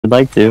would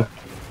like to.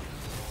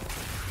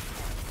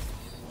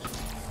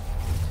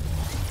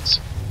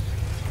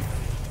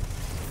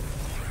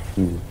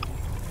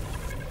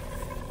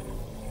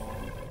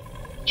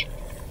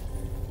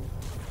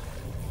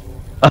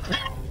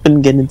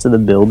 Couldn't get into the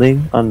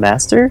building on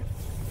Master?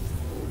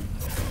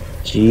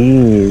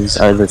 Jeez,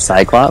 are the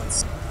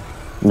Cyclops?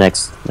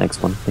 Next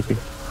one, thank you.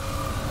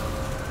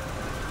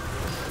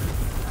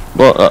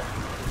 Well,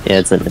 yeah,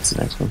 it's the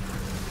next one.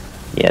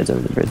 Yeah, it's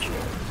over the bridge.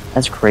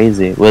 That's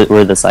crazy.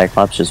 Were the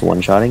Cyclops just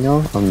one-shotting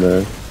y'all on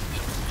the...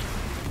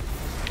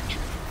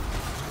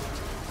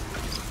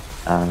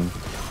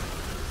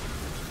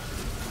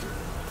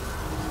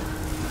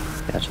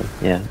 Gotcha.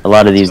 Yeah, a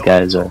lot of these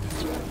guys are...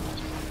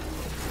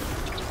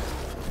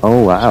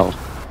 Oh, wow.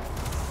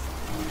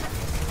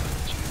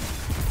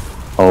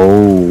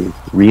 Oh,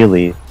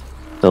 really?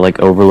 So, like,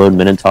 Overload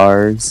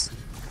Minotaurs?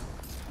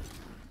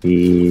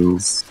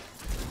 These...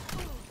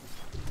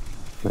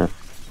 Huh.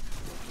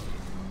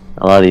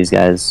 A lot of these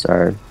guys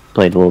are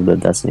played a little bit of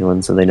Destiny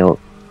 1, so they know what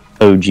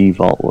OG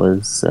Vault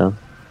was, so...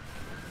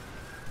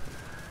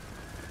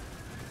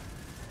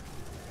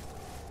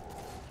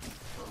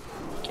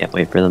 Can't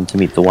wait for them to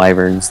meet the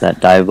Wyverns that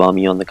dive bomb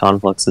you on the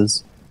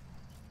confluxes.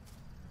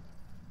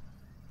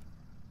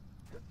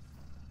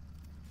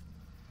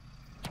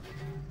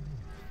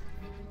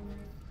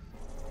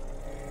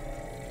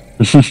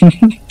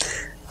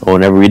 Well,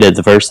 whenever we did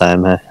the first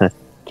time, I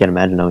can't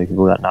imagine how many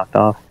people got knocked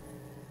off.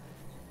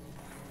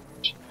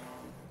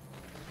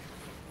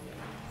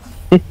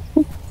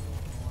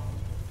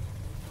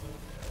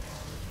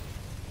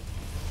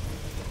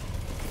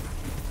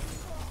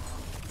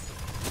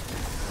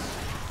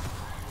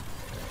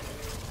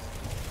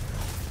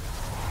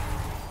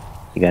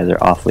 You guys are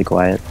awfully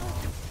quiet.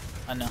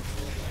 I know.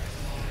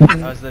 I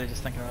was literally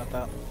just thinking about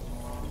that.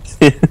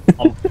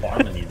 I'm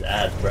farming these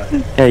ads, bro.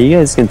 Yeah, you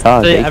guys can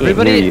talk. Hey, They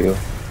can't hear you.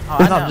 Oh,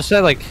 I know. I'm just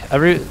saying, like,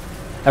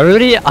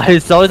 everybody, I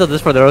was always on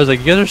this part, I was like,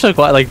 you guys are so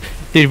quiet, like,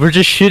 dude, we're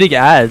just shooting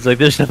ads, like,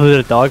 there's nothing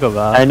to talk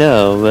about. I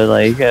know, but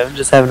like, I'm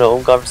just having a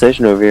whole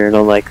conversation over here, and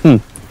I'm like,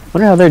 wonder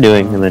how they're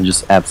doing, and then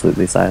just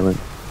absolutely silent.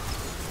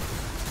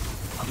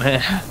 Oh,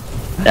 man.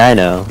 I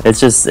know, it's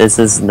just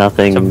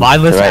nothing. It's a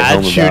mindless to write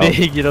ad home shooting,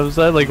 about. you know what I'm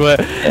saying? Like, what?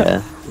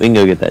 Yeah, we can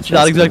go get that chest.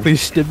 Not exactly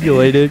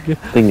stimulating. We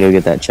can go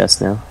get that chest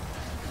now.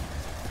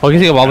 Oh, you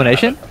think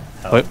Abomination?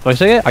 Wait a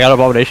second, I got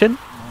Abomination.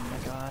 Oh my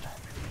god.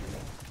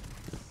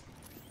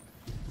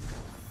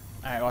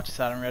 Alright, watch this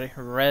out, I'm ready.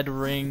 Red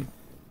ring,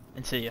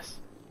 Insidious.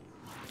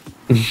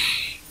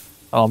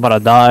 Oh, I'm about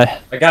to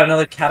die. I got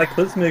another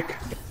cataclysmic.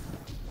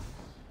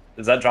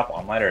 Does that drop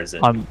online or is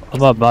it? I'm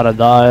about to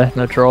die,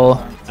 no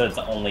troll. So it's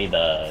only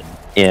the.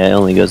 Yeah, it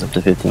only goes up to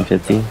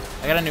 1550.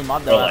 I got a new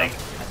mod though, Like,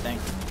 I think.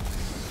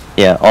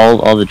 Yeah,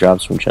 all the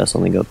drops from chests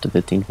only go up to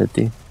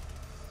 1550.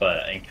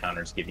 but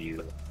encounters give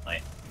you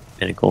like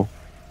Pinnacle.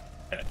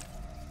 Okay.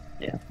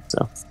 Yeah,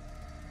 so.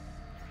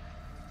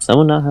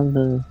 Someone not have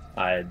the...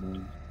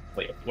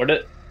 wait, where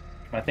did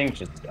my thing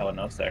just? Oh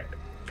no, it's there.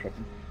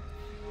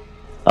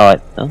 Oh,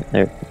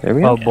 there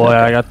we go. Oh boy,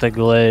 I got the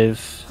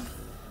glaive.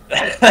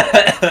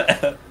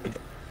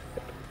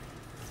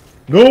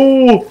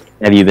 No.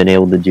 Have you been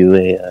able to do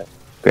a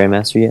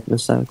Grandmaster yet,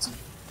 Miss Silex?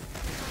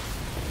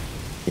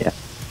 Yeah.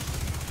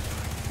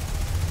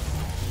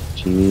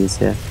 Jeez,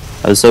 yeah.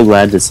 I was so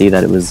glad to see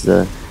that it was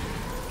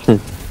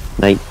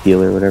Night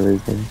Dealer, whatever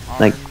his name.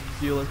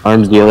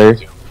 Arms Dealer.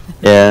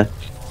 Yeah.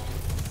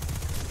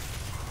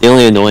 The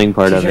only annoying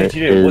part of it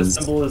is what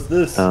symbol is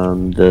this?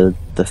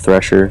 the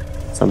Thresher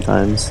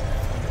sometimes,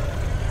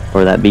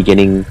 or that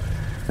beginning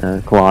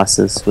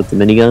Colossus with the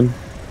minigun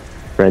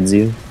spreads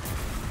you.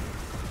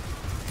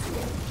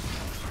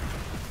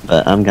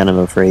 But I'm kind of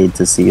afraid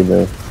to see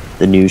the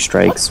new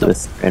strikes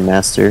with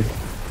Grandmaster.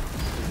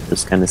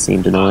 Just kind of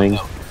seemed annoying.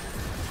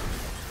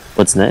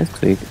 What's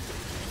next week?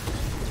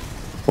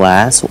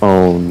 Glass?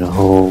 Oh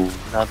no,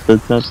 not the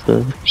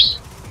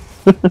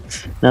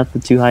not the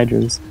two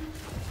Hydras.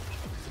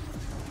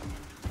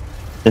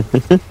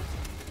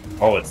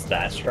 Oh, it's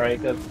that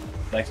strike of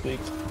next week.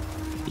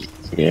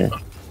 Yeah.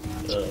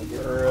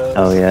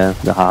 Oh yeah,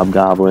 the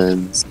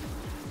Hobgoblins.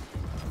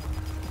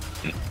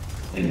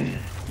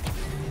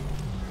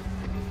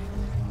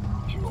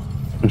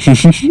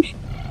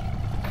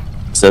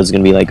 So it's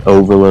gonna be like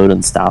Overload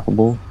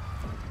Unstoppable,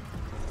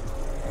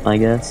 I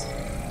guess.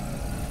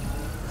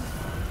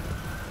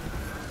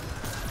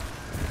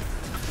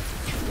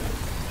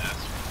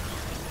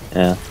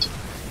 Yeah.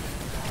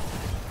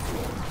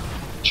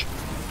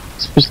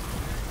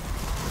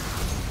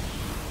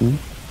 Hmm?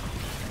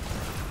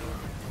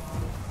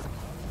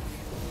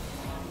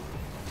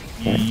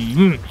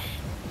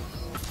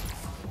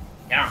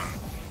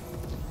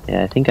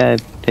 Yeah, I think I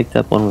picked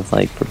up one with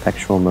like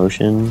perpetual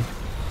motion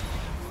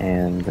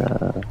and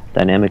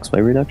dynamic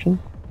sway reduction.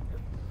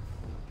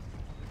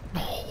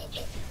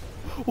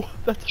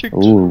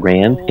 Ooh,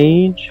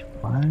 rampage?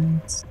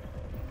 What?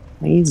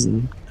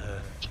 Crazy.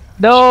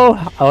 No,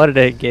 I wanted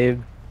a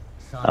game.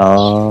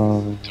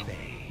 Oh.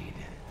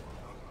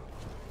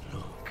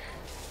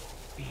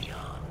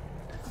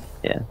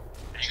 Yeah.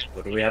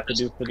 What do we have to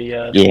do for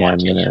the? Yeah, I'm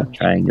gonna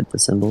try and get the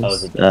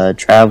symbols. Oh,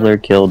 Traveler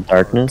killed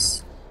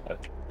darkness.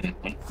 I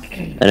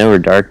know where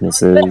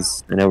darkness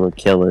is. I know where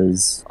kill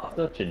is.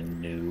 Such a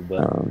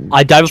noob.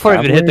 I died before I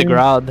even hit the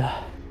ground.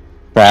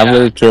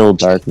 Traveler killed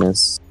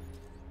darkness.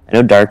 I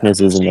know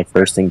darkness is in the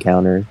first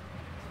encounter.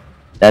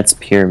 That's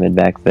pyramid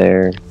back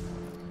there.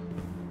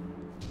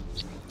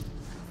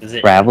 Is it?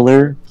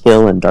 Traveler,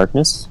 kill, and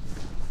darkness.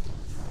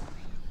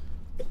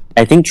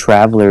 I think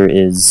Traveler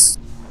is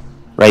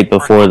right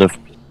before the.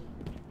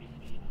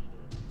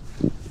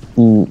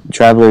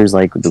 Traveler is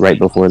like right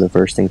before the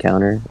first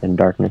encounter, and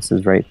darkness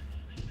is right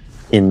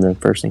in the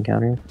first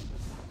encounter.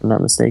 If I'm not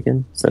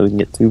mistaken, so we can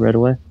get 2 right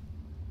away.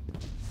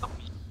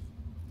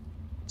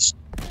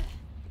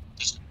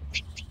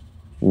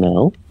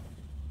 No.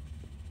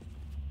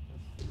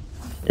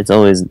 It's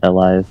always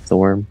alive, the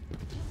worm.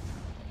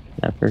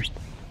 At first.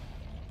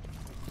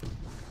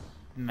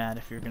 Matt,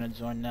 if you're gonna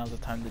join, now's the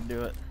time to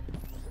do it.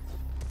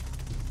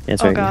 Yeah,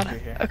 it's Oh right god.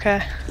 here.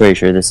 Okay. Pretty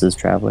sure this is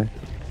Traveler.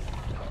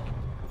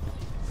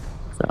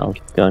 So I'll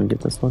go and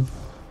get this one.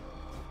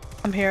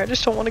 I'm here. I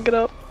just don't want to get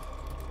up.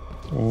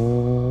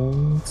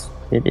 And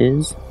it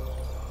is.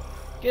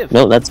 Give.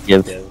 No, that's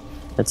Give.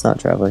 That's not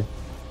Traveler.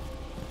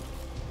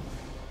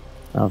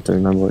 I'll have to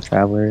remember what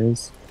Traveler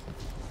is.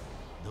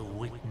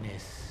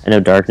 I know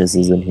darkness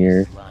is in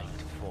here.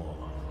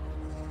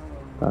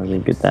 I'm gonna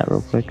get that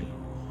real quick.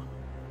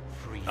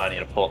 I need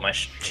to pull up my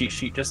cheat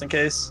sheet just in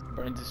case.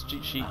 Burn this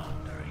cheat sheet.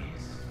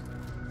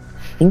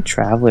 I think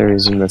Traveler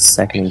is in the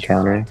second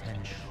encounter.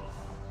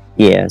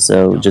 Yeah,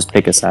 so just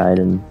pick a side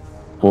and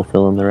we'll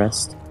fill in the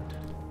rest.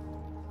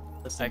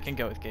 I can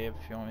go with Gabe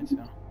if you want me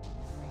to.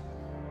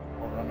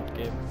 I'll run with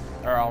Gabe.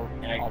 Or I'll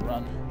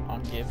run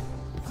on Gabe.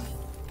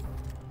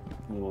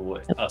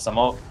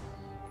 Samo.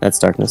 That's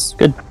darkness.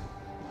 Good.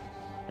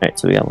 Alright,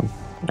 so we got one.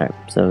 Alright,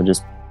 so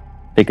just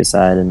pick a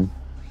side and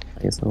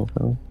I guess we'll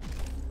fill.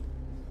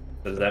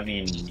 Does that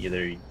mean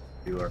either you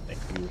or make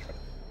you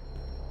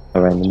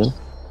Right in the middle.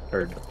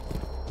 third?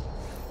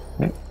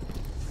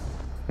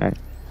 Alright.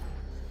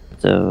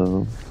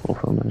 So we'll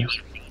fill in.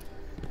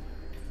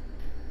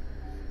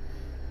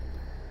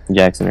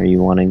 Jackson, are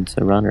you wanting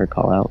to run or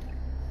call out?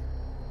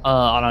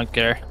 I don't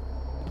care.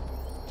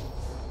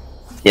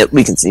 Yep,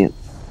 we can see it.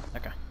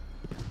 Okay.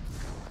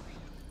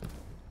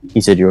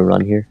 You said you were run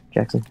here,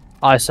 Jackson?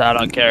 I said I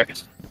don't care.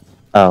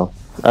 Oh.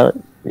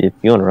 If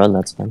you want to run,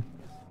 that's fine.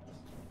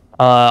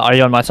 Are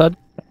you on my side?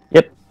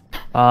 Yep.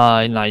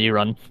 No, you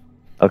run.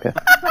 Okay.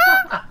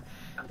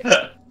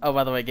 Oh,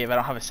 by the way, Gabe, I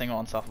don't have a single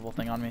unstoppable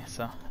thing on me,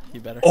 so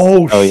you better.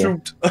 Oh, Oh, yeah.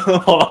 shoot!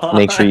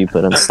 Make sure you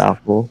put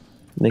unstoppable.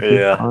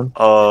 Yeah. I'm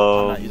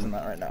not using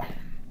that right now.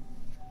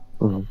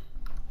 Mhm.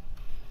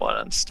 What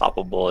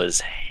unstoppable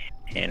is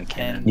hand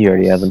cannon. You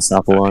already have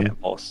unstoppable Okay, on,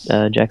 pulse.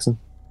 Jackson?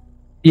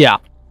 Yeah.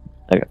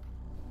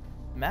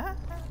 Matt?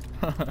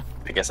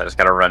 I guess I just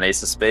gotta run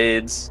Ace of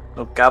Spades.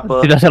 No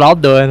kappa. Dude, that's what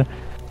I'm doing.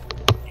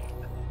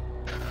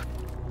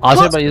 I was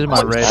thinking about using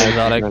my ray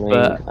exotic,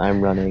 but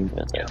I'm running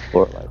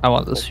for life. I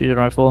want this fusion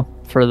rifle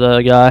for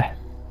the guy.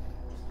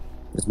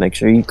 Just make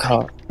sure you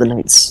caught the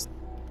knights.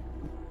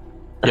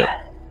 Yep.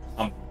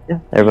 Yeah,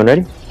 everyone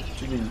ready?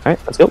 Alright,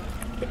 let's go.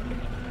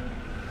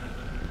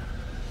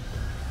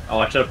 Oh,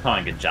 I should have put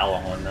on a Jala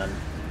one then.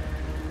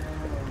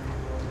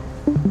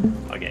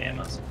 I'll get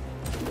ammos.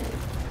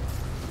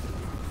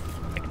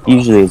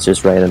 Usually it's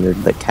just right under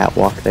the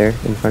catwalk there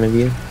in front of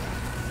you.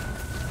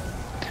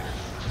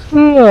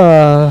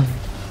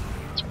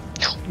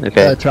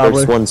 Okay,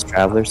 Traveler. first one's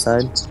Traveler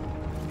side.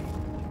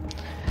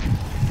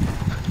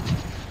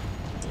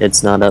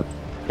 It's not up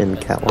in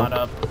It's catwalk. not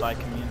up by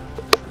commune.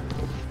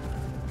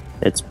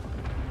 It's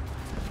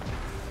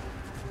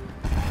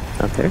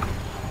not there.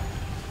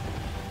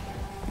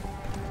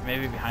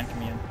 Maybe behind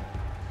commune,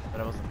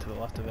 but I wasn't to the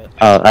left of it.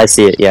 Oh, I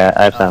see it. Yeah,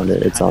 I found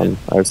it's it. It's behind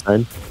on our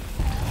side.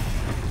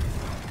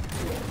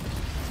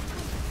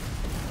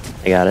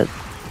 I got it.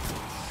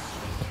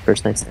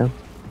 First knight's down.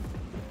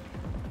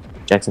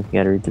 Jackson, you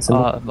gotta read the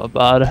symbol. My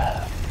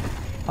bad.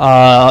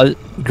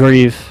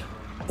 Grieve.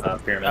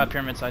 Pyramid.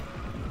 Pyramid side.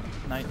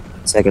 Knight.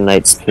 Second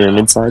knight's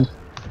pyramid side.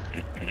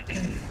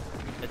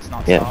 It's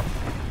not Yeah.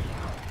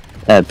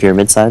 stop.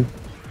 Pyramid side.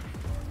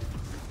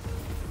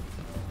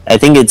 I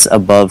think it's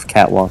above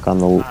catwalk on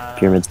the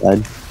pyramid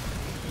side.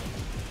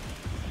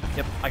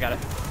 Yep, I got it.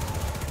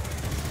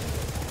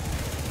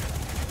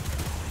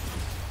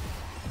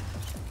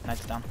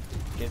 Knight's down.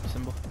 Gabe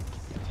symbol.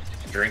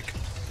 Drink.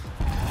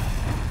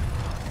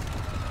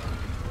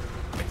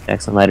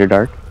 Jackson, light or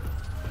dark?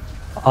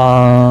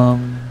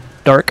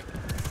 Dark.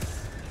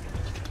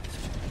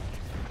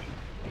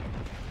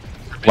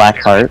 Black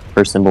heart,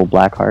 first symbol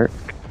black heart.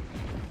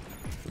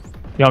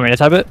 You want me to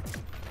type it?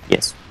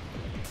 Yes.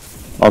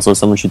 Also,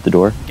 someone shoot the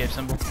door. Gabe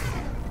symbol.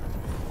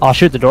 I'll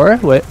shoot the door.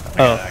 Wait. I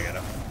got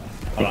it.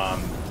 Hold on,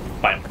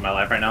 I'm fighting for my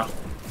life right now.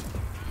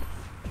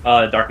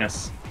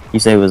 Darkness. You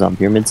say it was on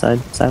pyramid side,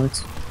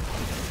 Silex?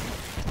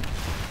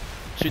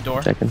 Shoot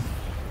door. Checking.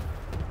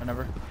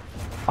 Whenever.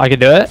 I can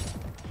do it.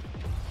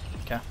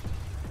 Okay.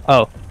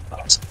 Oh.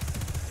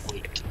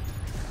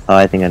 Oh,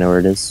 I think I know where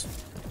it is.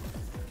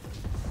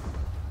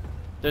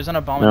 There's an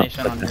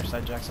abomination on okay. your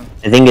side, Jackson.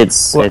 I think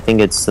it's What? I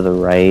think it's to the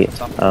right.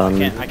 I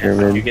can't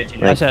Pyramid. You get to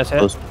Like, I see it.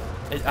 close-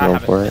 I Go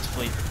have for it. it. It's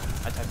fleet.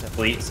 I typed it.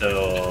 Fleet,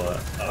 so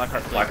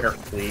Blackheart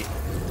Fleet.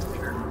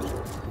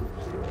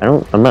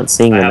 I'm not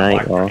seeing I the have night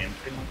Blackheart wall. and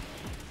Fleet.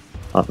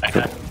 Oh, I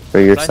have- for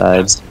your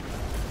Side? sides.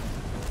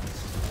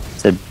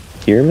 It's a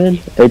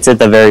pyramid? It's at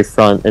the very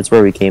front. It's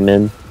where we came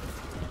in.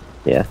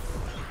 Yeah.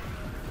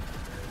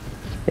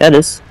 Yeah, it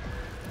is.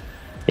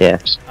 Yeah.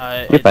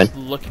 You're It's fine.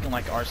 looking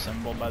like our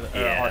symbol by the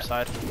Yeah. our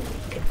side.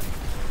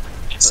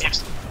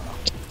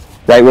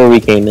 Right where we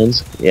came in.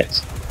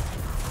 Yes.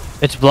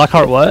 It's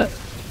Blackheart what?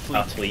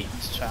 Fleet.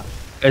 It's chat.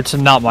 It's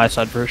not my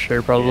side for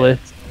sure, probably. Yeah,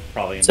 it's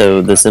probably gonna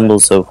So be the my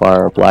symbols so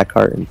far are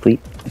Blackheart and Fleet.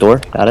 Door.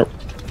 Got it.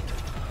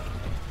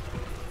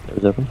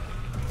 Door's open.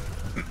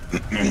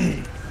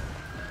 side.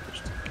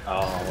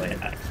 Oh wait.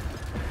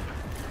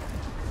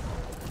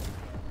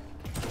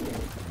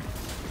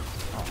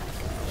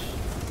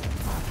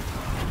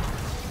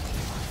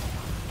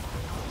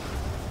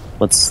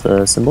 What's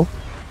the symbol?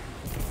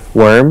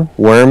 Worm,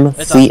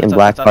 It's Fleet, us, and it's us,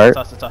 Blackheart. it's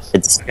us, it's us.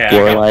 It's Okay, I got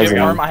Lorelai's it.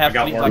 Worm, and I have I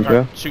got fleet, Worm.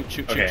 Blackheart.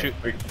 Shoot, Okay.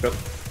 Go.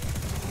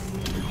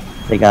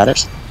 they got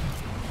it.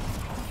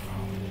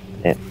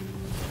 Okay.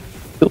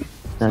 Cool.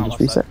 Now not just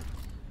left side. reset.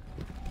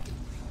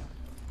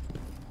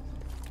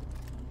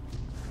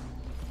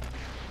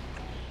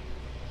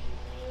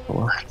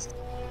 Cool.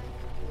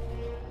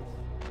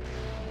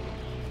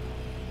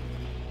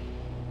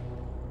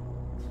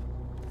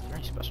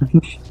 Very special.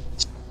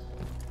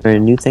 There are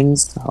new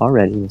things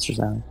already, Mr.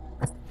 Sally.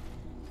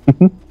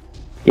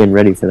 Getting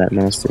ready for that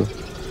master.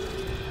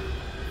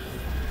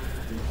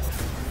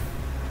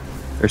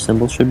 First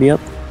symbol should be up.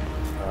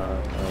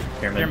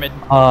 Pyramid.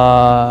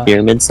 Pyramid.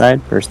 Pyramid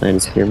side. First night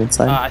is pyramid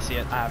side. I see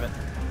it. I have it.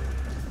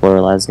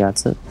 Lorelai's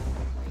got it.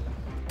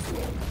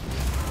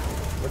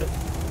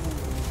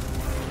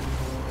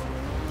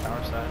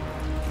 Our side.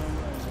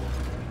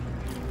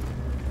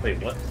 Wait,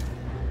 what?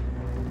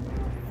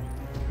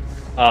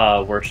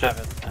 Worship. Have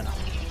it. I know.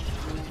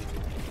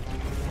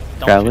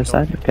 Don't Traveler shoot,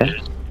 don't side. shoot.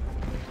 Okay.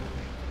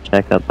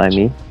 Check up by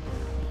me.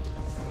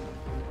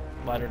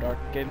 Light or dark,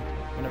 Gabe?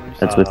 Whenever you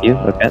That's see with you?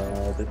 Okay.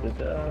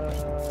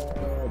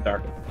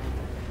 Dark.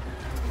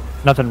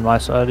 Nothing on my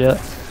side yet.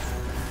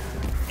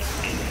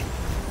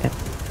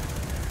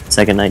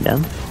 Second night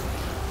down.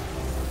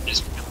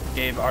 it.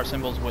 Gabe, our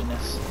symbol's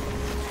witness.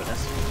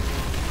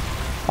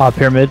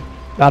 Pyramid.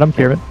 Got him,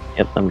 pyramid.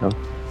 Yep, I'm going.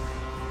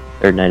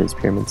 Third night is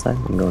pyramid side.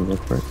 I'm going to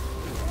look for it.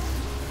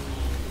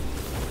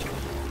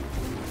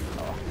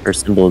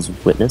 First symbol is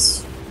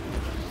witness.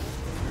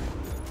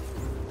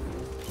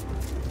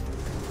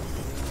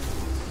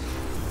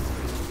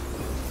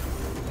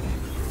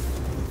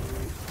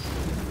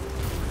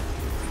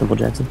 Symbol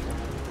Jackson.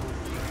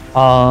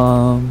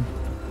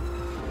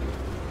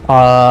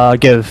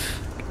 Give.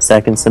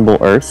 Second symbol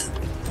earth.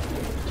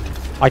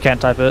 I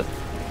can't type it.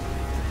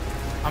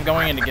 I'm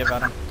going in to give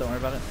Adam. Don't worry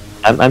about it.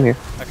 I'm here.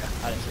 Okay,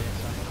 I didn't see it.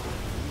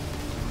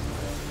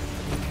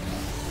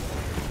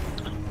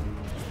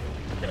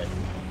 Sorry.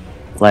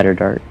 Light or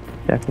dark,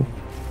 Jackson.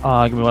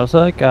 Give me 1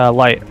 sec.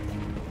 Light.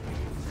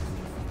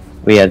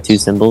 We have two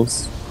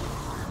symbols.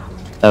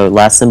 Oh,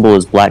 last symbol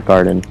is black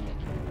garden.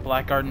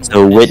 Black Garden.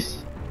 So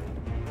witness.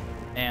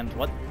 And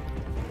what?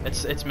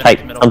 It's middle.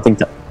 Type Middle. something.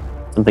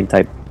 Something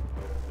type.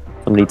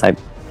 Somebody type.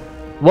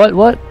 What?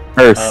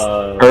 Earth.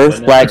 Earth. Witness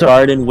Black or-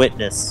 garden.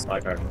 Witness.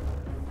 Blackheart.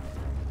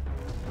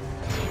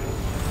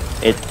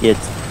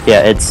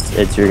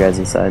 It's your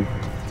guys' side.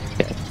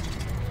 Okay.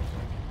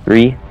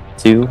 3,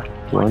 2,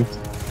 1,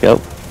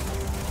 go.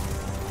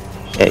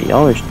 Okay,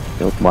 y'all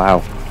are.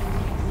 Wow.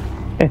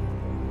 Okay.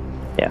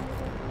 Yeah.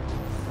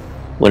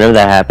 Whenever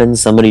that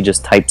happens, somebody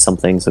just type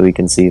something so we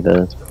can see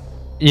the.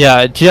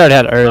 Yeah, G already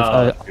had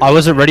Earth. I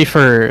wasn't ready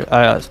for.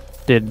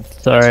 Dude,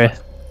 sorry.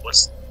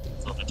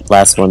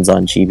 Last one's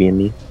on Chibi and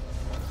me.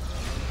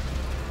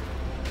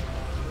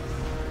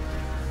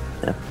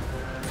 Yeah.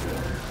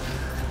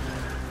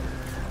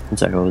 I'm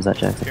sorry, what was that,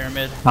 Jackson?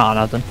 Pyramid. Nah,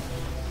 nothing.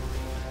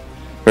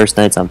 First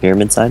night's on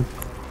pyramid side.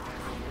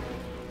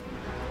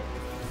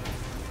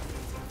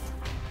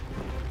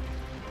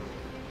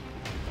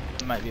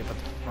 It might be up at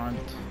the front.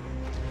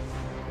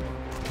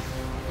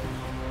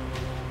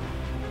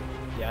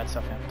 Yeah, it's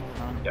definitely up at the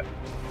front. Yep.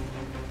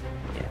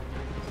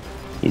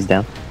 He's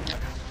down.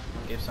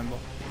 Gave symbol.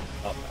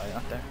 Oh,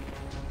 not there.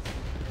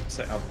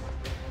 Second.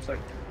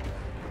 Second,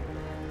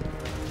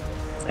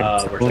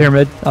 Worship.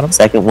 Pyramid. Adam.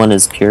 second one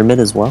is pyramid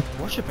as well.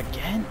 Worship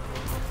again?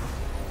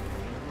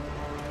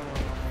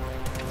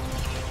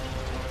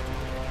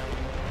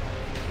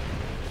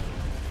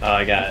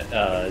 I got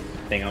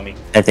thing on me.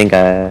 I think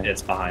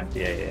It's behind.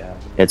 Yeah.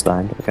 it's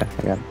behind. Okay,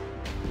 I got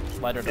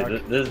it. Light or Yeah,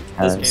 dark? this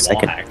game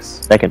second- all hacks.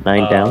 Second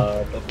night down.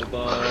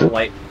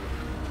 Light.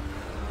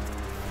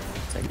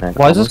 Second night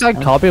Why is this guy almost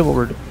down. copying what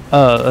we're doing?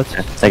 That's.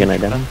 Yeah, second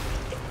night down.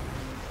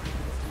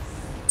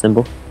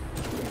 Symbol.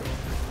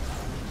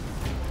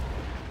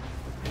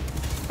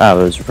 I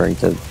was referring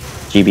to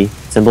GB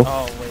symbol.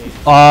 Oh, wait.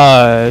 Uh,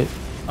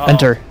 Uh-oh.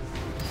 enter.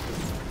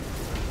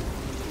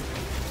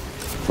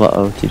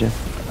 Uh-oh, TJ.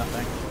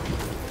 Nothing.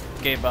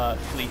 Gabe,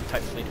 fleet,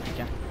 type fleet if you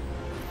can.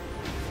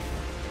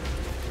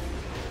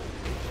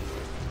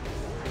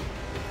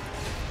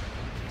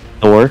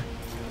 Thor.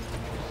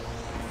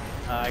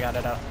 I got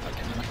it out.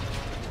 Okay.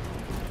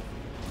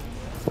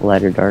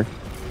 Light or dark.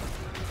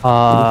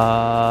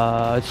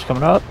 It's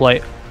coming up.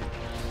 Light.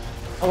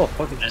 Oh,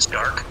 fucking it's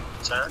dark.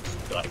 Is that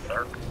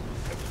dark?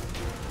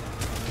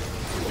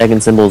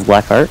 Second symbol is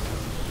black heart.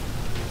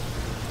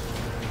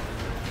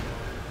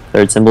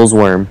 Third symbol is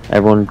worm.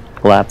 Everyone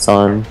collapse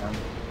on.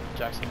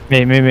 Jackson. Me.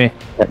 Yep,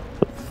 I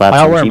collapse got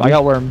on worm. GB. I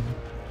got worm.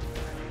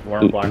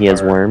 He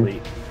has worm.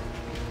 Fleet.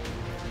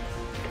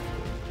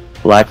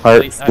 Black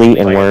heart, fleet,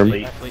 and worm.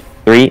 Fleet.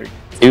 3,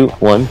 2,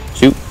 1,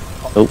 shoot.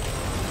 Oh,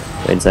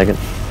 wait a second.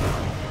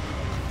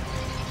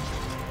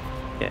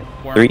 Okay,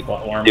 Worm. 3,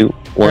 Worm. 2,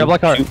 1. Yeah,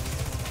 black heart. Shoot.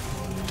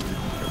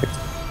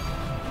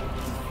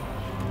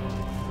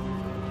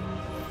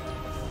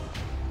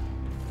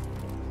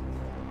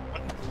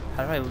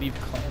 How do I leave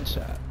clan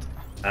chat?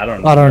 I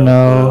don't know. I don't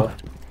know.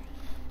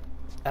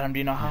 Adam, do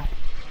you know how?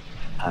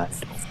 I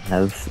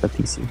have a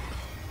PC.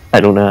 I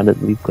don't know how to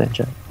leave clan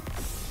chat.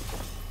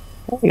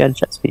 Oh, I got a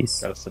chess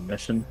piece. Got a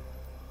submission.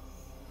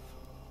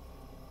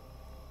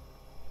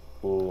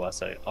 Ooh, I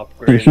say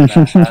upgrade and a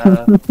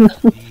half.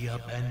 The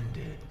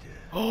upended.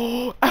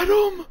 Oh,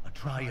 Adam! A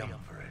triumvirate.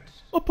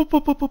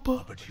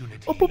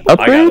 Opportunity. Opportunity. I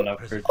got an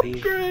upgrade.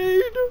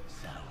 Upgrade!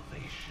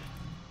 Salvation.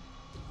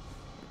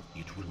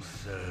 It will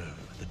serve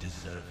the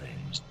deserving.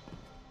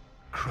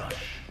 Crush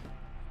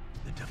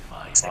the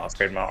defiant. I'll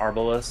upgrade my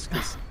Arbalest,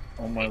 'cause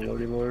oh my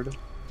lordy lord.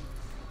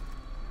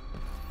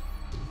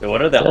 Wait,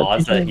 what are the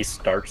odds that he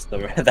starts the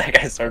that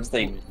guy starts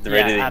the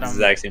raid at the Adam,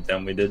 exact same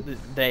time we did?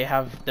 They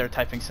have their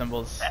typing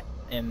symbols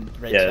in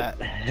raid Yeah.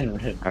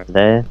 chat. Are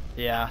they?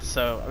 Yeah,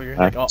 so we're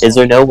like, oh, Is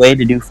there no way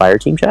to do fire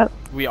team chat?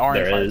 we are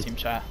in There fire is. team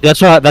chat.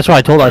 That's what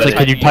I told her. I was Really?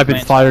 like, can you type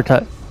in fire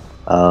type?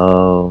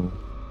 Oh.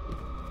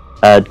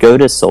 Go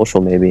to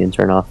social maybe and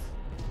turn off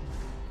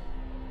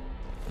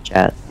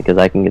chat because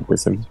I can get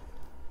this in.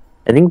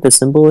 I think the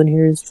symbol in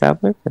here is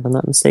traveler, if I'm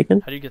not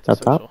mistaken. How do you get to Up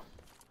social? top?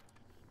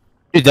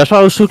 Dude, that's why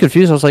I was so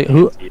confused. I was like,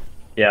 who?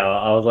 Yeah,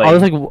 I was like,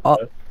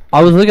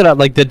 I was looking at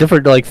like the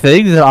different like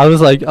things, and I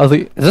was like,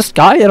 is this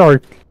guy in our?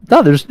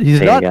 No, he's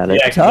Hey, not. I got it.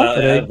 yeah, 'cause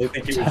happening. I think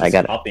he was I just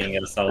got it. copying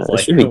us. I was It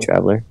like, should be oh.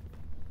 traveler.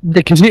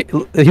 Because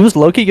he was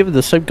low-key giving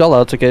the same call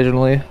outs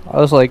occasionally.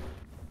 I was like,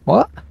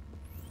 what?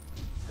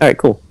 Alright,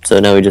 cool. So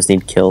now we just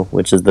need kill,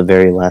 which is the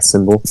very last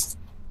symbol.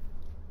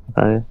 If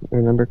I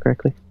remember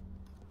correctly.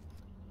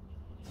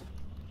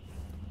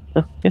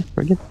 Oh, yeah,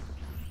 we're good.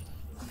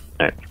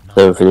 Alright,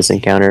 so for this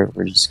encounter,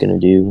 we're just gonna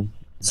do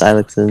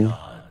Silex and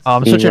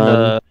I'm Being switching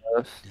on. to.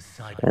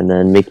 and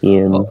then Mickey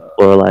and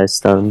Lorelei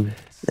stun,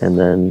 and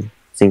then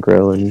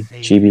Synchro and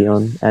GB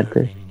on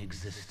Adker.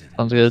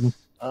 Sounds good.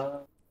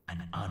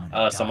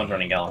 Someone's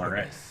running Gallagher,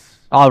 right?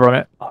 I'll run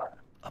it.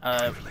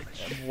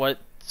 What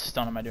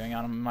stun am I doing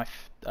on him? Am I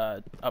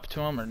up to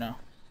him or no?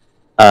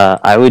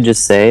 I would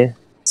just say,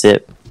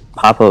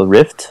 pop a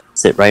rift,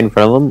 sit right in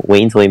front of him,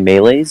 wait until he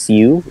melees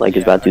you, like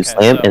he's about to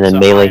slam, and then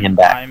melee him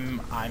back.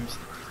 I'm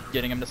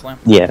getting him to slam?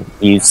 Yeah,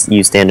 you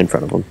stand in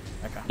front of him.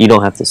 Okay. You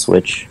don't have to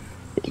switch.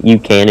 You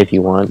can if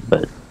you want,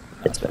 but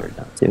it's better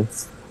not to.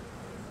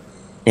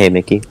 Hey,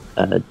 Mickey.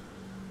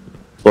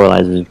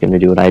 Lorelai's is going to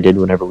do what I did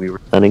whenever we were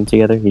stunning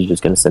together. He's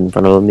just going to sit in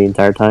front of him the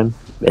entire time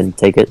and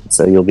take it,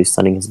 so you'll be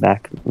stunning his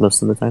back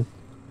most of the time.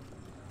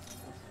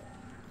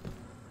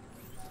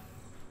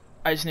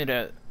 I just need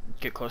to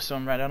get close to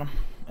him, right at him,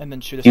 and then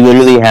shoot his You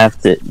literally have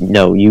to...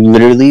 No, you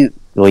literally...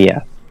 Well,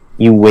 yeah.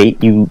 You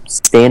wait, you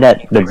stand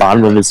at the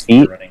bottom of his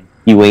feet,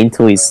 you wait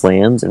until he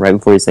slams, and right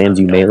before he slams,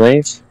 you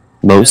melee.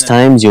 Most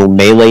times, you'll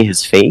melee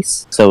his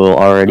face, so it'll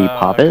already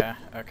pop it.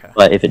 Okay.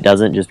 But if it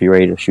doesn't, just be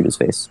ready to shoot his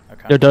face.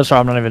 Okay. It does, so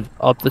I'm not even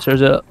up the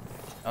stairs yet.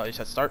 Oh, you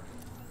said start?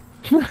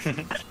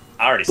 I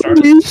already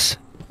started. Please.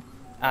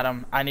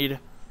 Adam, I need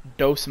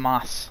dos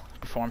mas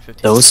before I'm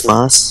 15. Dos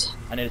mas.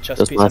 I need a chest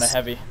Dos piece and a mas.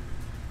 heavy.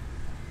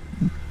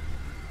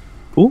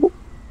 Ooh.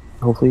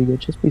 Hopefully you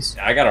get chest piece.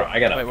 I gotta.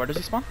 Wait, where does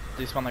he spawn? Does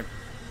he spawn like...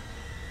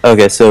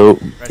 Okay, so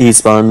he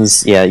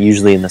spawns, yeah,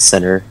 usually in the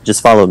center.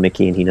 Just follow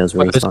Mickey and he knows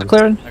where Wait, he is it spawns.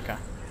 clearing? Okay.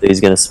 So he's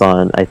gonna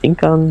spawn, I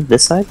think, on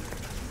this side.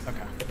 Okay.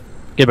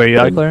 Gabe, are you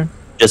out clearing?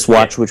 Just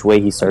watch which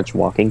way he starts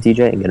walking,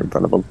 TJ, and get in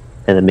front of him.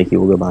 And then Mickey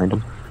will go behind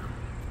him.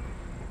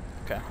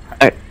 Okay.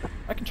 Alright.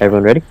 I can try.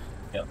 Everyone ready?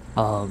 Duh.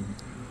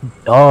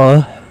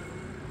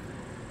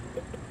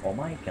 Oh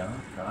my god.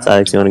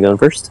 Silex, you wanna go in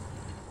first?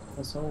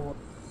 So,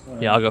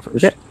 Yeah, I'll go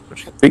first. Okay.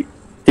 3,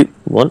 2,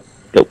 1,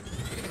 go.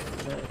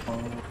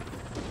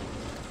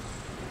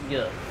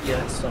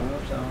 Yeah, so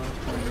much.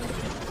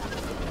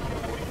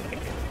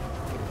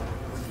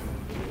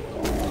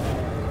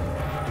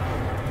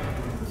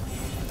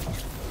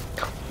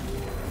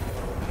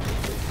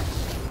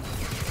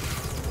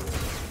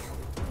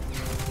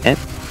 Okay.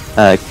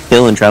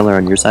 Kill and Traveler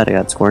on your side, I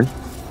got Scorn.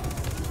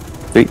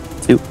 3,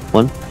 2,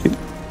 1, shoot.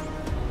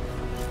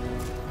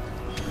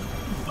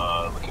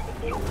 Look in the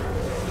middle.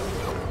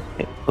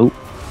 Okay. Oh.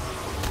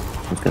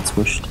 Just got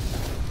smushed.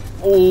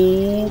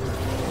 Oh!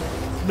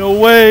 No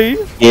way!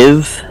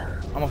 Give.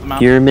 I'm off the map.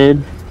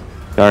 Pyramid.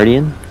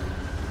 Guardian.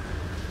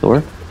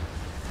 Thor.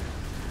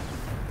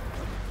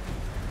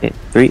 Okay,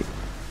 3,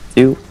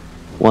 2,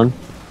 1.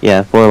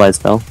 Yeah, 4 lights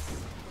fell.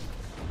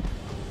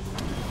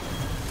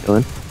 Go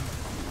in.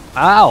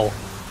 Ow!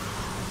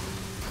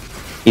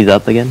 He's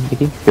up again,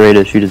 Mickey. Get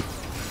ready to shoot his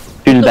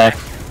back.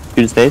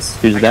 Shoot his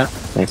face. Shoot his back.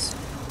 Nice.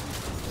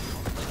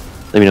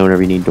 Let me know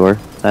whenever you need door.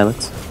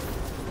 Silex.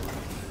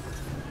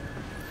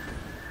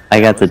 I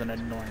got That was the. an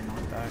annoying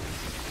knockback.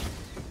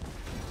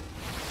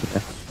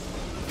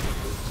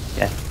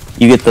 Yeah.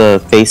 You get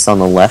the face on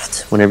the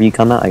left whenever you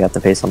come out. I got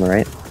the face on the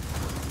right.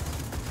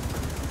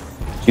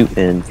 Shoot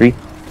in 3,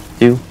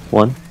 2,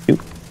 1, shoot.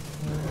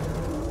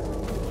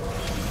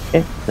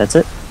 Okay, that's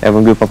it.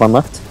 Everyone group up on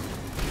left.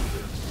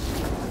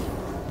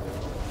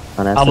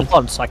 On I'm acid.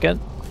 on second.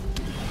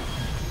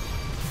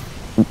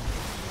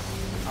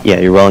 Yeah,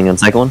 you're rolling on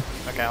second one.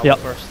 Okay, I'll Yep.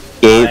 go first.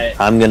 Gabe,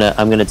 I'm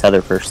gonna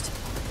tether first.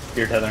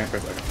 You're tethering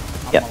first. Okay.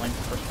 I'm Yep. rolling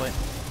first plate.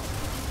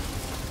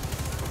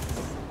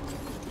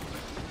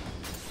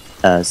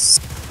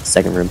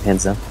 Second room,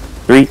 hands down.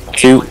 3,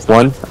 2,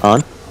 1,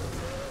 on.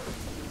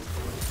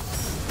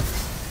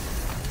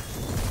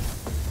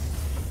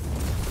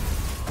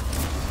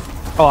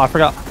 Oh, I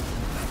forgot.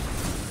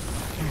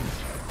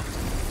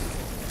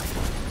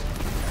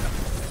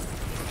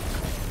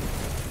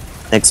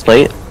 Next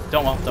plate.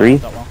 Don't well, don't 3,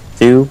 well, don't well.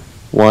 2,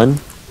 1.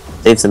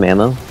 Save some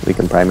ammo. We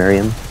can primary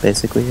him,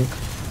 basically.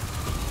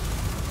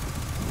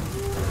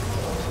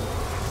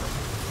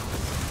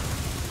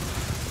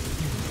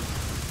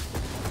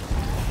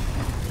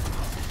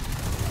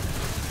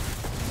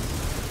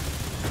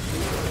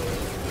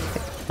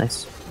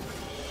 Nice.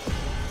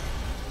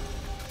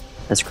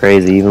 That's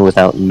crazy, even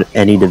without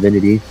any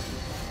divinity.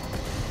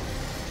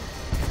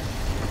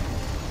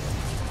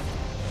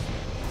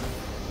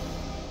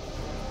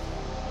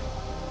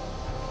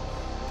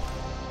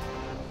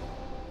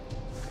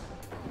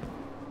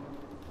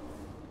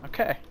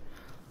 Okay.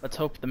 Let's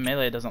hope the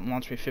melee doesn't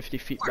launch me 50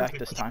 feet back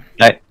this time.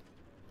 Alright,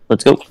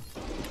 let's go.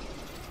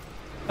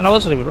 And I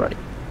wasn't even ready.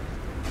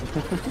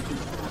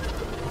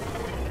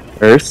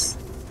 Earth.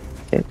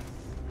 Okay.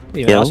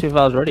 You Kill. asked me if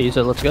I was ready. You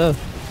said, let's go.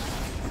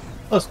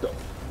 Let's go.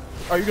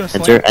 Are you gonna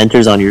slam?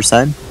 Enters on your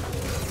side.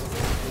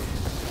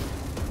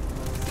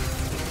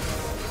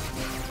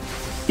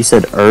 You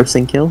said Earth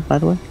and kill, by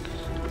the way.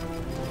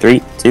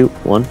 3, 2,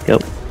 1, go.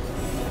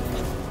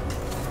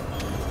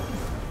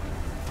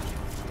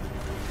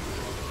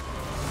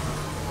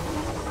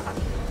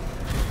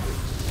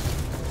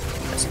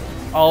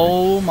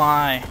 Oh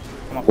my.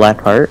 I'm up. Black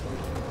Heart.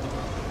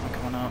 I'm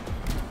coming up.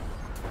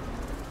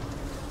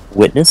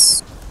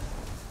 Witness.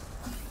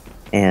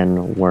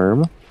 And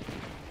Worm.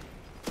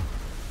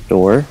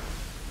 Door.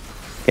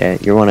 Okay,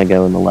 you want to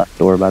go in the left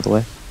door, by the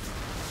way.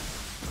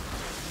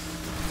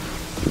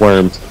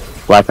 Worm.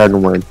 Black Heart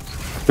and Worm.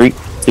 3,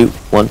 2,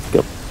 1,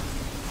 go.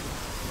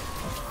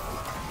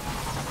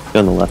 Go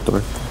in the left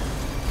door.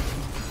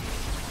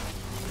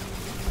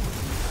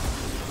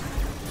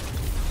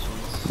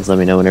 Just let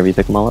me know whenever you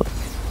pick them all up.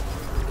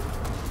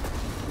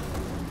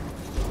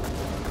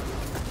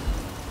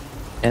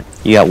 Yeah,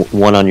 you got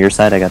one on your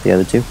side, I got the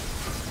other two.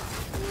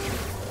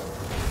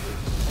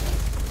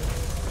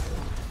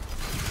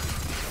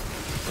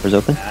 Doors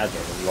open. Ads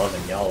are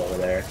loving y'all over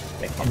there.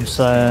 I'm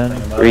saying,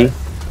 3,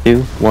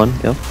 2, 1,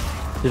 go.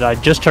 dude, I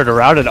just turned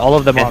around and all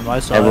of them are Okay, on my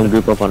side. everyone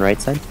group up on right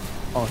side.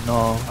 Oh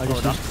no, I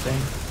just used the thing.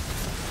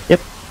 Yep.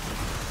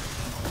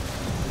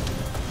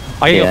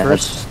 I can Yeah, go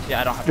first.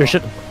 Yeah, I don't have Or to.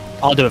 should,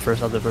 I'll do it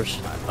first. I'll do it first.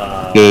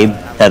 Gabe,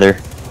 tether.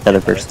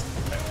 Tether first.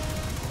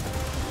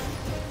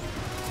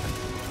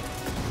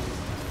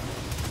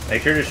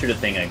 Make sure to shoot a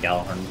thing at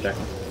Galahorn. Check.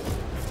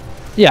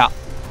 Yeah.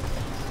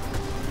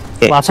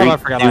 Okay, Last time 3, I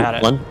forgot 2, I had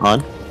it. 1,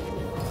 on.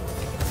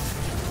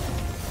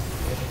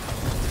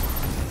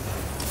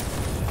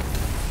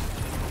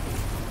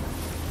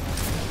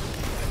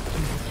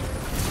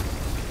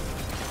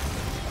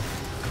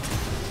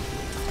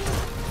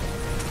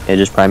 Okay,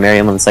 just primary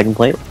him on the second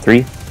plate.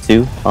 3,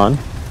 2, on.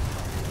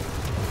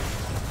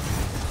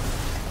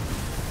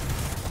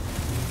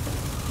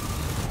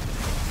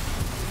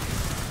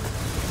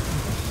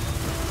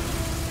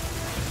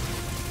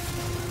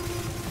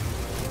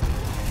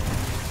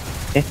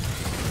 Okay.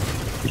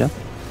 Good job.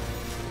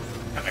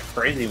 Kind of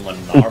crazy when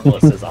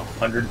Marvelous is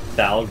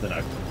 100,000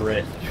 a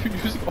crit. You're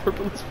using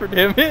Arbalest for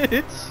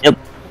damage. Yep.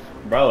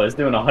 Bro, it's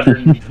doing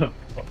 100,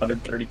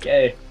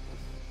 130k.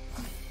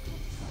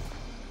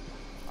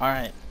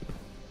 Alright.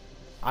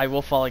 I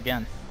will fall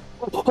again.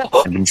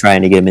 I've been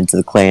trying to get him into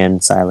the clan,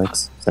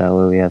 Silex.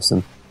 So we have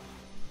some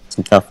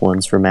tough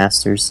ones for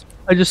masters.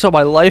 I just saw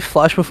my life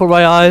flash before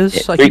my eyes.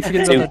 Yeah, I 3, keep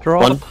forgetting 2, about that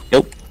drop. 1,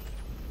 go.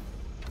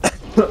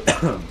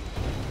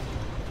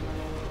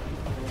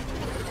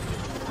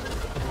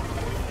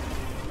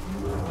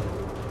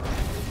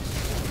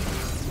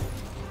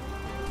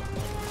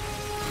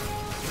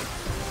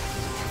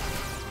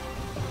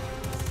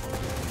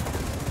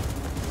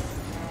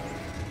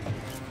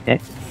 Okay.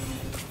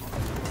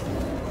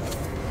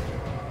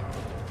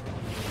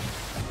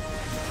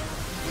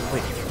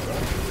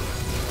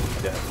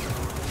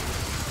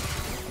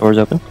 Doors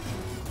open.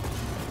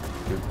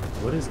 Dude,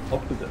 what is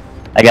up with it?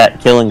 I got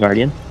kill and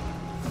guardian.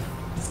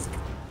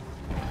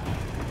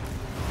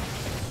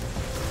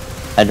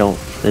 I don't.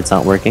 It's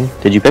not working.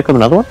 Did you pick up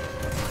another one?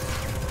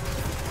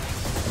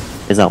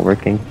 It's not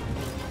working.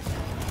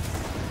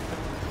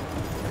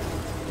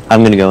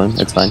 I'm gonna go in.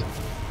 It's fine.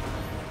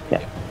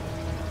 Yeah.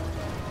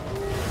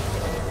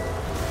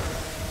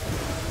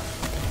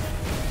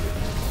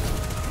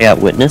 I got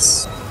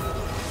witness.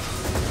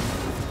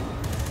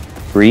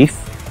 Brief.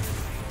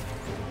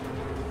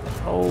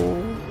 Oh.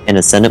 And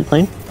ascendant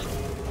plane.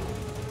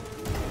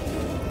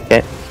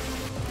 Okay.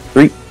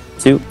 3,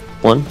 2,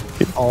 1,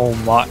 shoot. Oh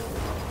my.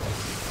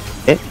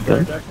 Okay,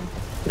 good.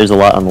 There's a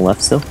lot on the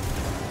left still.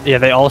 Yeah,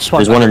 they all spawn.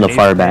 There's one in the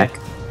far underneath back. me.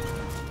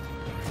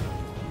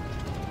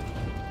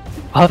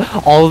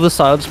 All of the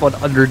silence spawned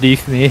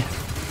underneath me.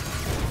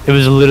 It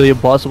was literally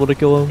impossible to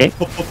kill him.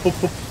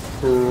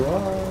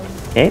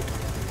 Okay.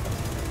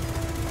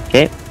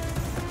 Okay.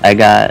 I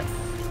got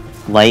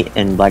light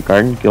and black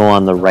garden. Go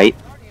on the right.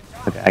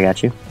 Okay, I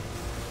got you.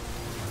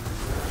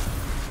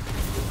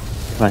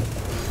 Fine.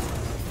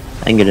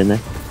 I can get in there.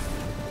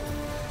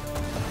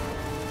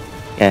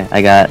 Okay,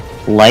 I got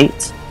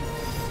light,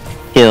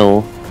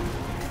 kill,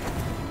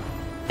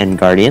 and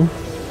guardian.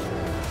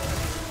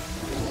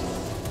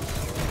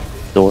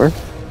 Door.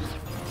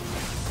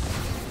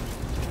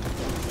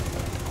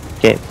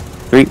 Okay,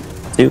 3,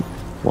 2,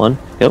 1,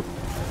 go.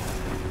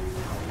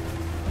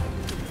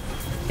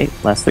 Okay,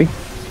 last 3.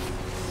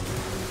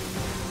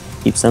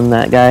 Keep sending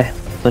that guy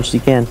as much as you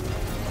can.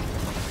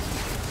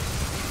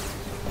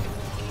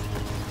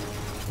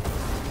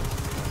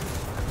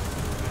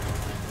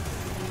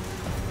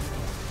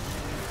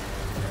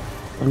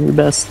 On your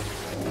best.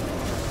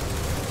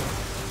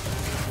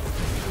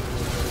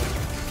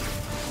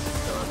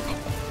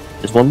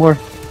 Just one more.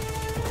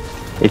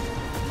 Hey.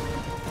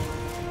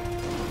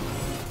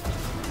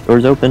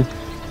 Doors open.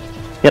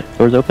 Yep,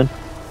 doors open.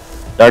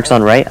 Dark's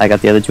on right. I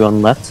got the other 2 on the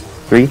left.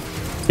 3,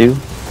 2,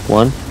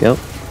 1, go.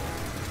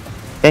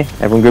 Okay,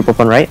 everyone group up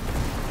on right.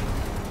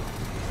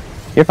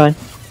 You're fine.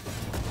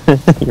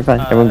 You're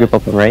fine. Everyone group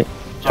up on right.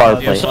 Far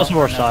John, Yeah, plate. so some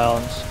more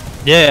silence.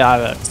 Yeah, I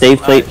have it. Save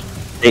plate.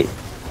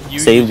 You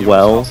Save use yours,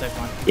 well. I'll save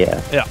mine.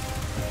 Yeah.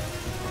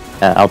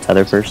 Yeah. I'll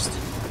tether first.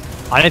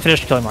 I need to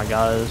finish killing my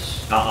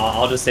guys.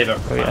 I'll just save it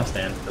for Oh, yeah. final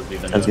stand because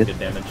we've been Sounds doing good.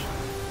 good damage.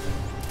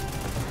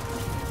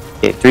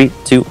 Okay, 3,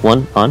 2,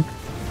 1, on.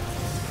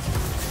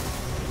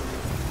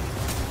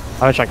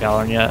 I haven't checked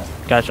Allen yet.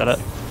 Guys, shut it.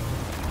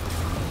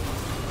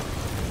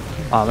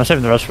 I'm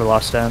saving the rest for the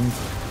last stand.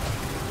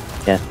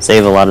 Yeah,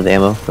 save a lot of the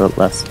ammo for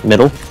less.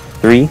 Middle.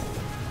 3,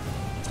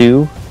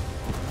 2,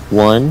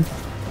 1,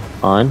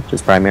 on.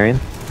 Just primary him.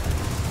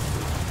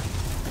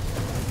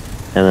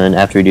 And then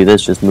after we do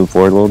this, just move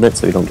forward a little bit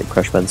so we don't get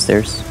crushed by the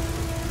stairs.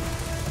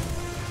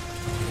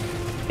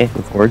 Okay,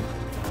 move forward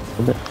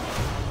a little bit.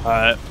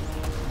 Alright.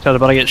 So they're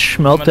about to get I'm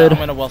schmelted.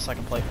 gonna well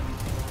second plate.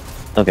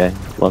 Okay,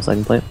 well,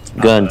 second plate.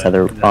 Go ahead and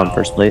tether on now-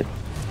 first plate.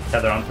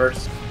 Tether on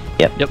first.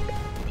 Yep. Yep.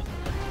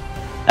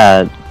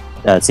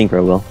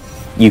 Synchro will.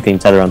 You can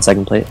tether on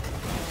second plate.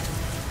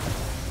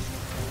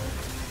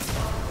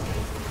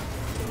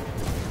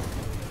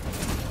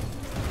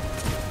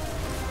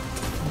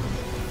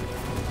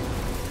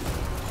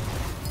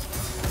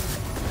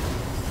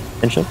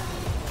 Finish him.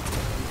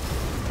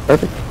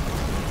 Perfect.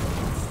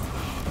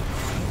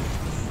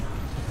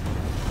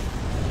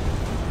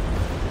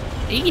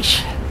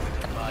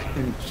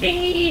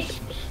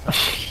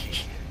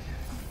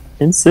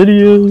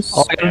 Insidious.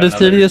 Oh, I got an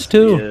Insidious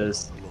too.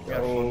 Insidious. We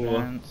got 4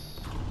 minutes.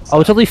 Oh,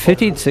 it's only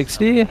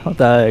 1560? What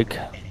the heck?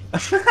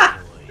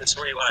 That's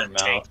where you want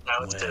to take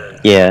now. To...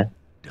 Yeah.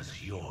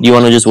 Do you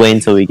want to just wait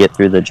until we get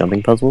through the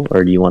jumping puzzle,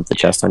 or do you want the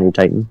chest on your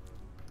Titan?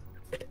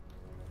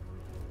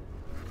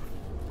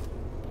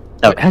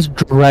 Oh, It has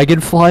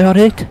Dragonfly on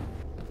it?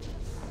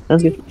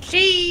 sounds good.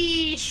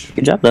 Sheesh.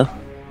 Good job, though.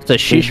 It's a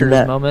sheeshers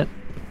that. moment.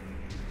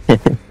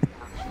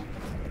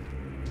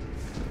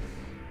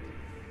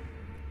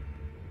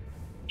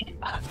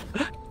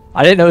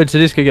 I didn't know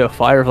Insidious could get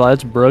Firefly,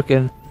 it's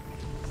broken.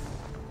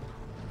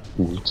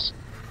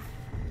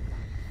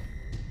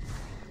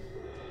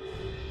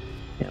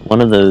 Yeah, a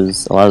lot of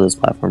those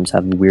platforms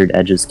have weird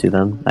edges to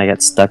them. I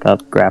got stuck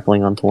up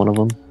grappling onto one of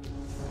them.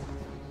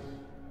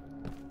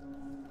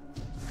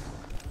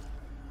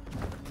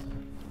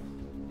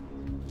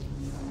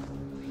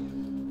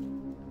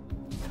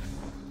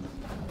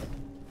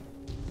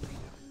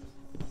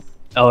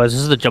 Oh, is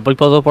this the jumping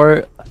puzzle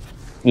part?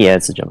 Yeah,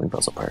 it's a jumping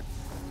puzzle part.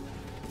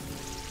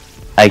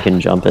 I can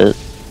jump it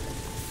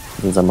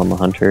because I'm on the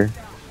hunter.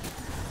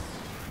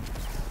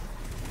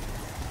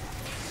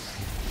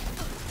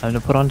 Time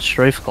to put on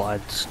strafe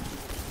glides.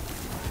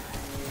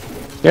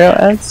 Girl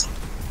ads.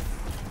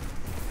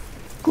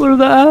 Glue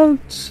the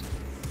ads!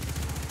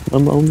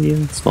 I'm only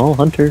a small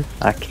hunter.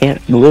 I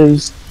can't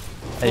lose.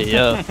 Hey,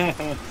 yeah.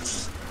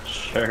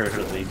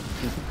 Surely.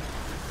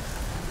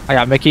 I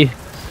got Mickey.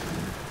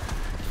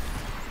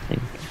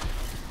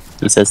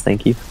 He says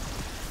thank you.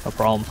 No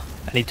problem.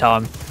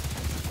 Anytime.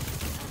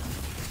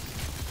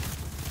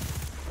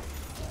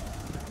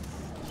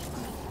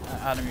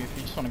 Adam, if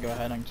you just want to go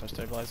ahead and start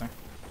stabilizing.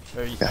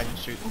 Or I can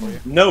shoot for you.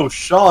 No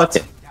shot!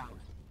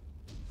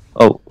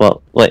 Oh,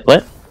 well, wait,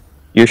 what?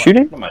 You're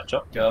shooting? Where'd my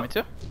jump Do you want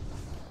go? me to?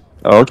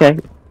 Oh, okay.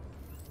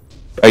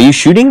 Are you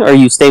shooting or are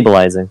you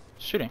stabilizing?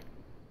 Shooting.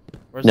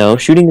 Where's No, the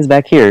shooting is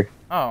back here.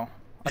 Oh,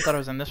 I thought it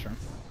was in this room.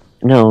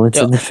 No, it's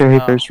Yeah. in the very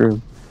Oh. first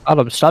room.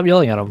 Adam, stop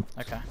yelling at him.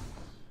 Okay.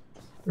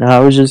 No, I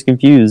was just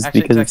confused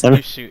Actually, because it Texan,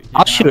 you sounded... shoot. You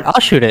I'll can shoot. have I'll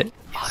it. shoot it.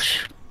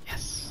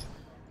 Yes.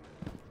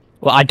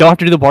 Well, I don't have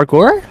to do the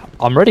parkour.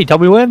 I'm ready. Tell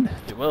me when.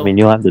 You will. I mean,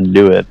 you'll have to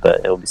do it, but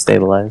it'll be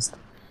stabilized.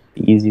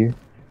 Be easier.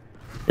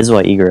 This is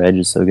why Eager Edge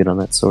is so good on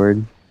that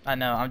sword. I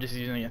know, I'm just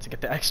using it to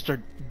get the extra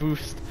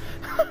boost.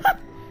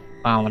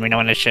 Oh, let me know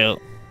when to shoot.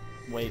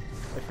 Wait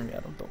from me,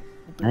 Adam.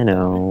 Don't do I it.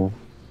 know.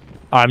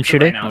 Oh, I'm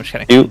shooting. now. No, I'm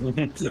just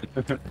kidding.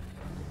 Shoot.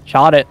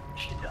 Shot it.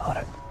 Shot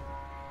it.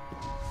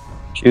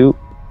 Shoot.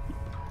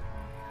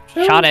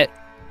 Shot it.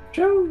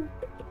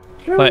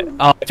 Wait. Oh,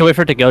 I have to wait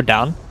for it to go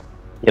down.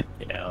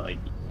 Yeah, like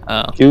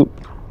Oh, Shoot.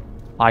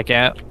 I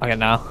can't. I can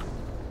now.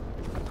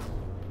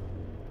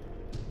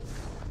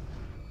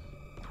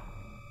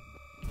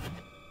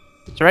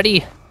 It's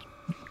ready.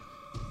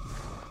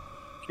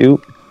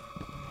 Shoot.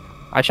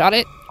 I shot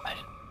it.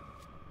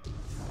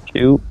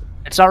 Shoot.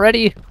 It's not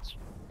ready.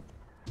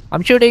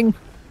 I'm shooting.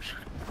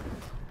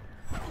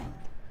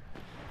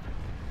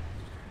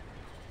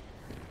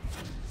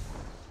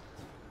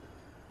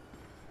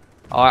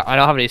 Oh, I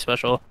don't have any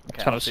special. It's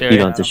Okay, kind I'll of see You scary.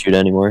 don't have to shoot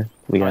anymore.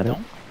 We Oh, I got it.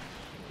 don't?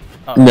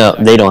 Oh, No,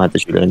 okay. they don't have to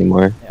shoot it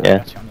anymore. Yeah, I Yeah.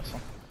 got you on this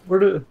one. where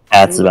do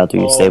Path's about to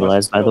be Oh,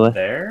 stabilized, by the go way.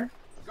 There?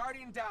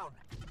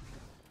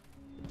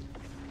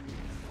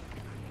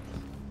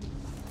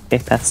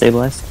 Okay, path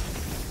stabilized.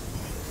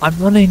 I'm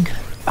running.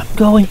 I'm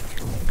going.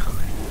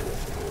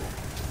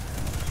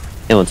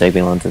 It won't take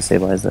me long to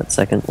stabilize that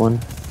second one,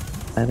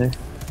 either.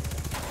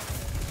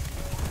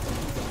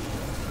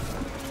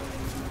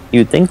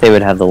 You'd think they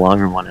would have the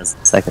longer one as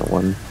the second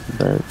one,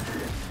 but...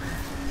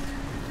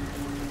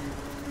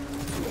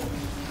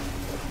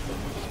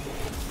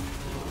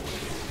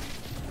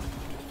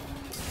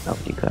 Oh,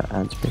 you got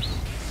ads first.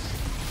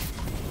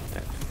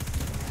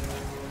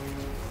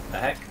 The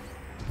heck?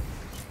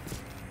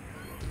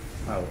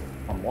 Oh,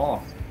 I'm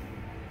lost.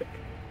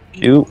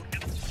 Shoot.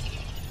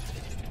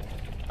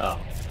 Oh.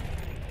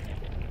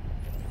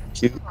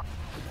 Shoot.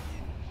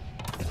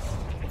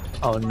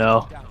 Oh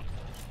no.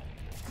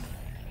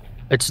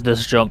 It's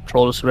this jump.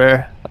 Troll to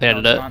spare. I think I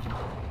did No, it.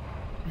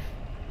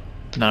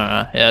 it's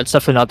not. No. Yeah, it's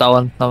definitely not that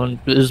one. That one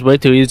is way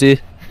too easy.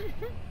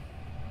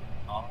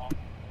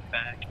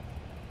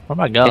 Where am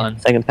I Okay, going?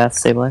 second path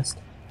stabilized.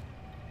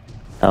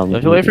 Do I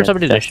have to wait for yeah,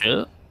 somebody to just-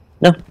 shoot?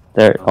 No,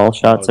 all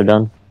shots are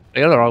done. I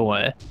got the wrong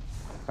way.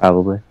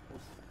 Probably.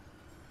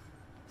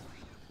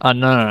 Oh,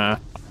 no.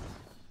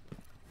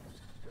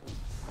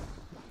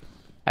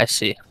 I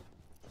see.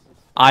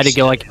 I had to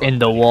go like in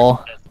the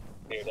wall.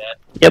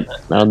 Yep,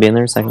 that'll be in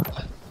there in a second.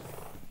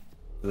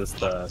 Is this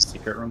the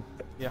secret room?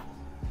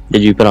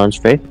 Did you put on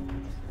strafe?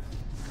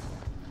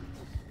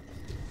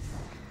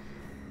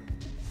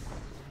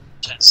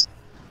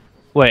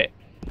 Wait.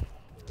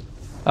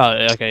 Oh,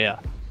 okay, yeah.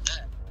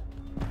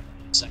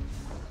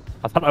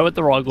 I thought I went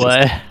the wrong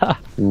way.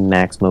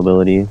 Max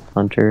mobility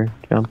hunter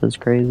jump is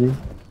crazy.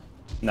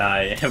 Nah,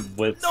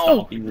 with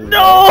No! stompies. No!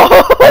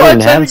 I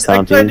didn't have I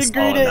tried to stompies.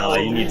 greet Oh it. no,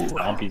 you need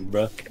stompies,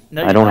 bro.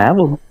 No, I you don't have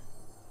them.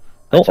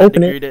 I Don't tried to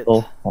open greet it.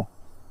 Oh,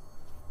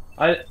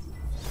 I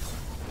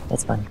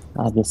that's fine.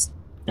 I'll just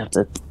have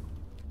to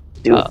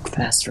do Oh. it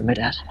fast for my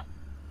dad.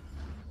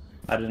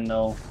 I didn't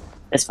know.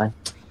 It's fine.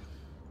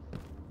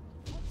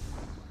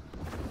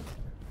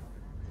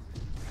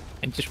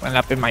 It just went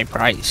up in my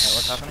price.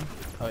 What's happening?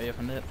 Oh, you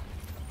opened it?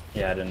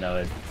 Yeah, I didn't know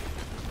it.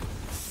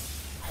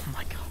 Oh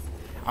my god.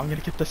 I'm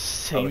gonna get the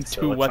same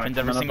so two what's weapons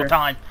coming every up single here?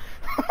 time.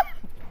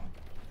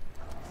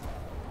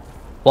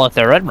 Well, it's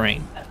a red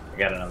ring. I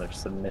got another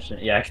submission.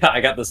 Yeah,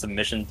 I got the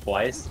submission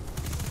twice,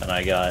 and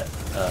I got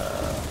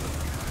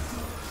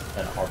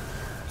an arc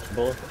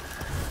bullet.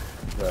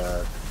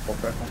 The full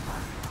rifle.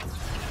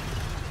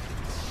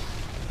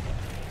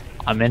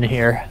 I'm in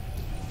here.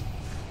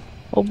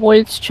 Oh boy,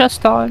 it's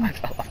chest time.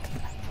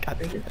 God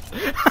damn it.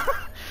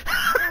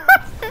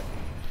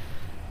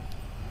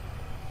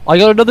 I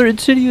got another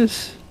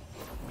Insidious.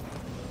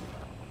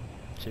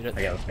 Shoot it.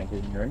 I got a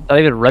spanking ring. Not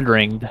even red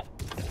ringed.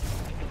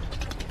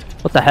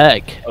 What the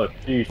heck? Oh,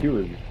 geez, she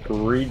was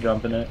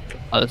jumping it.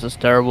 Oh, this is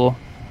terrible.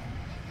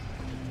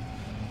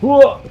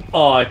 Whoa!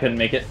 Oh, I couldn't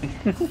make it.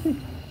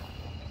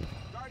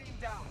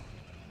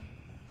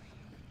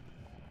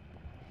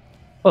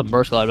 Put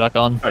burst glide back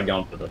on. Tried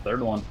going for the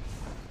third one.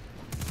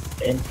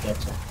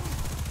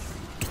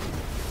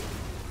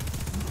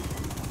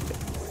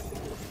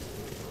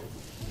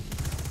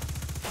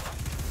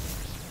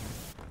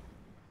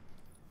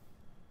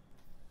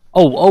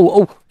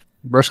 Oh!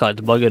 Burst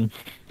glide's bugging.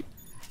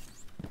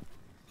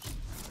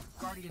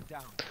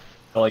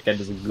 I like I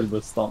just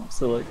Zuba stomp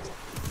select.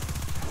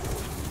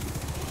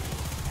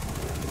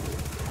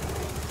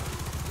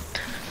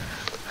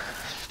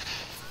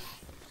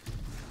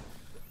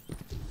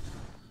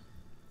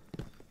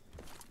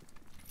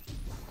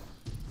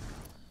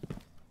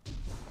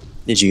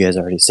 Did you guys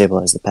already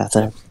stabilize the path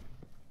there?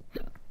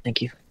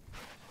 Thank you.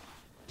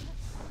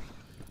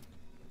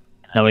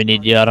 Now we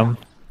need you, Adam.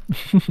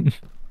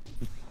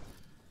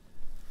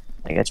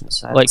 I got you,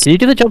 Messiah. Wait, can you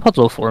do the jump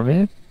puzzle for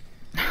me?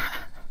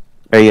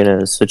 Are you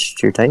gonna switch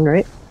to your Titan,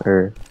 right?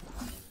 Or...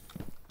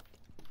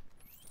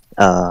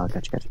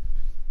 gotcha.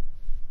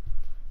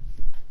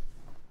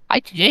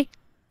 Hi, TJ.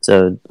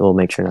 So, we'll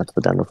make sure not to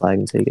put down the flag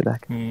until you get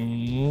back.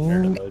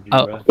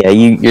 Oh. Yeah,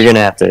 you're gonna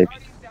have to...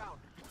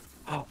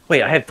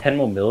 Wait, I have 10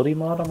 mobility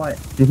mod on my... Yeah,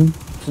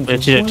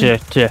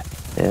 TJ.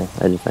 Yeah,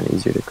 I just find it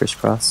easier to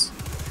crisscross.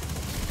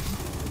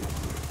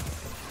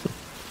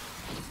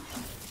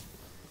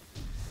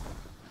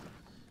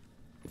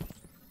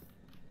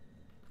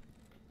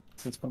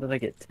 Since when did I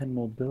get 10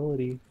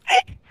 mobility?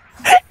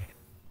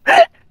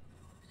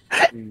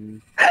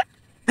 You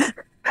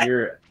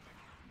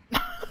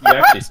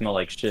actually smell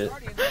like shit.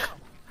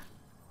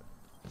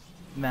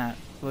 Matt,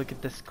 look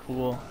at this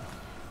cool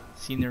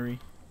scenery.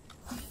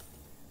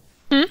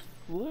 Hmm?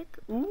 Look.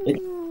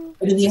 Ooh.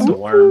 It's a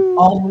worm.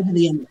 All the way to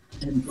the end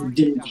and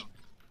didn't.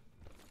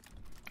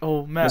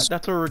 Oh, Matt,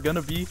 that's where we're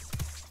gonna be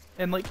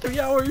in like 3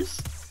 hours.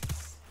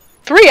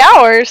 3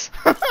 hours?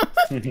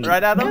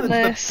 Right, Adam? It's the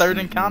Goodness. third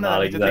encounter that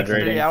Not means it takes 3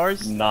 exaggerating.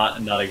 hours.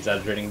 Not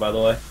exaggerating, by the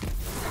way.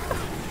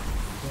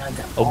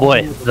 Oh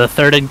boy, the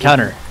third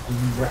encounter.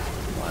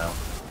 Wow.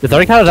 The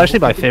third encounter is actually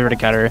my favorite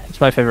encounter. It's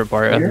my favorite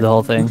part of the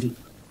whole thing.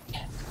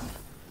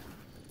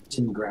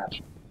 Didn't grab.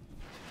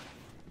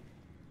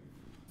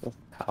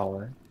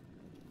 Power.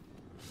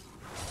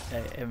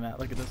 Hey, Matt,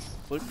 look at this.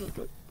 Look.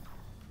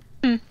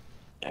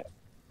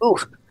 Ooh.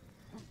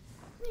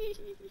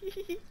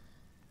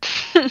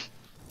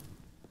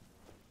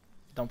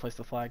 Don't place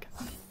the flag.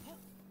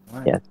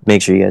 Yeah,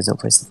 make sure you guys don't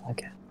place the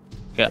flag.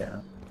 Yeah.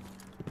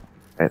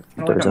 Alright,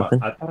 doors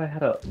open. I thought I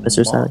had a...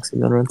 Mr. Silex,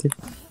 you gonna run through?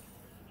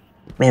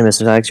 Man, Mr.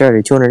 Silex, you're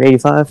already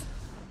 285.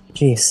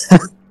 Jeez.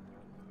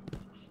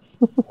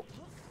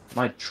 Am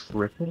I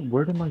tripping?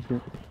 Where did my...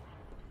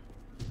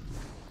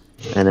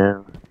 I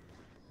know.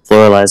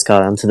 Floralize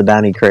caught on to the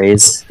bounty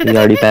craze. He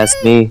already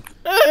passed me.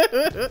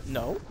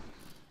 No.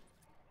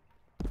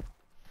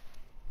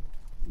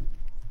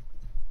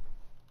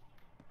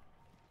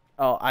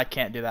 Oh, I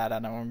can't do that.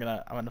 I'm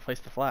gonna place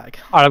the flag.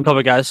 Alright, I'm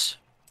coming, guys.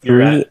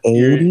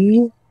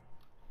 380?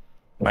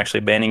 I'm actually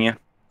banning you.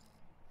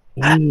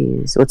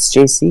 Jeez, what's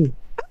JC?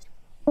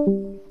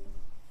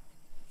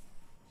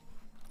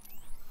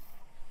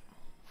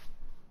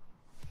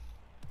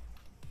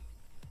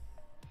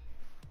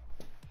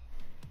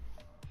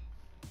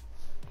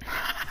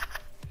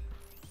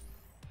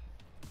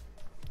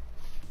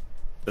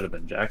 Should have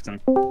been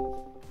Jackson.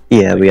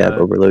 Yeah, we have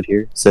overload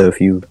here, so if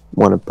you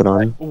want to put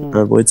on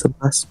void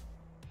subclass.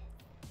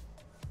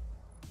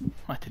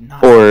 I did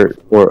not. Or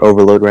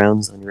overload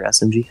rounds on your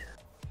SMG.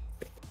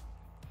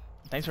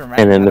 Thanks for And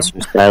reminding then me.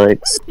 Mr.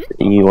 Silex,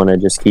 you want to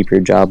just keep your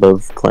job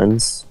of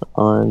cleanse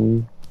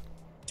on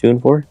 2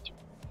 and 4?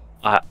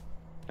 I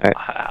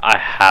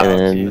have And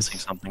to then- be missing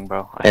something,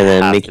 bro. And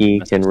then Mickey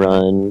can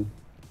run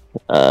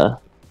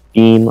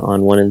beam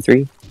on 1 and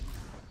 3.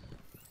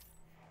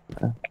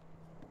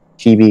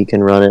 Chibi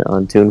can run it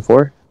on 2 and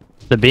 4.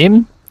 The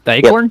beam? The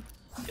acorn?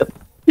 Yep.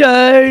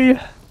 Yay!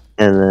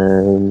 And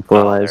then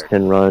Four Lives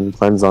can run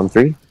cleanse on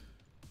 3.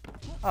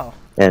 Oh.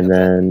 And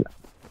then,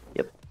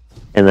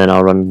 and then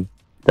I'll run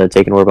the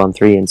Taken Orb on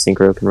 3, and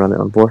Synchro can run it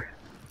on 4.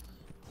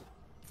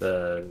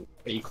 The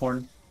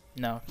acorn?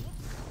 No.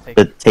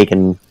 The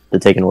Taken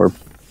Orb.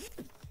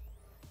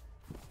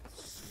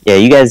 Yeah,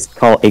 you guys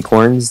call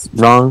acorns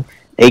wrong.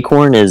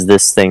 Acorn is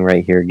this thing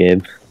right here,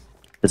 Gabe.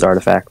 This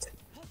artifact.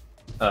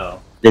 Oh.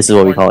 This is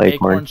what we call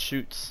acorn. Acorn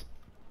shoots.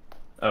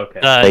 Okay.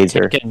 The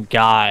Laser. Taken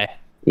guy.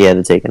 Yeah,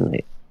 the Taken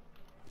Knight.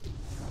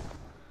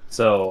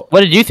 So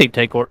What did you think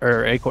Tacorn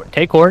or Acorn?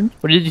 Tacorn?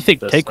 What did you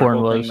think the Tacorn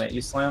circle thing was? that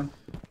you slam?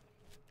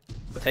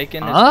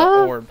 Taken is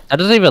Ah? the orb. That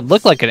doesn't even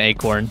look like an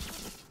acorn.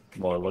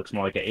 Well, it looks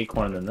more like an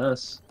acorn than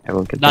this.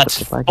 Everyone can pick up That's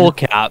the flag. full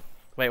cap.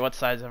 Wait, what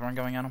side is everyone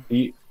going on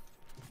him?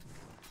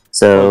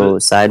 So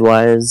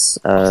sidewise,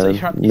 So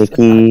you're on the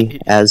Nikki,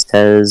 side.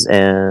 Aztez,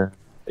 and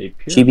They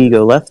appear Chibi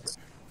go left.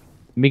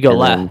 Me go and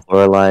left. then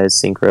Floralize,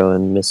 Synchro,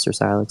 and Mr.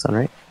 Silex on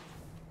right.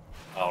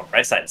 Oh,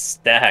 right side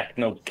stack,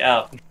 no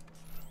doubt.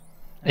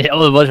 Yeah,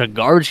 with a bunch of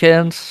garbage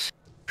cans.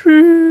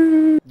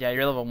 Yeah,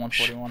 you're level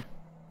 141.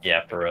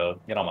 Yeah, for real.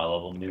 Get on my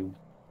level, noob.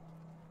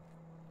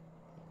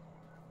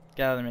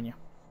 Get out of the menu.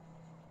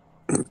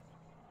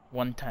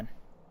 110.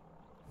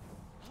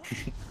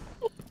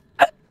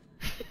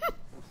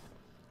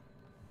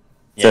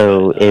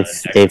 So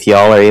if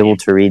y'all are able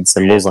to read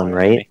symbols on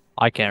right,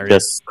 I can't read.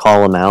 just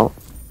call them out,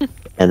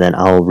 and then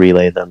I'll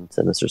relay them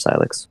to Mr.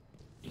 Silex.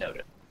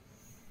 Noted.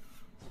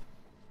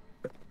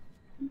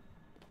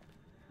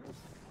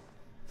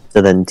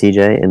 So then,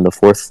 TJ, in the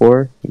 4th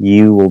floor,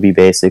 you will be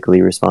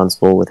basically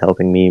responsible with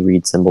helping me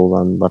read symbols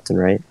on left and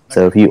right.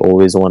 So if you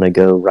always want to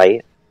go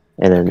right,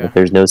 and then if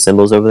there's no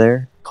symbols over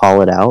there,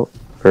 call it out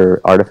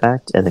for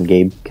artifact, and then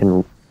Gabe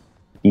can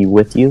be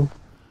with you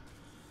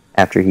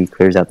after he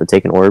clears out the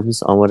taken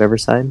orbs on whatever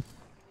side.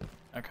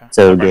 Okay.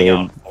 So Running Gabe,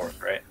 on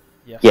 4th, right?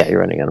 Yes. yeah, you're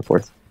running on a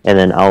 4th, and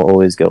then I'll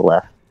always go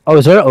left. Oh,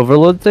 is there an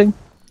overload thing?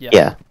 Yes.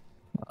 Yeah,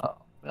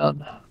 Oh,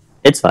 man.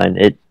 it's fine.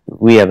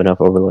 We have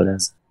enough overload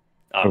as.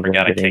 Oh, Overload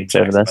forgot I getting kicked to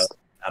the Jax, best.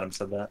 but Adam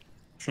said that.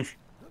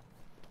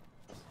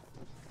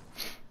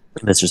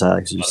 Mr.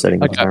 Silex is just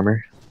setting up Okay.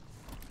 armor.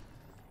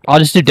 I'll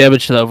just do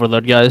damage to the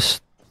overload, guys.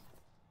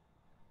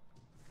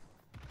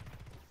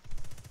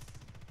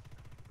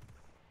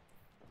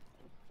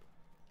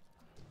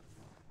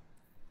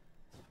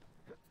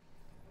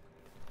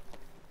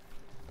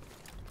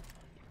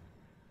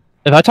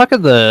 If I talk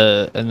in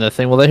the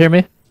thing, will they hear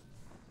me?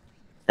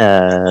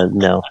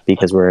 No,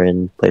 because we're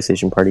in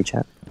PlayStation Party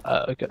chat.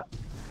 Okay.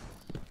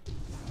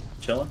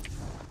 Chilling.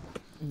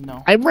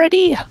 No. I'm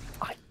ready.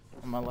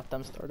 I'm gonna let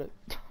them start it.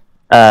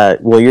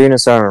 Well, you're gonna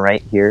start on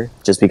right here,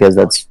 just because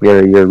that's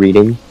where you're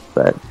reading.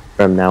 But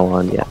from now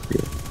on, yeah.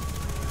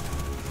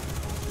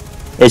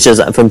 It's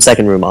just from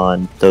second room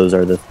on. Those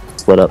are the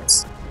split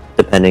ups,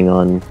 depending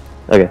on.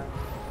 Okay.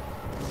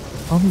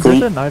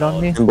 There's a knight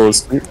on me. Symbol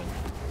is fleet.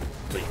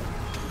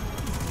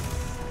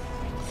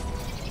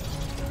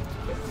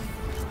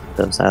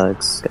 So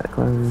Silex got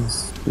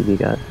cleanse. BB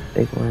got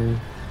fake line.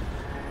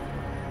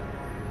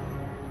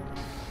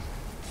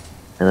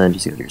 And then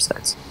just go to your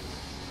sides.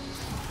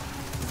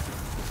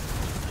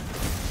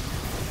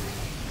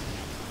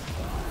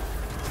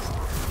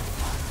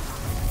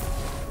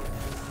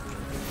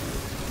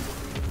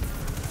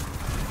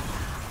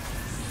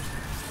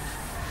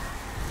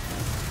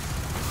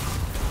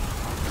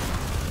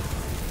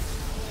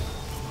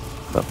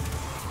 Oh,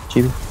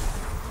 Chibi.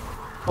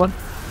 One.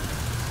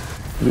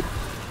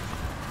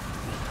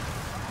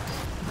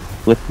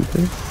 Flip you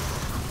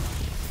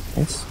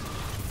through. Nice.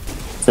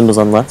 Symbols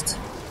on left.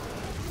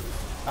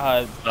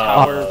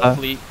 Power,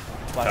 fleet,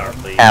 Black Tower,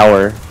 Garden. please.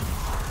 Tower.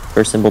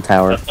 First symbol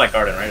tower. That's Black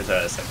Garden, right? Or is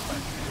that a second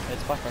one?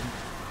 It's Black Garden.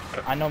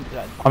 I know. I'm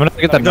gonna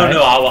get that No, knight.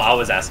 no, I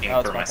was asking Oh,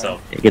 it's for Black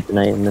myself. Yeah, get the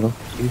knight in the middle.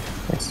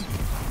 Nice.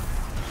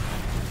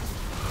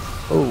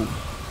 Oh.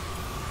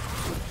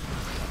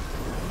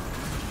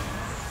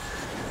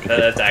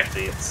 That's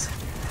actually, it's...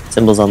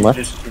 Symbols on left.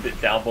 Just shoot it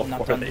down Not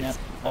before done they yet.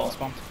 fall. It's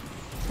bumped.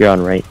 You're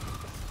on right.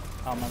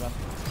 Oh my bad.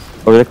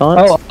 What were they calling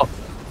it? Oh.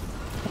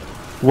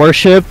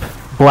 Worship,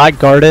 Black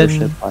Garden.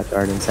 Worship, Black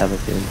Garden,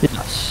 Sabbathune.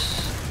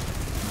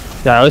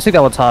 Yes. Yeah, I always think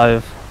that one's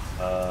Hive.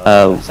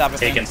 Sabbath.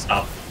 Take and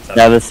stop.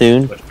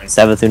 Sabbathune, Which means-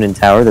 Sabbathune and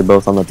Tower. They're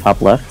both on the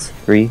top left.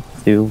 3,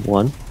 2,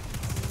 1.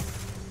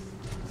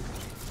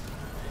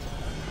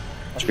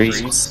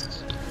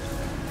 Streets.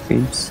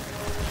 Streets.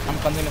 I'm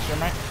cleansing this room,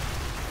 right?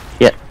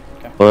 Yeah.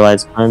 Okay.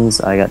 Polarized puns.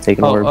 I got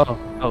taken Oh, orb.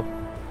 oh.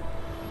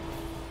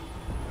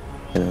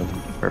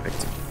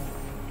 Perfect.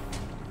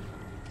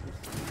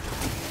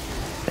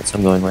 Okay, so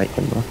I'm going right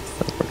then left.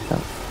 So it works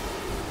out.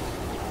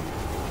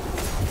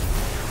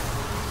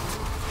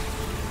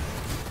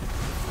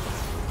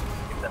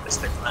 That was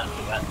the plan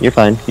for that. You're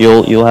fine.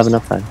 You'll have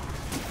enough time.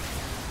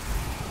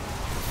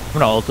 I'm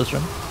gonna ult this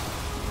room.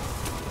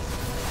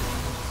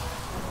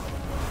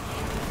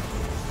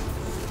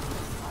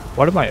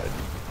 What am I?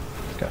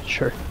 Okay,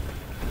 sure.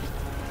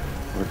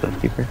 We're going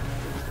deeper.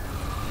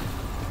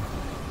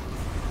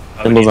 Oh,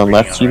 we Symbols need on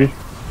left, green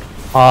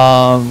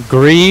Chibi.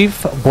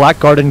 Grieve, Black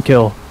Garden,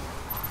 kill.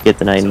 Get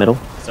the knight in middle.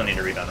 Still need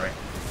to read on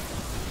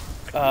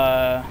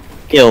right.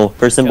 Kill.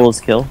 First symbol is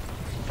kill.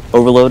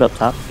 Overload up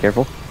top.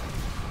 Careful.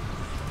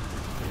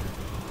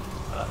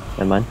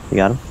 Never mind. You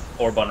got him?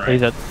 Orb on right.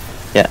 He's at.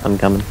 Yeah, I'm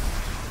coming.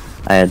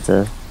 I had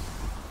to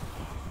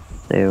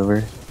stay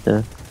over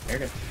to... You're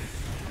good.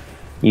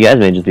 You guys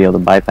may just be able to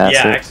bypass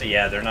Yeah, it. actually,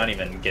 yeah, they're not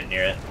even getting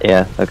near it.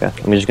 Yeah, okay.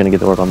 I'm just gonna get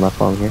the orb on left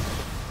while I'm here.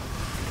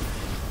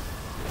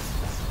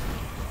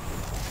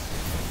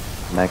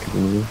 Back at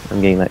me.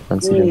 I'm getting that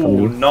cleanse from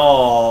you.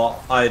 No,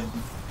 I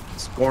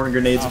scoring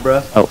grenades,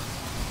 bruh.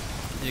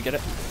 Did you get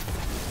it?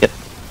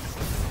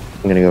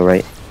 I'm gonna go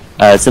right.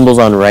 Symbols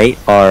on right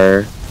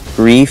are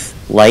grief,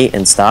 light,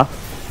 and stop.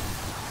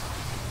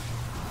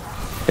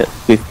 Good.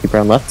 Keep her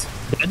on left.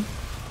 Good.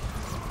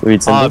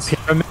 Read symbols.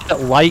 Pyramid,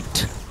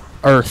 light,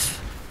 earth.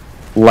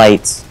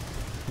 Light.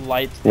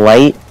 Light.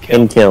 Light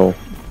Kill. and kill.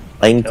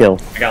 Light and kill.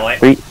 I got light.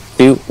 3,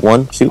 2,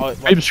 1, shoot. Oh,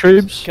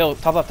 Screams. Kill.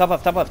 Top left. Top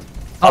left. Top left.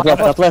 Top left,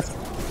 top left.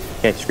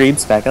 Okay,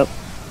 screams, back up.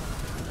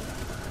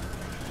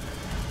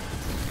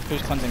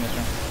 Who's cleansing this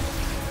room?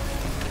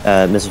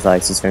 Mr.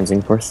 Silex is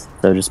cleansing forth,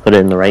 so just put it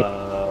in the right.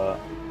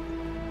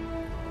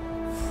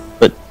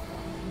 Put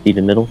feet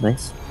in middle,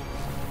 nice.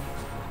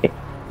 Okay,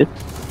 good.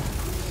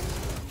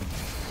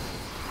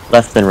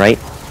 Left and right.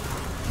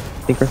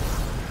 Tinker.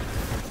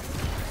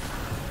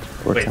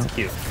 Works Wait, out. it's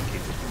cute.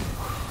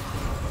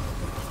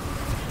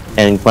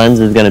 And cleanse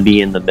is gonna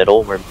be in the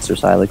middle where Mr.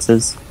 Silex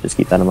is. Just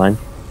keep that in mind.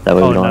 That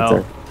way we don't have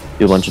to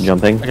do a bunch of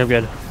jumping. Okay, I'm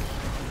good.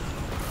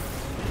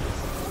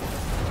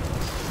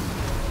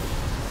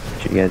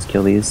 Should you guys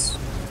kill these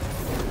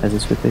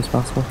as quickly as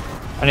possible?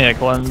 I need a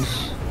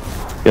cleanse.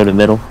 Go to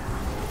middle.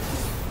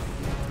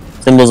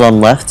 Symbols on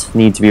left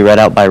need to be read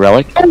out by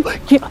relic. Oh,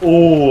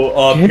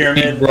 Get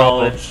pyramid me, bro.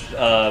 knowledge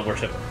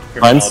worship. Pyramid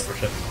Cleanse? knowledge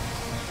worship.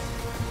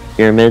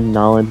 pyramid,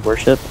 knowledge,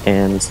 worship,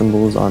 and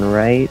symbols on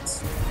right.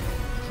 Sorry,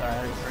 I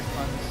already first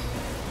ones.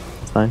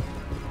 It's fine.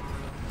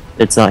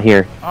 It's not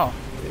here. Oh,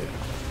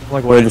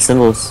 Like, Where are the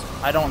symbols?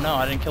 I don't know.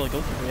 I didn't kill a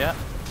goalkeeper yet.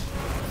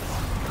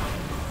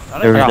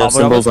 There were got no it.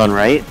 symbols on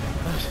right?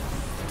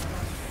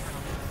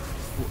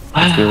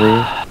 That's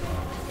really...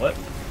 What?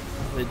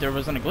 There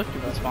wasn't a goalkeeper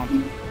that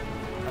spawned.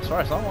 I swear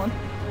I saw one.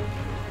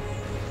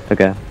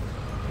 Okay.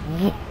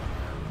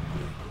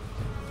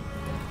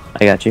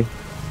 I got you.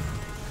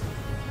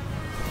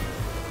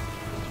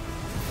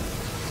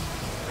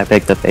 I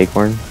picked up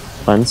acorn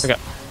funds. Okay.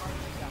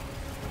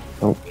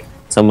 Oh,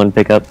 someone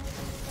pick up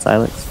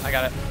silex. I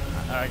got it.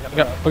 I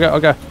got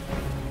it. Okay.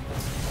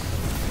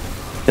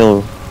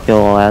 Kill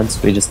all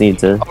ads. We just need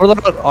to.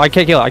 Oh, I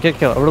can't kill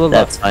it. Overload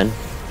That's fine.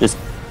 Just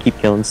keep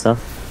killing stuff.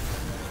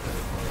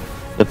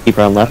 The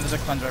keeper on There's left. a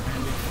cleanse right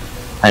behind you.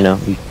 I know.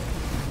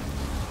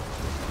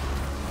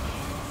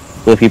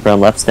 The keeper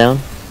on left's down.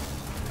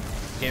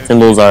 Game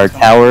Symbols are is on.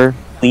 tower,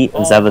 fleet,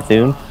 and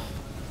Zavathun.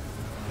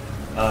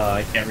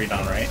 I can't read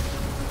on right.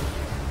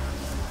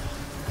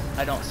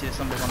 I don't see the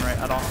symbols on right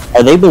at all.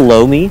 Are they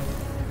below me?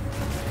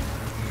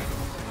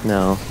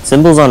 No.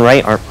 Symbols on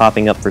right aren't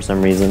popping up for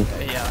some reason.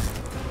 Yeah.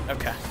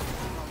 Okay.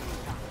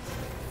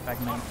 Back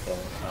main.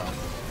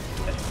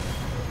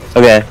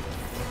 Okay.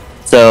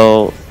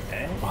 So,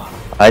 Okay.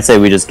 I say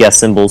we just guess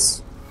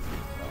symbols.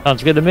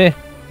 Sounds good to me.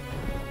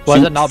 Why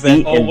has it not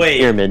been? Fleet, Oh, and wait.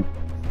 Pyramid.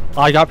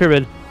 I got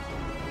pyramid.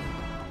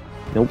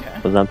 Nope, Okay.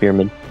 was not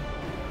pyramid.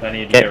 Do I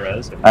need to Okay.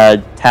 get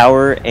res?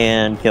 Tower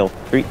and kill.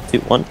 3, 2,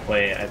 1.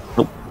 Wait,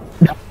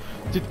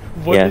 Dude,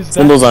 what Yeah, is that?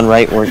 symbols on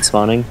right weren't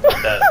spawning.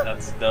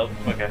 that's dope.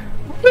 Okay.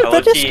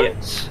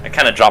 I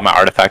kind of dropped my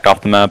artifact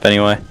off the map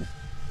anyway.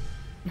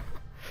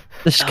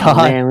 This Oh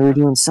guy. man, we were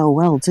doing so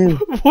well too.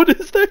 What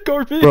is that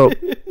garbage? Bro.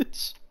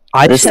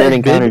 I This just third had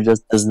encounter been,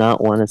 just does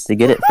not want us to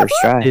get it first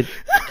try. dude,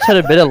 just had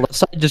a bit of left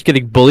side just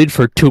getting bullied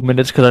for 2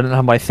 minutes because I didn't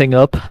have my thing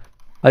up.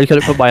 I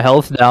couldn't put my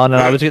health down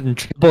and I was getting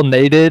triple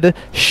naded,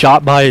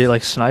 shot by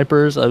like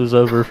snipers. It was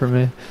over for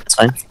me. It's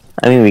fine.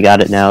 I mean, we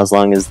got it now as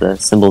long as the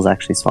symbols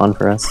actually spawn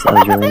for us. That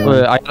was really But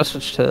annoying. I gotta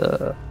switch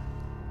to.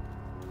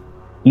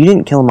 You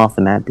didn't kill him off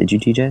the map, did you,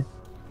 TJ?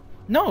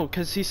 No,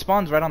 because he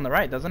spawns right on the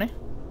right, doesn't he?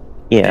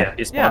 Yeah.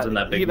 He spawns in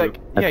that big he, group.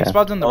 like, yeah, he Okay.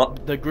 spawns in the, Well,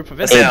 the group of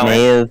let's It Yeah. enemies.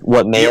 may have.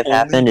 What may The have only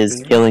happened is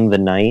thing- killing the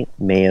knight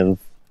may have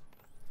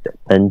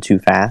been too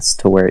fast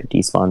to where it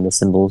despawned the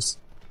symbols.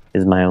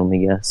 Is my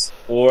only guess.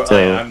 Or So,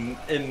 I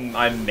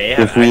may have.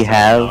 if we accidentally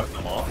have- knocked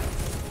them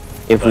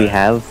off. If we But,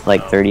 have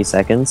like 30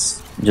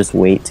 seconds, just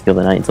wait to kill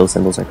the knight until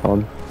symbols are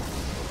called.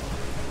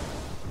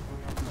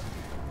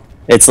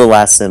 It's the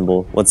last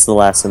symbol. What's the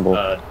last symbol?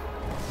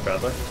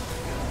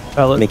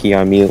 Traveler. Mickey, you're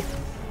on mute.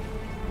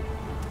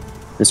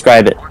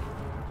 Describe it.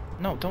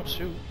 No, don't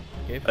shoot.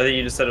 Gabe. I think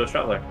you just said it was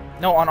traveler.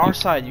 No, on our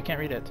side, you can't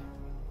read it.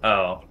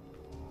 Oh.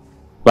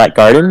 Black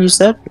Garden, you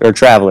said? Or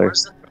Traveler?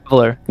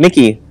 Traveler.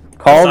 Mickey,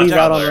 call It's not these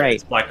out on Traveler, right.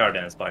 It's Black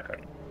Garden. It's Black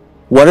Garden.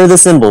 What are the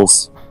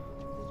symbols?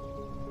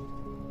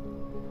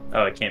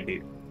 Oh, it can't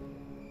be.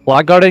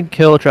 Black Garden,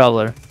 kill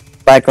Traveler.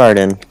 Black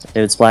Garden.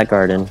 It's Black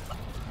Garden.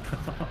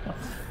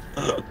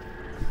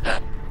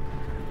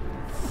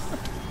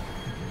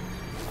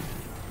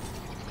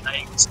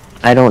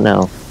 I don't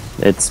know.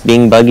 It's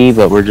being buggy,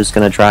 but we're just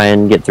gonna try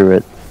and get through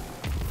it.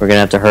 We're gonna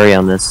have to hurry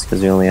on this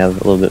because we only have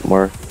a little bit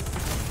more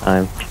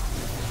time.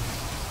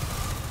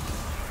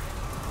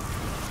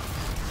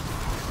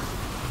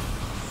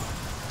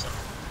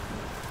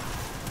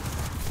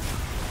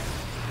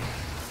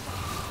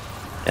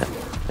 Yeah,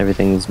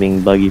 everything's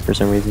being buggy for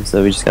some reason,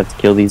 so we just got to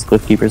kill these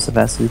cliff keepers as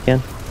fast as we can.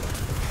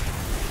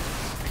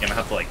 You're gonna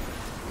have to like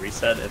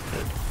reset if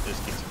it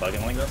just keeps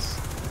bugging like this.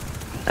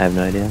 I have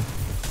no idea.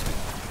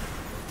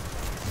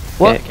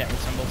 I Okay. can't read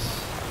symbols.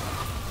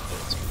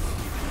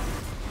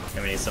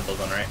 How many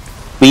symbols on right?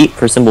 Fleet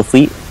for symbol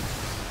fleet.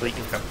 Fleet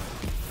can come.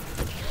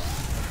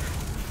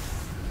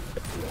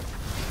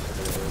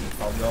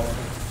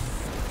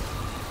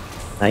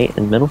 Knight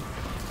in the middle.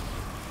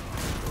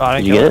 Oh, I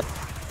Did didn't you kill get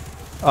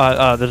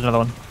it? There's another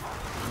one.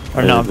 Or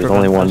There's- no, there's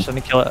only I one. just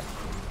didn't kill it.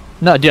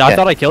 No, dude, I Okay,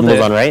 thought I killed symbols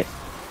it. on right.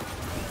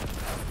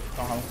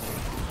 Uh-huh.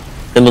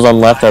 Symbols on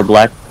left are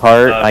black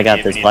heart. I we got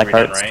need- this we need black to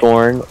read heart, it, right?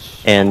 scorn,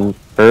 and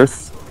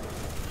earth.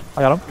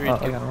 I got him. You're Oh,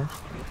 in I got him.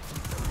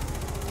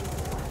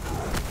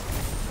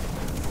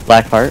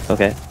 Black heart.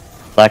 Okay.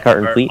 Black heart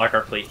and fleet. Black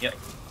Heart Fleet. Yep.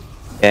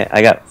 Okay,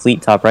 I got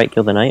fleet top right.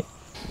 Kill the knight.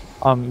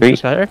 3,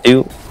 This guy here?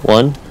 2,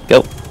 1,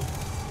 go.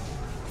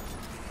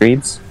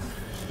 Greaves.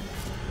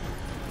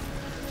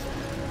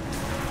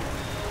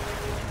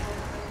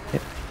 Okay.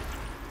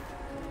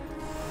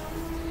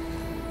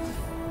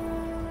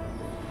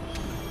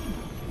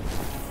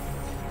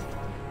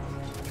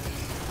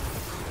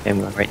 Okay, I'm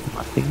going right and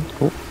left again.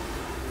 Cool.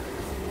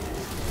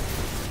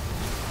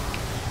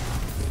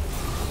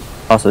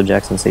 Also,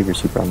 Jackson, save your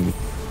super on me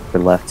for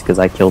left because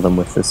I killed him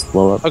with this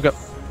blow up. Okay.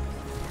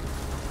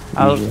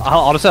 Honestly,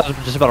 I was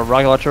just about to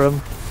rocket launcher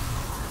him.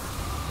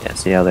 Yeah,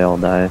 see how they all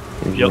die.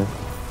 Usually. Yep.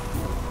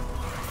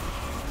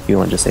 You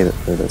want to just save it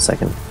for the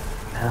second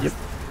half? Yep.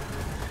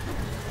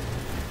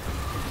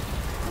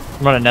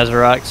 I'm running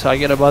Nezarec, so I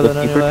get it by then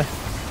Bookkeeper? anyway.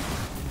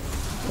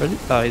 Where's he?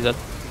 Oh, he's at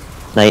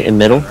Knight in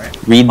middle.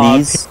 Read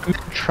these.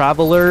 Pyramid,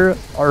 Traveler,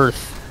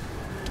 Earth.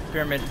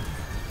 Pyramid.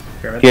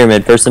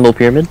 Pyramid. First symbol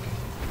pyramid.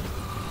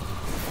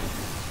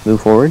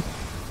 Move forward.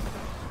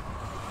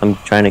 I'm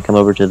trying to come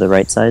over to the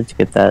right side to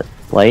get that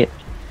light.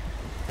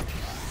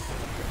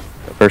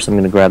 First, I'm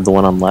going to grab the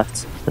one on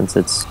left, since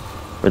it's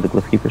where the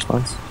glyph keeper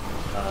spawns.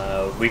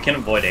 We can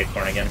avoid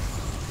Acorn again.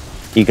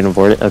 You can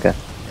avoid it? Okay,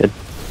 good.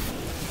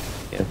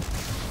 Yeah.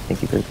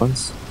 Thank you for the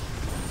ones.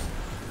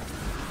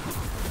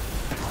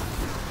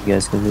 You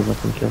guys can move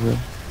up and kill the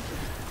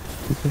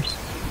keepers.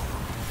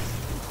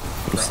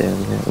 You stay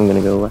over here. I'm going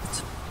to go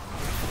left.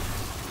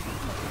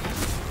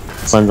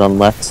 One's on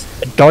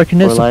left.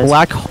 Darkness, Or lies.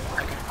 Black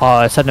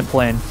Ascendant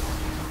Plane.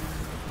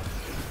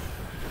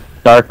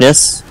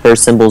 Darkness.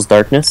 First symbol's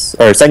darkness.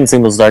 Or second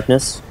symbol's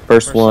darkness.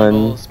 First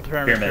one. symbol's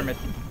Pyramid.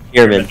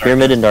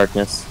 Pyramid and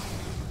darkness.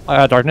 I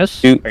got Darkness.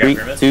 2, I got 3,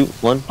 pyramid. 2,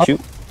 1, Up. shoot.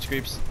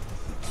 Screeps.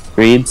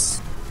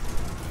 Greaves.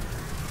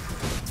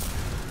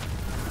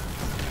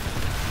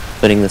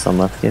 Putting this on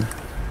left, kid.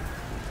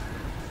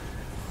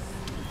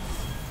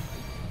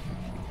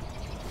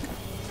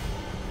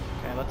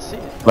 Okay, let's see.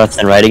 Left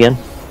and right again.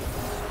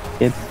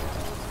 Kid.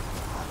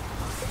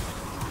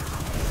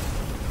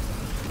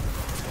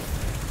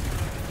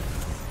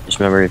 Just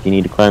remember, if you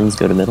need to cleanse,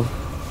 go to middle.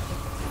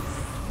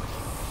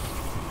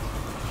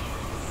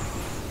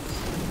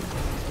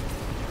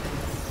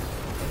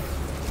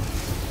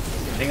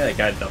 I think that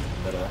guy dumped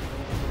in the middle.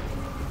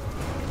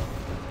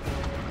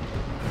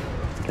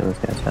 Kill this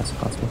guy as fast as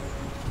possible.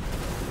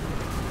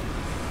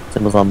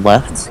 Symbols on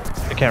left.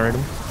 I can't read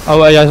them.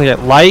 Oh, yeah, I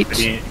get Light,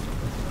 Maybe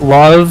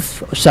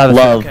Love, Sabbath.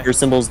 Love. Okay. Your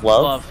symbol's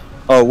love. Love.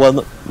 Oh,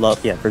 well,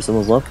 love. Yeah, first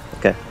symbol's love.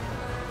 Okay.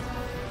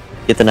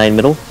 Get the 9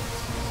 middle.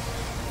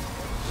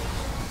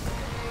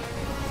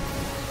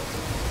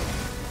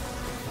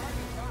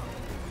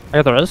 I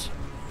got the res.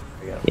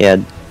 Yeah,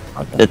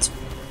 Okay. it's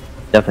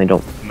definitely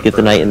don't get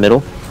the knight in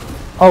middle.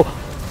 Oh.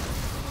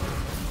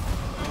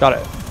 Got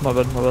it. My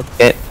bad, my bad.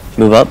 Okay,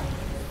 move up.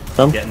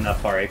 Some. getting that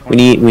far Acorn.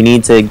 We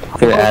need to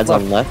clear ads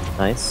on left.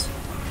 Nice,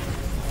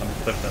 I'm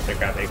pushing up to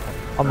grab Acorn.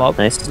 I'm up.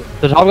 nice.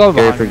 There's a hobgoblin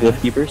Carry for behind me.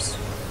 glyph keepers.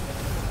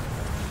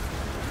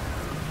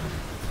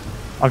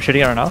 I'm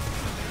shooting at her now.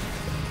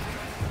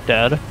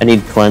 Dead. I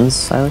need cleanse.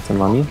 Silence.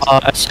 I'm on you.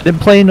 Ascendant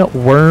Plane,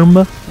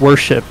 Worm,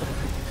 Worship.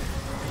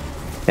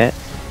 Okay.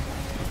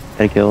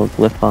 Gotta kill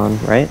glyph on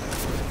right.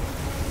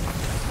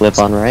 Glyph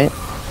on right.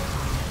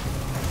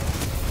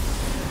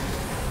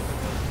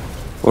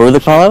 What were the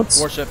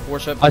callouts? Worship. I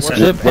Worship.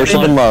 said-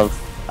 Worship and love.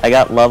 I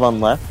got love on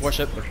left.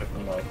 Worship. Push up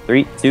and like,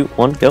 3, 2,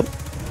 1, go.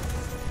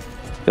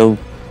 Go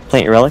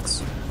plant your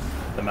relics.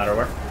 no matter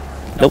where.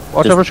 Nope,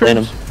 Watch just over plant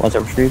them. streams. Watch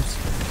over streams.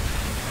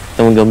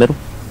 Someone go middle.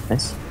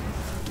 Nice.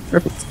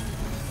 Perfect.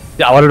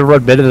 Yeah, I wanted to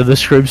run mid into the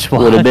scream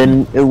spot. Would have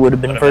been. It would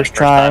have been first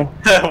try.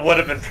 Would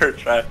have been first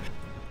try.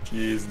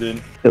 Jeez,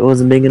 dude. It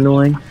wasn't being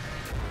annoying.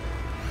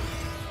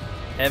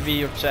 Heavy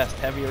your chest.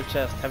 Heavy your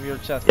chest. Heavy your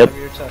chest. Yep.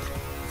 Heavy your chest.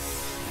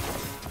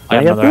 I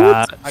got I got another boots.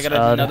 hat. I got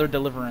stud. another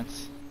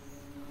deliverance.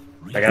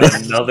 I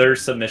got another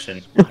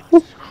submission.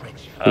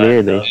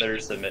 Clearly. Another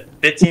submit.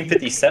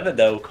 1557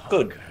 though.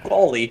 Good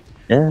golly.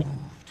 Yeah.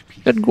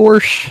 Good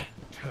gorsh.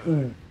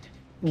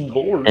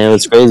 Lord. And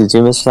what's crazy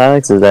too, Mr.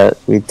 Silex, is that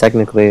we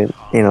technically,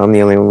 I'm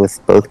the only one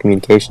with both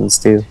communications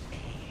too.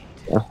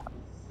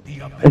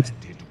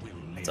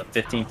 It's a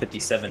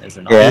 1557 is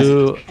an Yeah.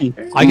 Dude,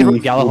 I can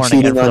read Gallahorn again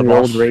cheating for on the your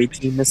old boss. raid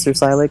team, Mr.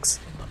 Silex?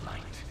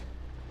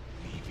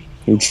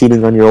 You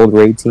cheating on your old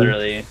raid team?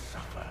 Literally,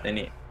 they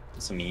need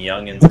some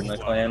youngins in the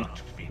clan.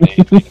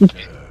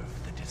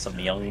 Some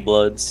young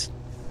bloods.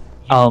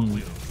 I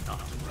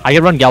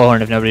can run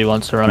Gallahorn if nobody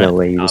wants to run No it.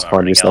 way, you I'm just not called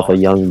running yourself a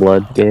Gallon. young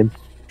blood, Gabe.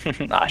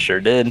 I sure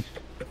did.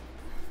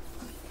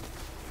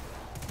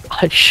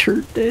 I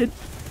sure did.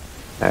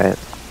 Alright.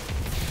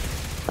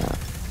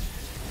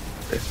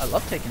 I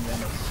love taking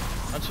damage.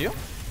 Don't you?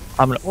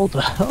 I'm an old.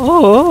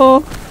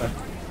 Oh.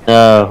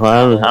 No,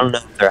 well, I don't know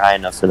if they're high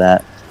enough for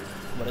that.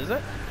 What is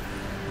it?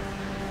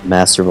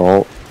 Master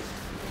Vault.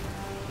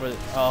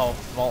 Oh,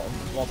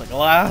 Vault of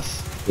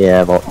Glass.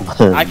 Yeah, Vault.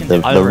 I can do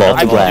it. the I Vault I of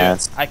can do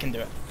Glass. it. I can do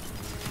it.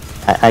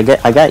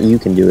 I got you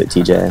can do it,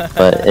 TJ,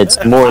 but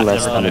it's more or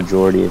less the done it.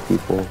 majority of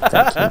people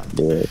that can't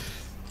do it.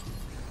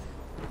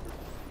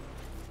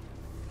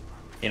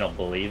 You don't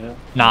believe it?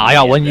 Nah, I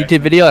got one Yeah,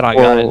 YouTube video and I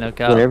got it. Well, No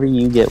cap. whenever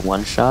you get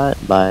one shot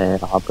by a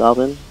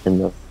hobgoblin in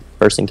the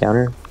first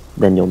encounter,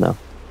 then you'll know.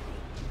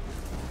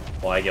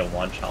 Well, I get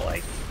one shot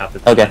like half the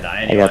time Okay, I die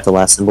I anyway. got the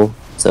last symbol,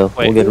 so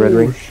Wait. we'll get red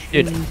ring.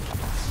 Dude,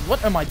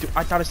 What am I doing?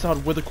 I thought I saw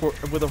it with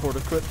a horde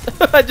equip.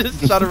 I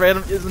just shot a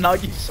random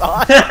Izanagi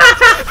shot.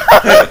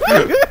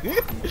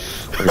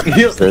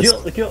 What's this?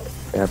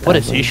 Grab what that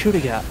is he one.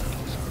 shooting at?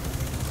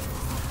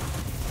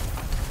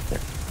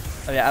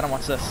 Oh yeah, I don't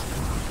watch this.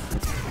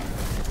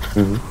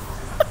 Mhm.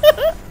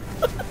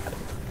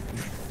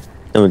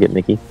 Then we'll get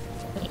Mickey.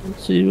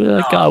 See,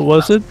 that guy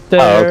wasn't Oh,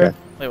 there. okay.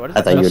 Wait, what is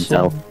I that? thought you would Just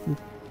tell.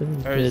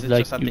 Or is it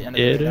like just at you the end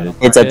of the did video? it.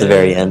 It's at the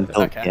very end.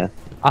 Oh, Okay. yeah.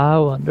 I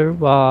wonder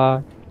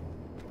why.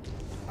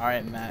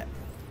 Alright, Matt.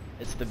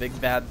 It's the big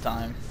bad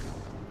time.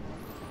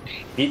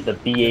 Beat the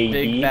Big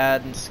BAD.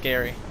 bad and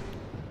scary.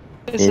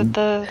 Is it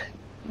the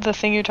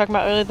thing you were talking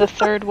about earlier, the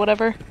third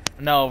whatever?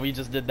 No, we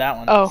just did that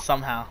one. Oh.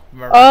 Somehow.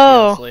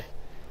 Miraculously.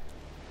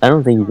 I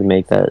don't think you can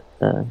make that,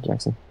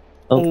 Jackson.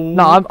 Oh.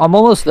 No, I'm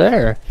almost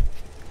there.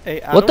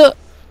 Hey, Adam, What the?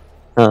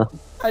 Huh.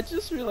 I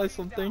just realized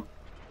something.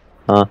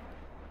 Huh.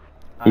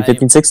 You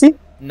 1560?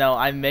 No,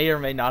 I may or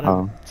may not have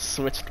Oh.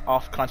 switched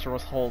off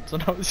Controver's holds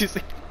when I was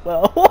using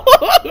well.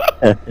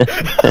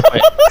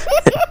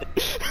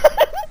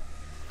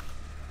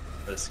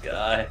 This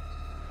guy.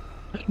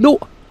 No.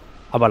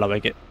 How about I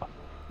make it?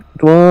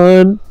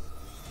 One.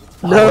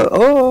 No.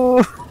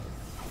 Oh.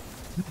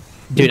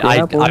 Dude, I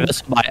Grapple.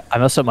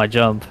 messed up my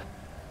jump.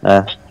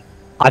 Uh,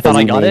 I thought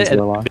I got means it,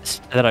 and Warlock.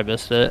 then I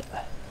missed it.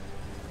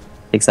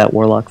 Takes that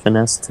Warlock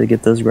finesse to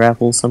get those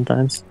grapples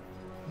sometimes.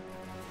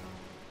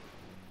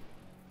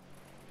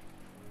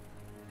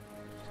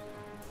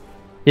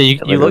 Yeah, you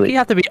Literally. literally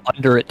have to be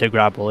under it to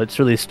grapple. It's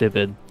really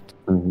stupid.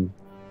 Mm-hmm.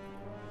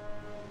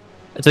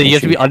 So you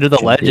have to be under the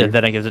Should ledge be. and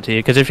then it gives it to you.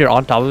 Because if you're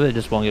on top of it, it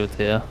just won't give it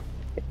to you.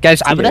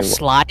 Guys, I'm gonna Okay, well-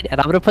 slide and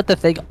I'm gonna put the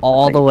thing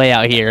all the way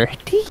out here.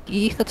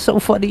 Tee, that's so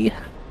funny.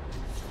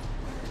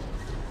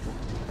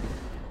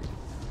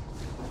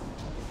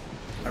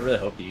 I really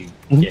hope you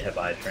Mm-hmm. get hit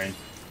by a train.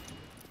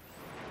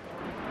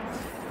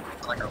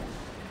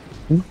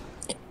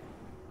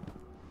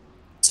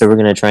 So we're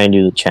gonna try and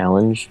do the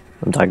challenge.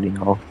 I'm talking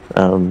to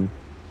y'all.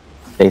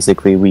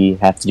 Basically, we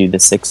have to do the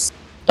 6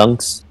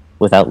 dunks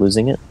without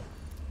losing it.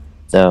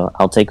 So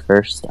I'll take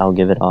first. I'll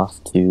give it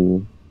off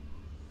to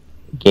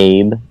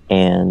Gabe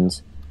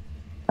and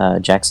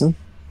Jackson,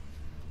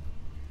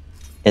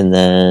 and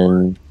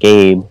then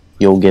Gabe,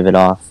 you'll give it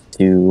off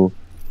to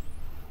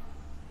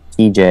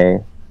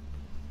TJ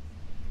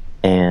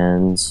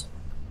and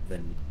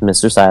Then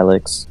Mr.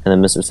 Silex, and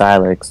then Mr.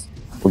 Silex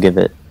will give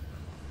it.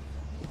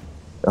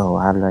 Oh,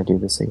 how did I do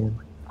this again?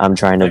 I'm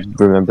trying to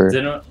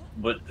remember.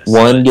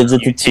 One gives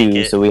it to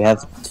 2, so we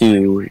have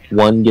 2.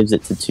 One gives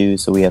it to 2,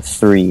 so we have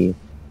 3.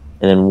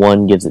 And then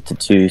one gives it to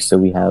 2, so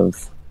we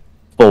have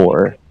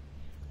 4.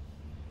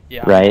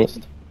 Yeah. Right? almost.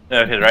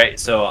 Okay, right.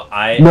 So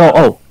I. No,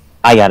 oh,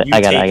 I got it. You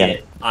I got it. take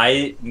I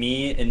got it.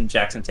 Me and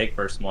Jackson take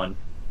first one.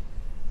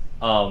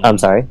 I'm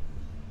sorry.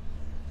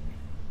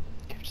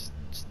 Just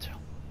chill.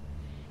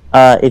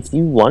 If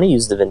you want to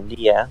use Divinity,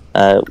 yeah.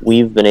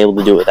 We've been able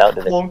to do it without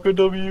Divinity. Wonka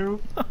W.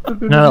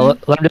 No,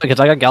 let him do it because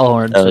I got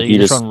Gallhorn, Oh, so you you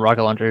just just- run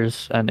rocket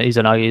launchers and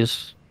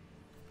Izanagi's.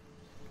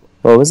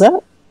 What was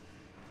that?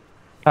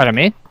 Pardon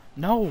me?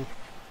 No.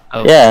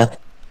 Oh. Yeah.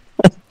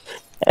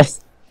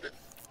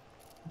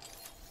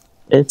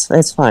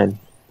 It's fine.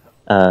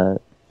 Oh,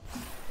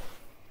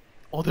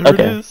 there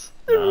Okay. it is.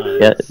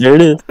 Yeah, there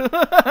it is.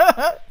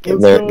 Give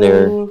They're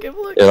give a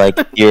look. they're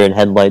like deer in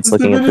headlights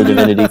looking at the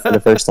Divinity for the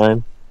first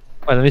time.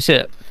 Wait, let me see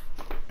it.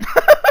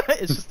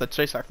 It's just a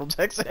chase back from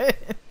Jackson.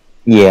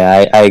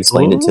 Yeah, I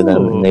explained it to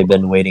them, Ooh. and they've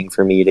been waiting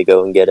for me to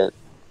go and get it.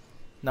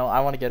 No, I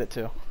want to get it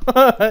too.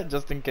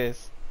 Just in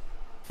case.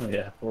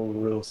 Yeah,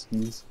 real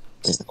skis.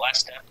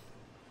 Last step.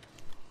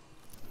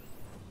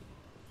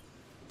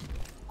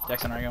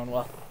 Jackson, are you going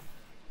well?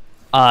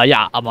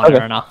 Yeah, I'm on Okay. it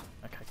right now.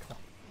 Okay, cool.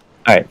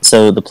 Alright,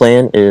 so the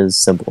plan is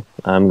simple.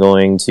 I'm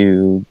going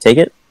to take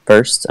it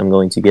first. I'm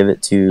going to give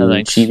it to Oh,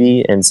 thanks.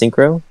 Chibi and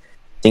Synchro.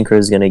 Synchro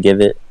is going to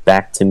give it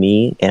back to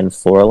me and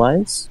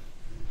Floralize.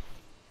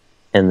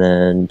 And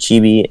then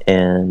Chibi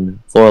and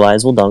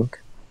Floralize will dunk.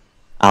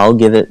 I'll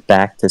give it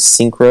back to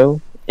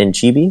Synchro and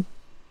Chibi.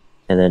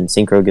 And then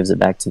Synchro gives it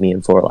back to me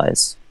and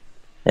Floralize.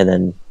 And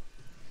then,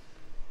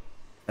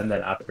 And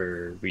then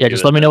after we Yeah, do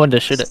just it, let me know then when to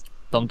shoot it.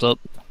 Thumbs up.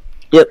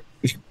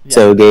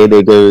 so Gabe,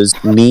 it goes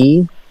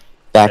me,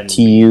 back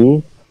to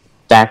you,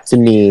 back to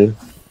me,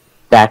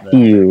 back to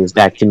you,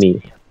 back to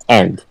me.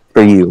 End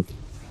for you.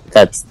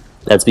 That's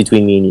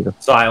between me and you.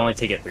 So I only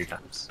take it 3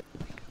 times.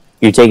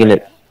 You're taking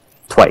it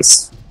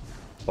twice.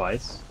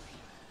 Twice.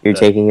 You're Yeah.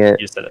 taking it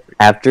You said it 3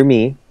 after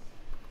me,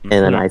 and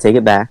then Mhm. I take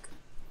it back.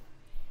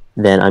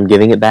 Then I'm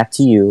giving it back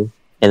to you,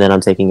 and then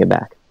I'm taking it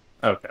back.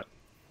 Okay.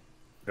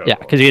 Go Yeah,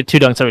 for because you get 2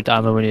 dunks every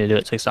time, and we need to do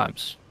it 6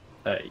 times.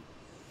 it.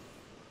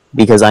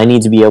 Because I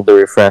need to be able to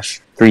refresh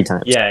 3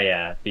 times.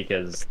 Yeah,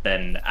 because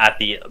then at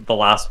the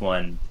last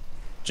one,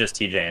 just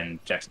TJ and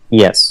Jackson.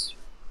 Yes.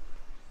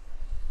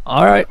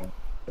 Alright.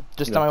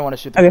 Just tell me when to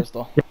shoot the Okay.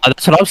 crystal.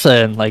 That's what I'm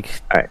saying. Like,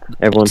 Alright,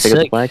 everyone pick up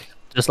the Sick. flag.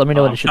 just let me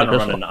know when I'm to shoot the trying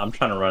to crystal. run. I'm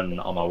trying to run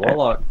on my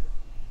warlock.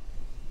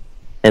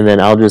 And then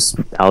I'll just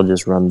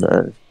run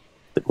the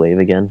glaive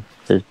again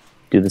to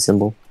do the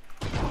symbol.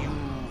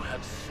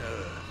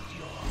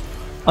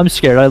 I'm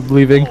scared. I'm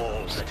leaving.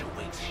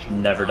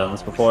 Never done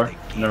this before.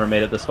 Never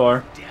made it this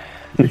far.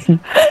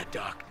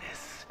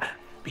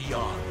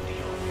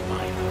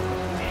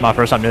 My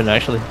first time doing it,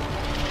 actually.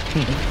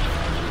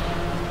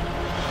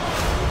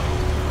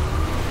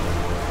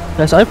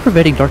 Guys, I have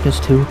pervading darkness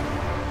too.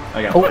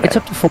 I got Oh, one. it's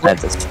up to 4.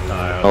 That's it.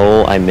 Alright,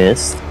 Oh, I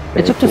missed.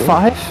 It's Very up to cool.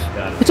 5.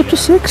 got it, It's up to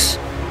yeah. 6.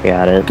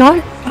 Got it.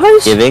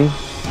 Guys. Giving.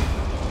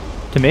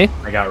 To me?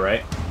 I got it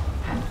right.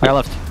 I got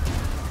left.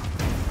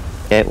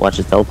 Okay, watch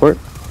his teleport.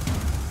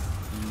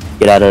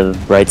 Get out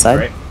of right side.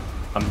 Right.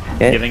 I'm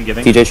Okay.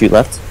 giving. TJ, shoot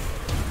left.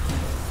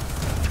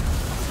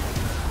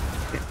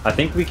 I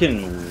think we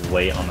can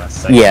wait on a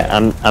second. Yeah,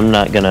 I'm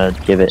not gonna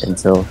give it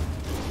until.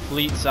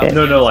 Fleet south.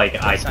 No,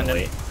 like I can Send it.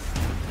 wait.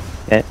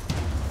 Okay.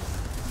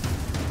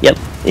 Yep,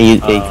 he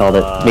called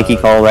it. Mickey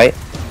call right.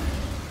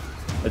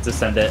 Let's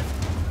ascend it.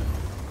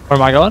 Where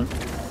am I going?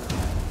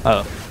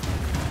 Oh.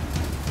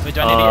 Wait,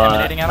 do I need to be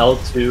emanating out?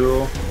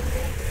 L2,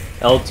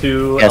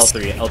 L2, Yes.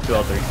 L3,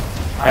 L2, L3.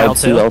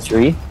 L2,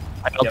 L3.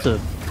 I L2.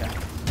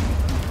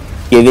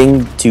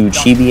 Giving to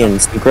Chibi and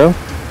Synchro.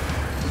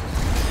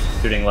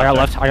 Shooting I got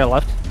left. left. I got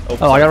left. Oh,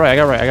 Oh, I got right. I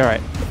got right. I got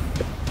right.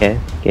 Okay,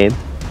 Gabe.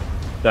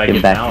 Did I Give get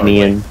it back now to or me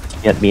wait?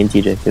 and me and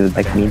TJ. Give it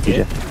back to me and TJ.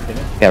 Get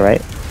it? Yeah,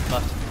 right.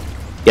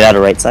 Left. Get out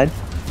of right side.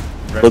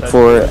 Right Look side?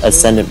 for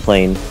ascendant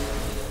plane.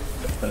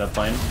 Ascendant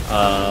plane.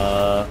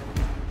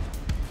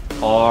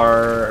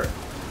 R.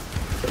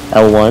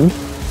 L1,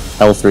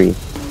 L3.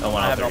 L1,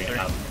 I have L3.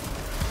 L3.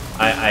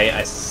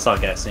 I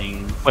suck at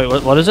seeing. Wait,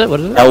 what is it? What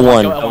is it?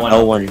 L1, Go L1.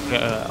 L1.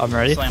 Okay, I'm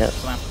ready. Slam, Yeah.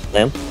 slam.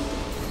 Slam.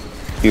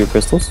 Do your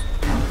crystals.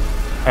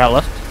 I got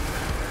left.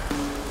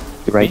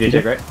 You're right, DJ,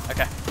 TJ. right?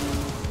 Okay.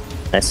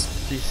 Nice.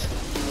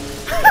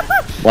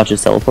 Jeez. Watch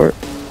his teleport.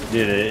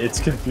 Dude, it's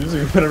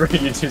confusing whenever you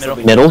do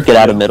something. Middle, get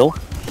out of middle.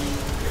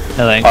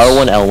 No thanks.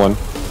 R1, L1.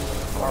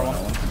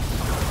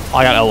 R1.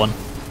 I got L1.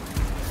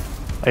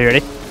 Are you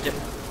ready? Yep.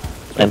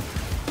 Slam.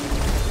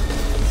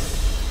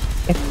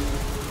 Okay.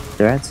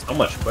 There adds. So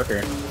much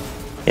quicker.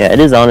 Yeah, it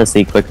is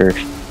honestly quicker.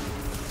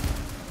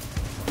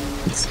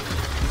 It's,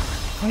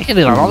 I can't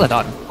do all the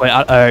done. Wait,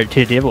 do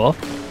you have a wall?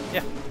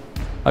 Yeah.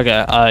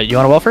 Okay, you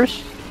want a wall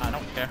first? I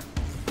don't care.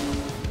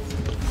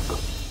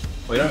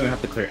 We don't even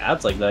have to clear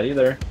ads like that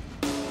either.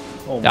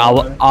 Oh, Yeah,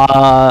 my.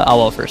 I'll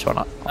wall first. Why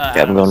not?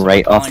 yeah, I'm going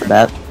right off the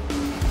bat.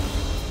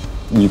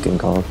 You can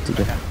call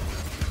TJ. Okay.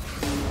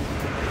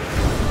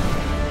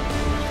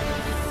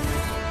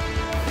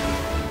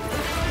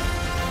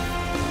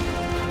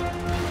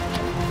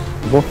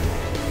 Cool.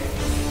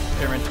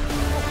 Pyramid.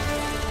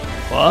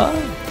 What?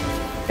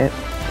 Okay.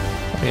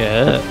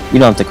 Yeah. You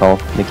don't have to call,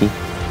 Mickey.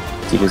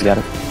 TJ's got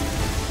it.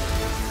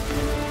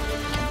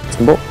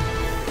 Symbol.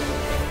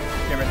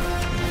 Pyramid.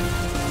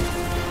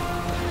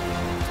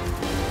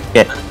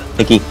 Yeah,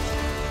 Mickey.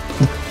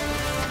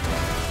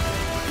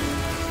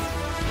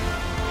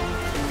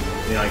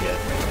 You know, I get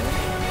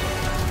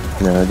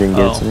it. No, it didn't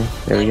give it to Oh. me.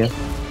 There we go.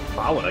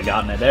 I would have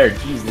gotten it there.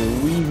 Jeez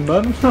Louise,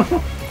 man.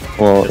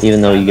 Well,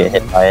 even though you get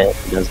hit by it,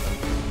 it doesn't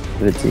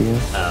give it to you.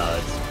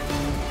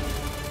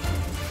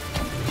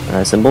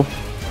 It's Symbol.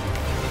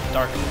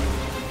 Dark.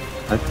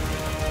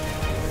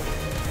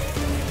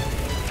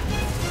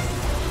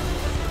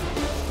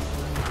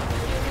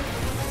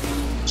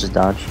 Just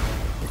dodge.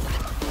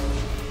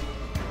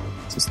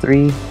 This is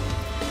 3.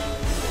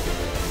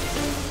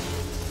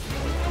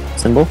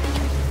 Symbol.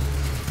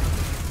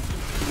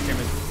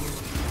 Pyramid.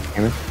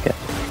 Hammer.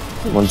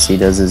 Okay. Once he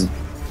does his.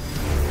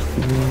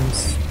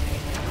 Is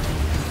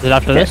it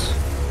after Okay. this?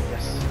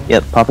 Yes.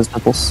 Yep, pop his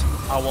pimples.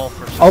 I'll wall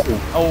first. Oh.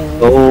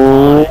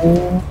 Oh.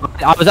 Oh.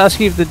 I was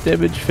asking if the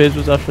damage phase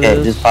was after Okay,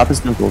 this. just pop his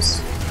pimples.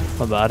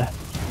 My bad.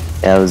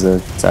 Yeah, I was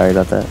sorry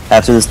about that.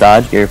 After this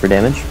dodge, get ready for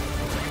damage.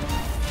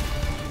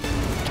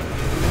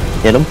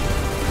 Hit him.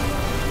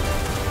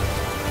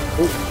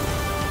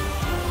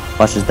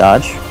 Watch his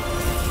dodge.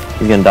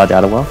 He's gonna dodge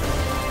out of well.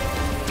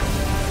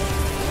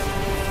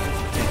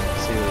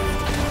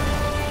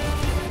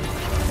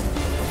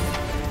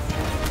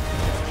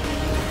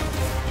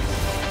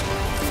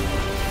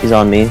 He's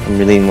on me. I'm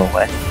leading him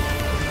away.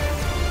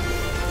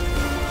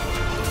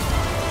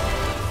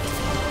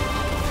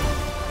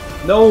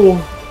 no.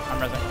 I'm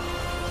resing.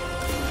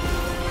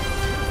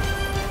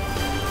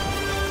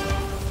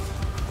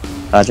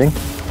 Dodging.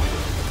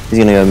 He's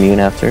gonna go immune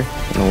after in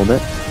a little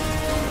bit.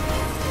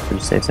 So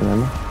just save some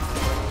ammo.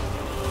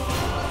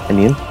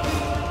 Immune?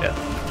 Yeah.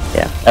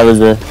 Yeah, that was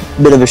a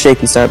bit of a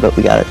shaky start, but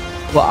we got it.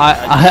 Well,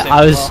 I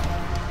I was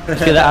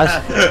gonna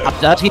ask. I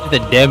was asking if the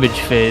damage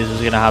phase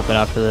was gonna happen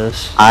after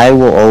this. I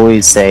will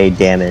always say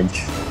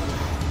damage.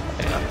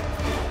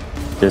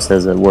 Just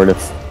as a word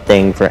of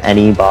thing for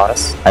any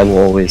boss, I will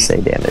always say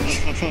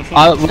damage. Just make it easier.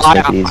 I I was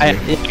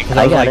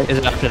got like, it. is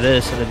it after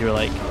this? And then you were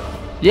like,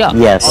 yeah.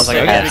 Yes. I was like,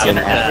 If okay. That's we an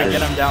get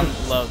average. him down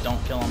low,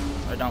 don't kill him.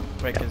 Or don't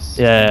break his...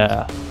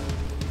 Yeah.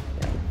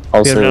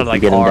 Also, Get him if we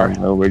like get him R.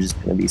 down low, we're just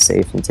gonna be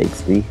safe and take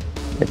 3.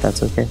 If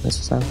that's okay,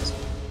 Mr. Silence.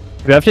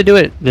 Do we have to do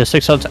it the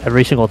 6 times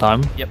every single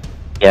time?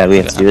 Yeah, we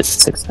have to do it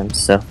 6 times,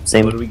 so What do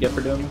same we get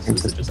for doing this?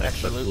 Is it just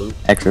extra Extra loot?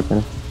 extra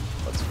pin.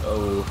 Let's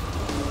go.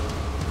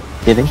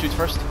 Giving. Shoots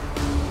first.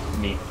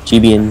 Me.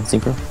 GB and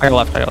Synchro. I got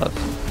left. I got left.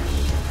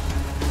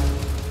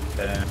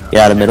 Get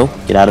out of middle.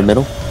 Get out of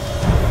middle.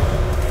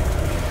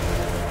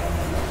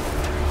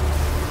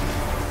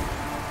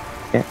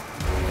 Okay,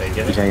 They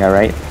get it. DJ got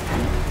right.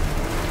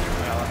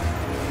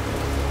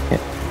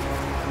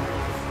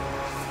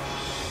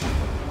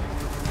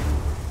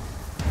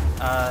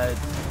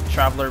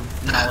 Traveler,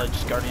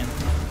 Knowledge, Guardian.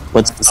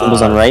 What's the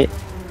symbols on right?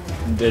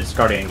 It's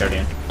Guardian.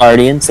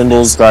 Guardian,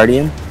 symbol's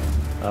Guardian.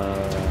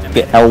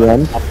 Get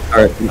L1.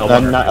 Or,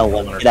 L1 not or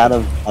L1. L1 or Get out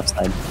of left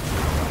side.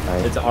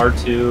 Alright. It's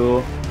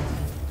R2.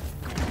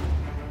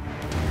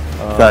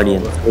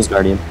 Guardian. Who's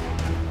Guardian?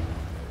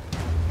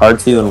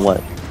 R2 and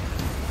what?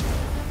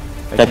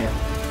 Check.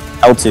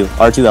 L2.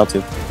 R2,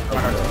 L2.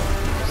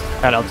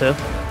 Got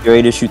L2. You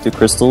ready to shoot the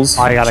crystals?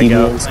 I gotta Chibi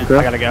go. and Sakura?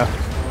 I gotta go.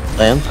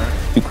 Lamb.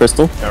 Shoot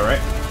crystal.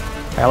 Alright.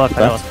 I got left. I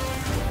got left.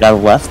 Get out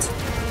of left.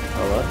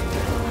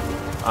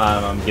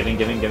 I'm giving.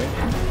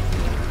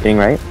 Getting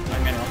right.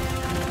 I'm manual.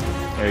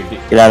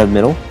 Get out of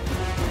middle.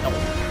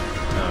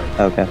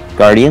 Okay.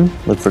 Guardian.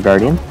 Look for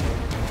Guardian.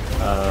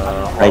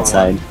 Right R1.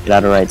 side. Get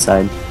out of right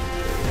side.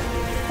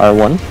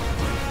 R1.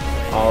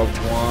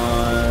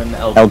 R1,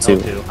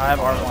 L2. I have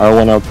R1.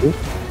 R1, L2.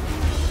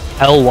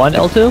 L1,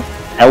 L2?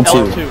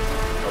 L2. L2.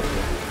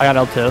 I got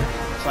L2.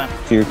 Slam.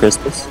 To your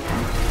crystals.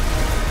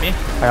 Me?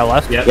 I got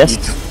left. Yep, Yes.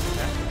 you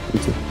You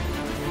too.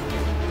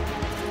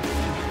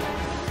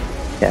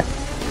 Yeah.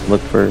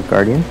 Look for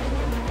Guardian.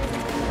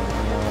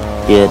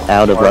 Get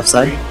out of left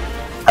side.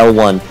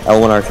 L1.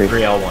 L1, R3.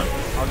 3 L1.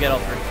 I'll get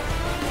L3.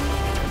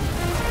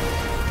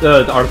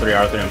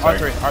 R3, I'm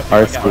sorry.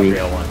 R3. R3.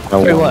 L1.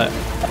 L1. Wait, what?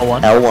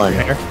 L1? L1.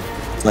 Here.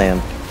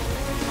 Slam.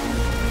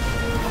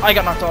 I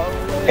got knocked off.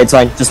 It's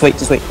fine. Just wait.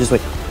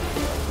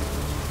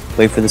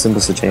 Wait for the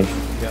symbols to change.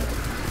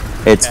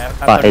 It's Okay, I have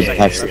fine. 30 It's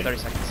seconds. actually. 30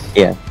 seconds.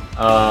 Yeah.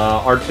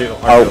 R2.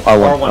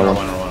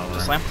 R1.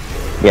 Just slam.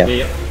 Yeah.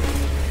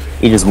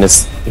 He just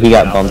missed. He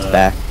got bumped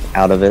back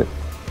out of it.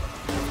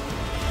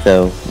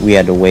 So we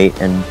had to wait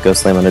and go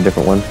slam on a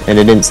different one. And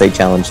it didn't say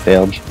challenge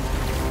failed.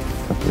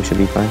 So we should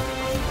be fine.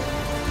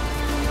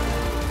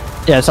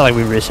 Yeah, it's not like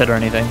we reset or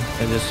anything.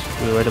 It just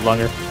we waited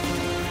longer.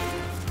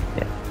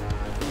 Yeah.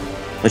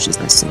 Which is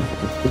nice.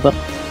 Keep up.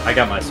 I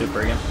got my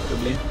super again.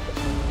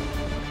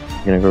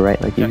 You gonna go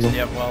right like usual?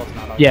 Yeah, well, it's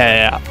not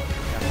Yeah.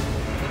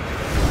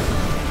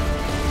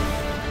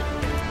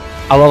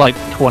 I'll go like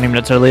 20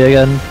 minutes early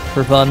again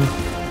for fun.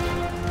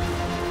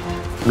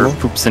 For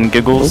poops and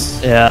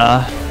giggles.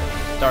 Yeah.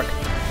 Dark.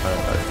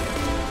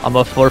 I'm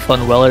a for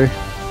fun weller.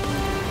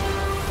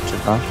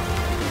 Should dodge.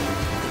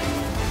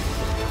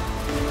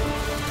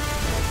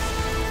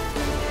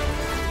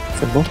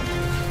 Symbol.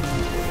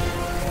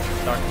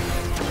 Dark.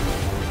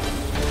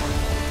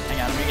 Hang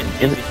on, let me get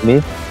Give it to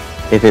me.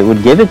 If it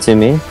would give it to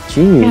me.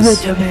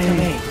 Jeez.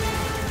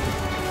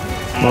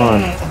 Come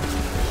on.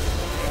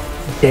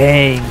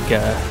 Dang.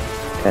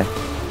 Okay.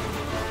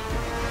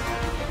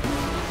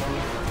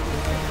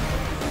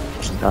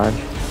 Should dodge.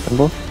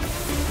 Symbol.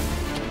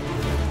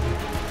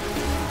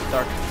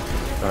 Dark.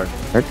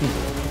 Okay.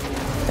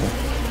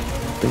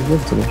 Pretty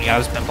good to me. We got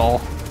his pinball.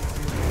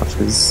 Watch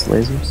his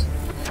lasers.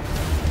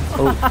 I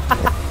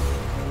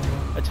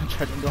don't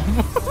try to go.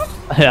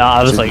 Yeah,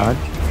 I was Should like, dodge.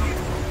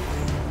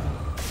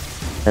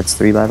 That's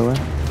 3 by the way.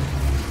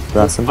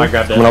 Last symbol. I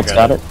grabbed it, Someone I else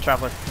grabbed got it?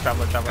 Traveler.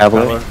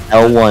 Traveler.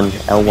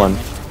 L1.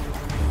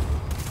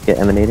 Get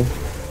emanating.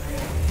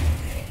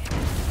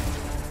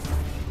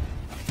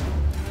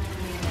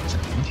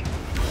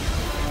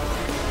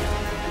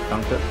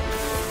 Dunked it.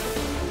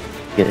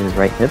 Get his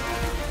right hip.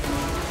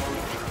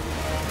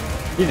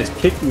 He just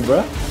kicked me, bro.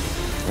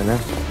 I know.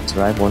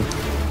 Survive one.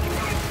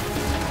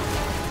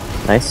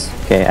 Nice.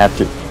 Okay,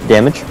 after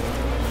damage.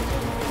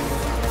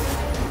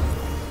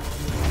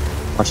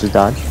 Watch his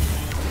dodge.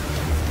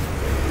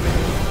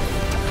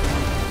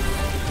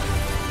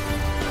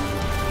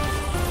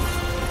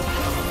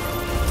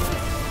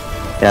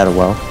 Get out of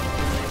well.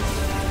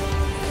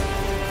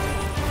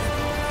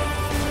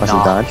 Watch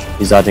his dodge.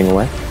 He's dodging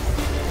away.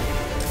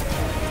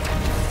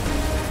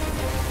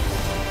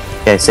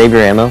 Okay, save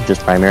your ammo.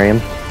 Just primary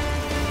him.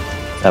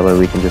 That way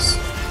we can just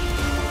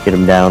get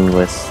him down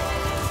with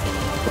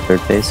the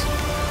third phase.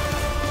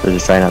 So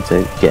just try not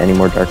to get any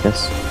more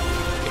darkness.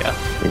 Yeah.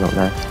 You don't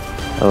die.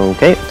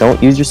 Okay,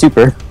 don't use your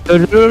super.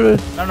 No,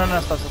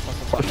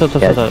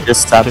 stop. Yeah,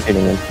 just stop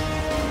shooting him.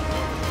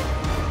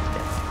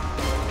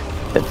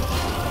 Good.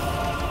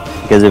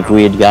 Because if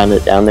we had gotten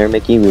it down there,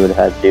 Mickey, we would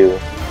have had to do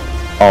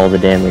all the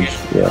damage.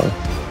 Yeah.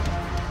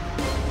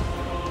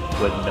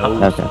 With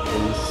no Okay.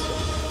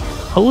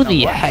 who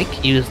the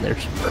heck used their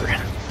super?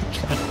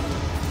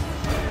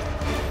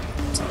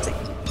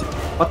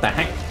 What the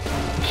heck?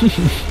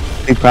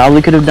 We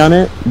probably could have done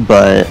it,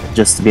 but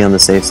just to be on the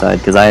safe side,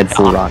 because I had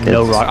full rockets.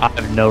 I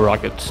have no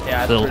rockets. Yeah,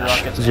 I had Zilch. 3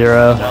 rockets.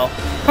 Zero. Well.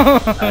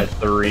 I had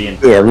 3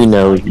 and Yeah, we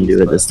know we can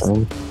do it this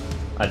time.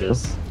 I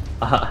just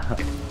I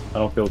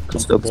don't feel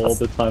Just go comfortable all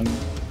the time.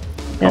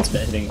 Yeah.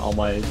 Hitting all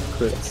my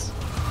crits.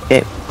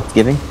 Okay,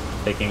 giving.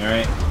 Taking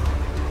right.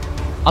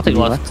 I'll take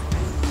left.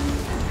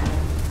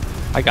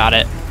 I got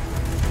it.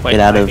 Wait, Get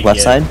out of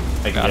left side.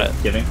 I Got it.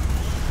 Giving.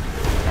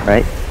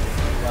 Right.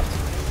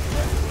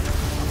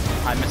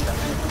 I missed that.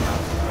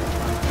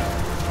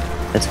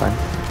 That's fine.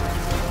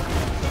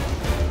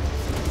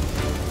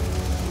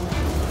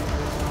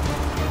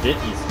 Did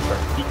easy start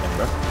peeking,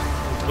 bro.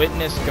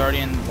 Witness,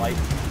 Guardian, Light.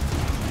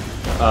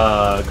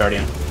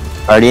 Guardian.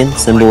 Guardian.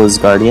 Symbol is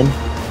Guardian.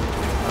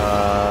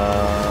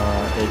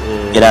 It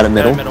is. Get out of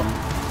middle.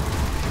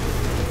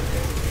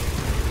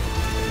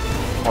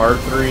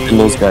 R3.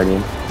 Symbol's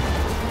Guardian.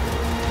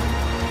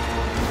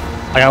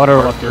 I got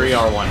whatever left. R3,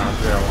 R1,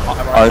 R3,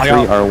 R1.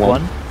 R3,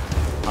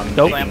 R1. I'm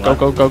Go, taking go, left.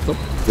 go, go, go.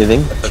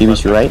 Giving.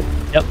 Chibi's your right.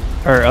 Yep.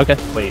 Or okay.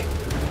 Wait.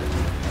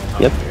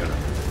 Yep.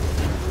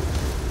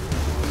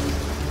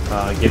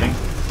 Giving.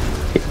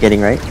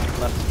 Getting right.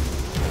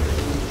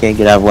 Left. Okay,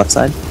 get out of left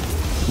side.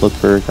 Look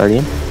for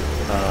Guardian.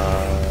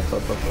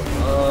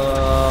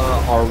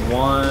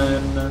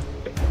 R1.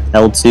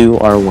 L2,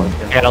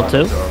 R1. I got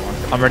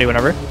L2. I'm ready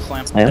whenever.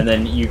 Slam. Yeah. And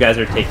then you guys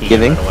are taking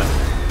Giving. it right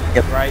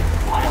away. Right.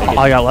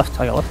 I got left.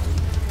 I got left.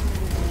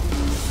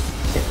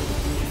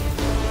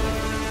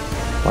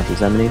 Watch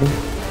examining.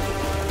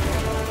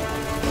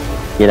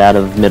 Get out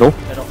of middle.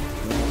 Middle.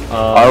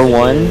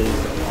 R1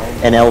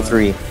 and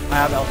L3. I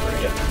have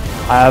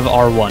L3. I have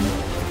R1.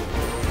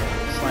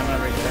 Slam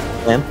whenever you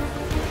can. Slam.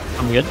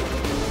 I'm good.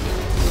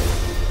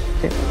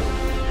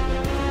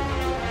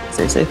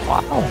 Stay safe.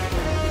 Wow.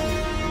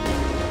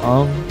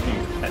 Oh,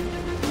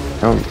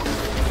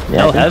 yeah,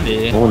 No I think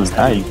heavy. No one's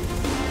died.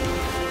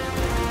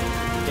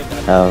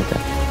 Oh, okay.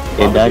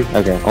 Gabe died?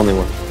 Okay, only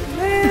one.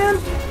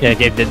 Yeah,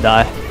 Gabe did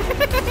die.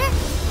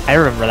 I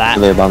remember that.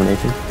 The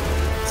abomination.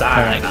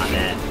 Sorry Alright. about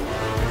that.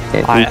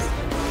 Okay,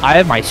 please. I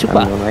have my I'm super.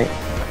 going right.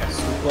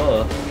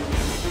 Super.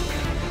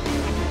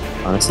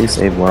 Honestly,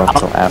 save more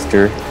until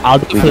after I'll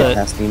do we get the.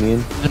 past the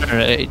immune.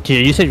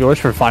 You save yours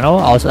for final.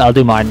 I'll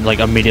do mine like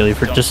immediately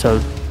for just so.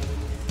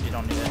 You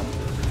don't need it.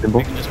 Symbol.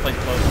 We can just play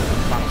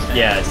both. Final stand.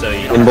 Yeah, so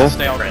you Symbol.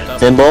 Stay all ripped up.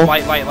 Symbol.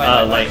 Light.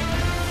 light.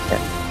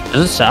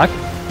 Is it sack?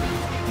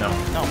 No.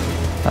 No.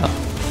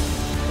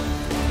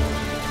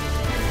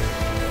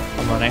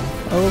 I'm running.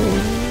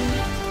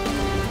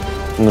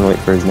 I'm gonna wait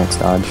for his next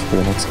dodge for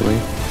the next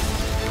wave.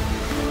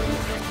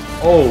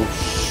 Oh,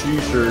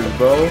 sheeshers,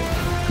 bro.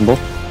 Symbol.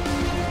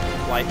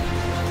 Light.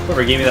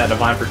 Whoever gave me that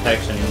divine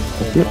protection.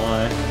 Thank you. Oh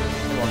my.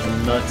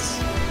 Fucking nuts.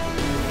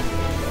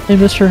 Hey,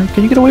 mister,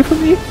 can you get away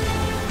from me?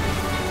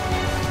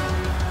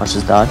 Watch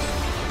his dodge.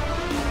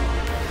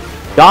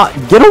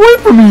 Get away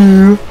from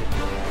me!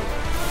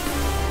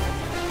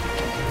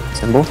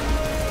 Symbol.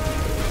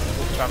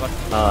 Traveler.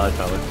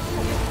 Tyler.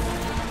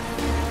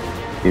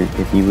 Dude,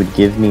 if you would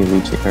give me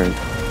leech or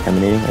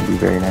emanating, that'd be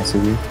very nice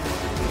of you.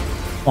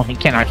 Well, he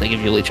can't actually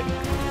give you leeching.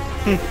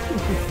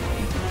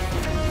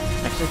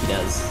 Actually, he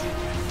does.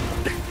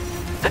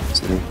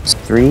 So there's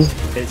 3.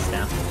 His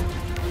now.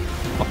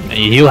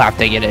 You have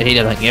to get it. He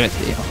doesn't give it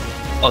to you.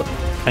 Oh,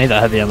 I need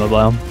that heavy ammo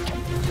biome.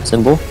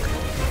 Symbol.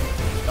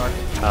 Dark.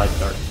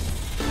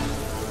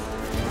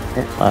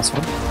 Okay, last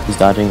one. He's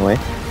dodging away.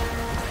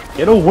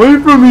 Get away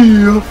from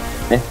me!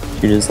 Okay,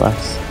 shoot his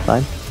last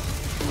side.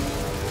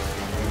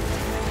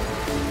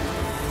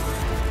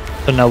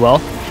 So no well.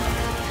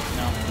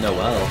 No,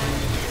 well.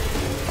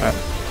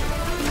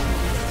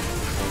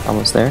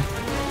 Almost there.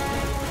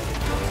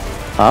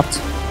 Popped.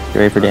 Get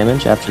ready for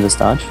damage after this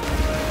dodge.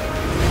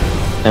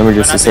 Remember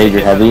just to save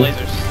your heavy.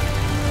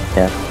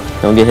 Yeah.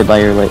 Don't get hit by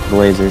your the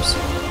lasers.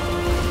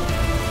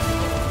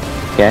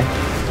 Okay.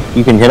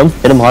 You can hit him.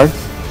 Hit him hard.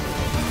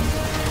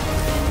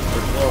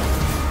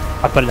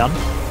 I put it down.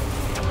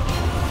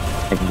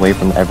 Like away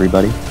from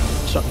everybody.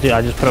 So, dude,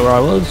 I just put it where I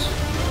was.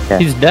 Okay.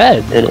 He's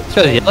dead. Hit it. He's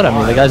gonna yell at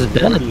me. The guy's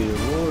dead.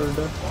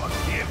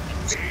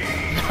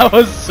 That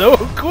was so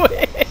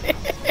quick.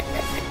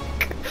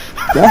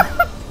 Yeah.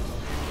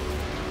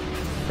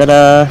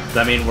 Ta-da! Does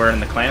that mean we're in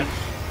the clan?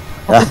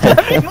 We're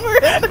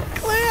in a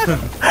clan.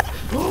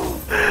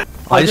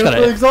 I just got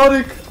an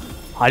exotic!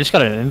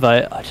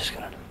 invite. I just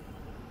got an.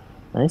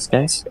 Nice,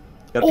 guys.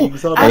 Got Oh, the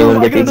exotic. Anyone I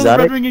get got the another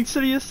exotic? Red Ring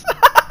Insidious.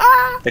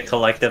 The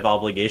collective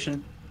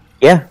obligation?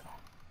 Yeah.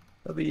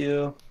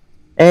 W.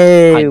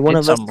 Hey, I one did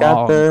of us some got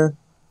wrong.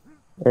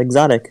 the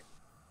exotic.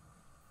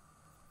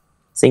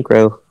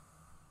 Synchro.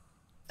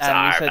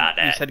 Adam, Sorry about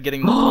you that. said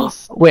getting the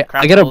pulse. Wait,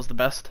 craft I got a- pull is the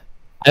best.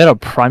 I got a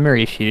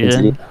primary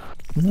fusion.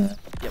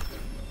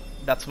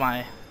 That's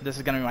my. This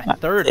is gonna be my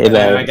third. Hey, Red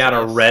man. Ring I got a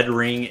Insidious. red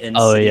ring in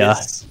Oh, yeah.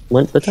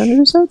 What time did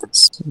you start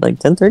this? Like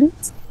 10:30?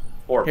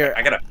 Or Here,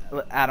 I got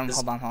a Adam, this-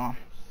 hold on.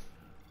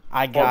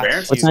 I got.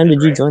 Baron's What used time it,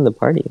 did you right? join the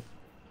party?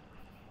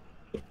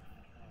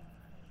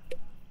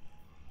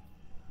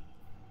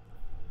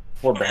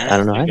 Four Barons. I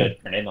don't know is a either.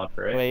 good grenade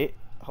launcher, right? Wait,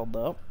 hold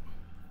up.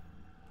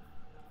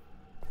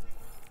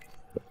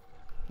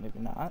 Maybe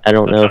not. I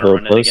don't I'm know if trying to it'll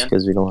run it post again.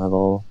 because we don't have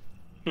all.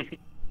 I'm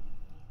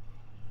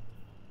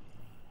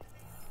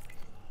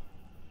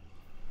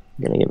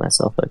gonna get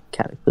myself a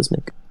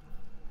cataclysmic.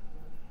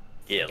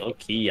 Yeah, low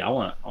key. I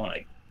want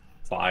a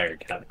fire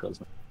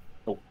cataclysm.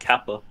 Oh,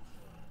 Kappa.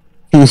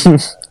 ignore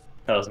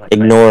That was my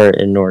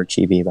ignore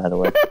Chibi, by the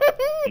way.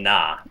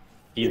 Nah.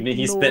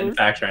 He's spitting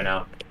facts right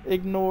now.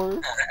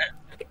 Ignore.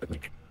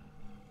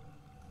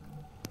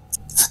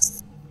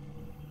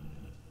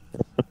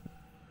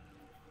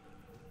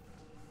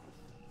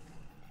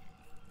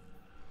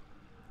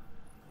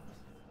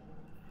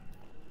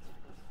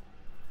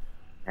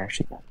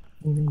 Actually,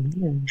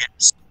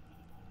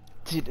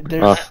 Dude,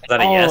 there's. Oh. Is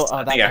that a yes?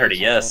 I that think I heard a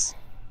makes yes.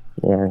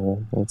 yeah,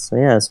 that's a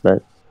yes,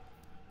 but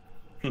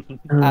sense.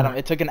 Adam,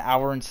 it took an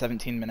hour and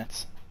 17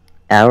 minutes.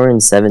 Hour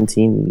and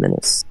 17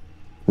 minutes.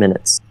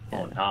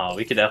 Oh no,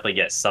 we could definitely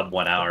get sub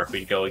 1 hour if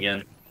we go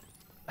again.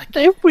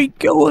 If we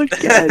go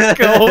again.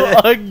 Go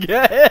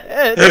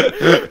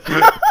again.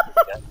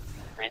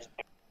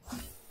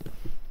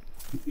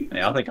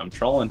 Hey, I think I'm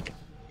trolling.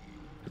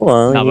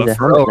 Well, No, you need but to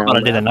for help real, now. we're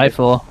gonna do the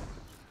nightfall.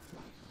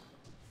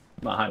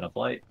 I'm not high enough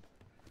light.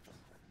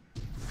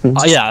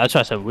 Oh yeah, that's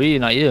why I said we,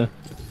 not you.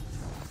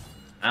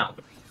 Ow.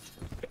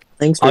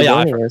 Thanks for Oh, yeah,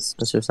 I joining us,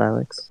 Mr.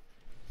 Silex.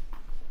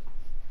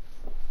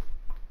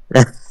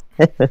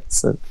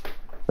 So,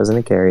 wasn't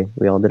a carry.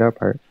 We all did our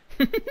part.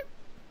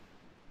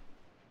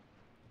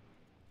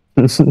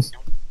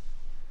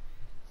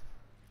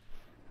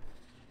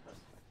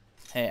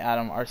 Hey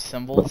Adam, our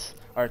symbols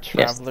are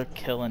Traveler,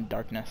 Kill, and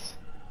Darkness.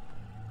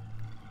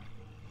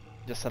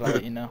 Just thought I'd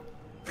let you know.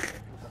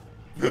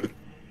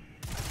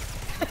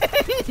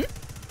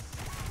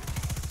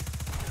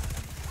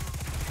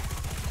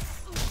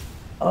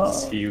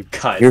 You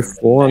guys. You're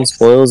full on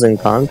spoils and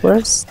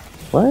conquests?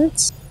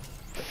 What?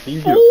 How do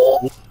you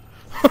get?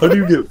 How do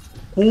you get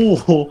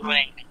full?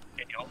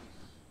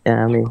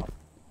 Yeah, I mean,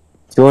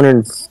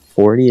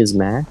 240 is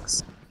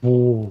max?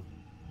 Ooh.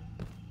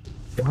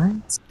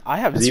 What? I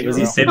have Was he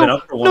zero. saving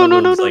up for one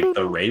of those like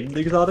the raid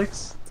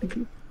exotics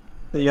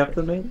that you have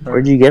to make? Or-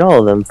 Where'd you get all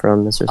of them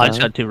from, Mr. I just Silex?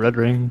 got 2 red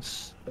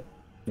rings.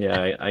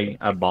 Yeah,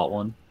 I bought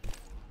one.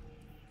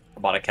 I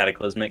bought a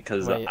cataclysmic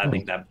because Wait. I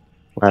think that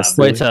Last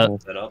Wait, week. so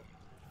set up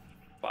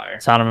fire.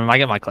 Sound am I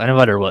getting my clan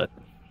invite or what?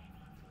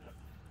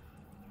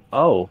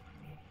 Oh,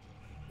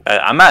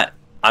 I'm at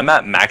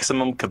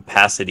maximum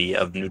capacity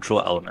of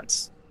neutral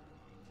elements.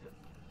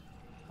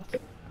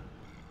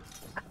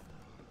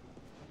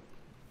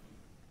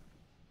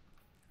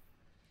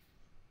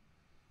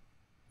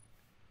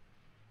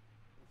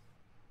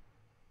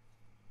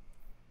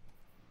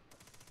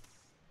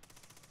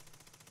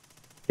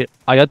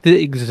 I got the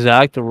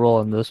exact roll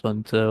on this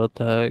one too. What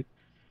the heck?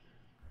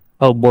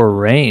 Oh, more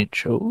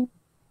range. Oh,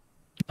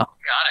 Got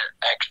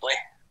it, actually.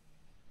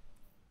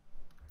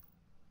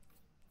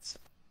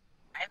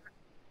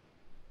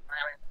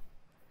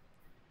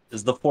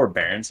 Is the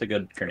forbearance a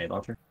good grenade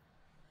launcher?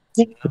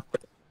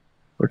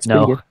 Works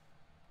no. pretty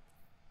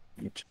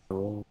good. Each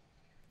roll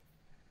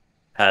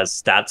has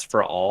stats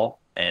for all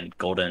and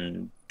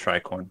golden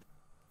tricorn.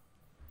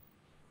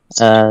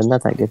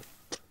 Not that good.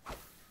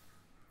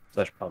 So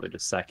that's probably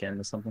just second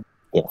or something.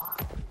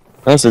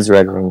 Unless it's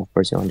red ring, of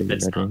course you want to do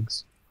It's red not.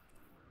 rings.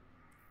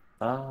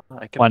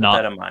 I can Why put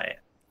not? that in my.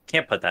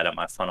 Can't put that in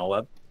my funnel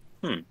web.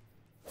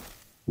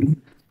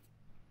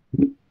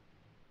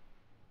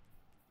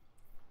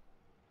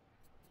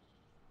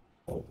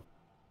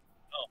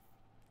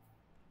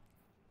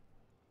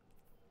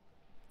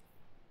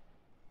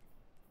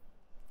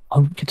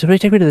 Can somebody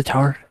take me to the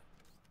tower?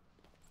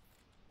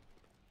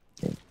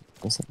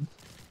 Listen.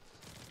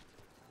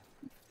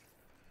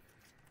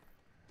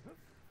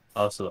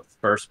 Oh, so the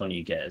first one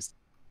you get is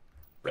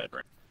red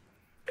ring.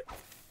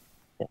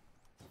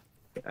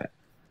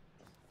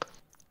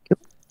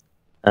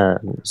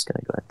 I'm just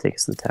gonna go ahead and take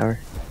us to the tower.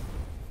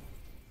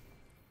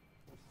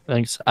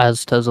 Thanks,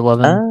 Aztez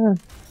 11.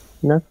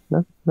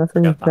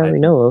 Nothing Got that the we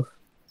know of.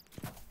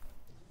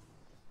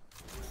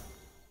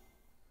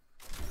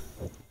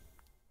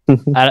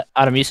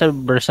 Adam, you said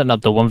we're setting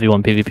up the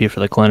 1v1 PvP for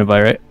the clan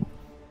invite, right?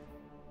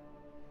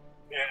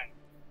 Yeah.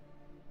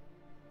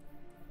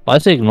 Why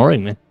is he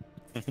ignoring me?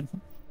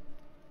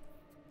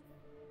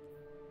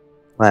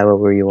 Why? What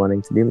were you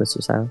wanting to do,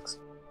 Mr. Silex?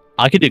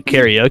 I could do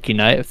karaoke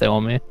night if they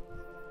want me.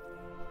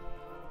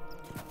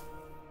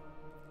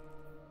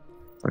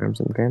 Arms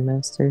and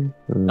Grandmaster?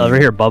 Over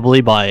here, Bubbly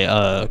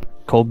by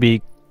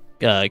Colby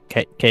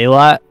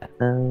Kalat.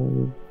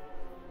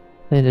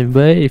 Been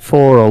away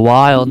for a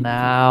while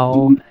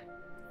now.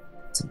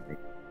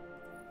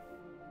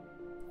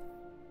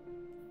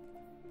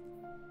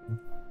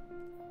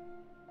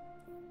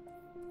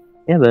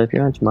 Yeah, but if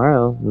you're on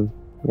tomorrow, you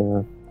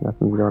know,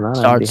 nothing's going on. I'd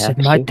Start be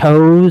setting happy my to.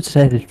 toes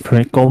and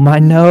sprinkle my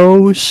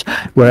nose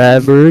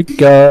wherever it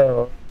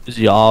goes.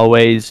 You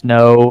always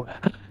know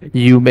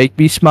you make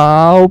me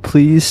smile.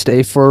 Please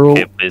stay for a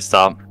Okay, please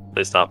stop.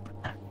 Please stop.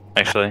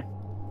 Actually,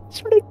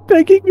 Started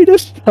begging me to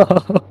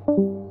stop.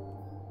 Well,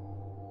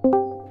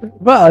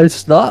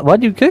 it's not.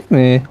 Why'd you kick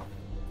me?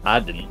 I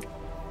didn't.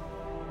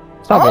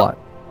 Stop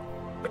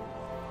what?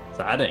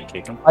 So I didn't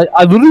kick him.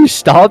 I literally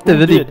stopped and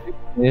Who then he did?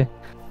 kicked me.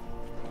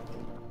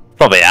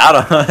 Probably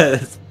Adam.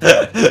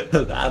 It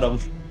was Adam.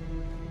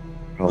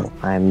 Bro,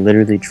 I'm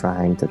literally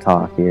trying to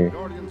talk here,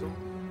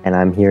 and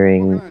I'm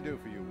hearing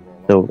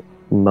the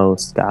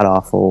most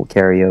god-awful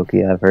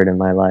karaoke I've heard in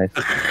my life.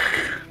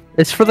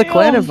 It's for the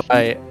clan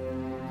invite.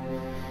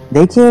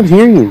 They can't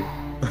hear you,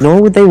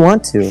 nor would they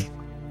want to.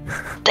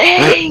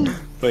 Dang!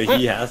 But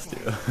he has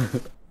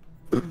to.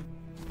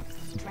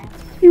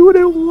 You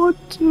wouldn't want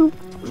to.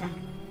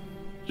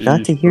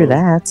 Not to hear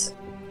that.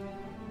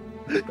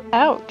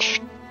 Ouch.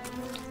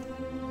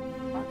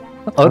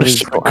 I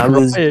was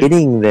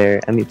getting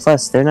there. I mean,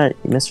 plus, they're not.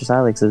 Mr.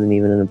 Silex isn't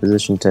even in a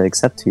position to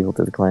accept people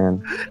to the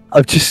clan.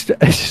 I'm just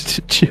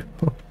chill.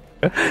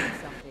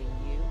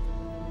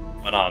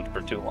 When went on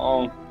for too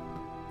long.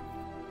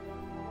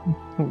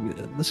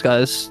 This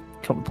guy's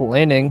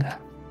complaining.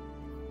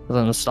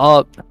 Doesn't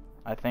stop.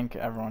 I think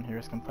everyone here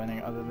is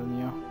complaining other than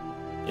you.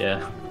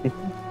 Yeah.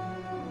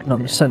 No,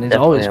 I'm just saying he's Definitely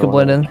always I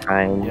wanna complaining.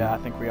 try and Yeah, I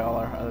think we all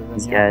are other than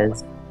these you.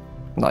 guys.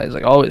 No, he's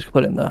like always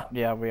complaining though.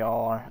 Yeah, we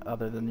all are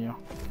other than you.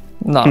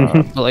 No,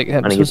 but like him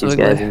I'm gonna get these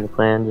guys specifically. in the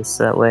clan just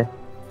that way.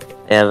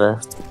 They have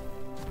a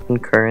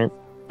concurrent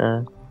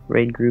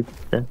raid group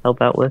to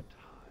help out with.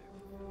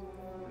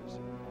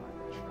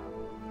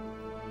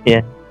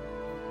 Yeah.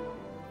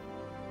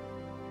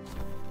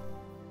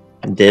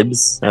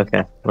 Dibs?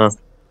 Okay, well.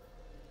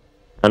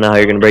 I don't know how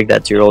you're gonna break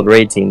that to your old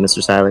raid team,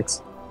 Mr.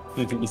 Silex.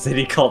 You said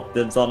he called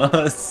dibs on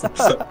us.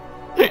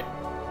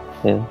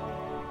 Yeah.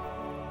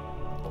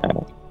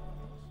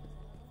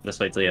 Just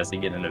wait till he has to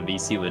get in a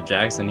VC with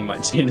Jackson, he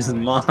might change his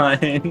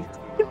mind.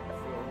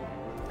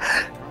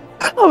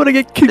 I'm gonna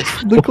get kicked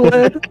from the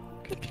clan.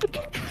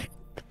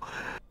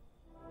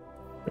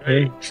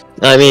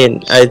 I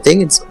mean, I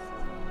think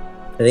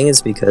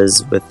it's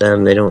because with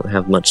them they don't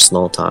have much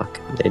small talk.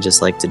 They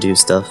just like to do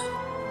stuff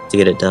to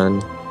get it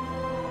done.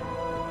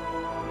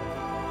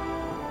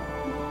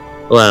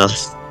 Wow.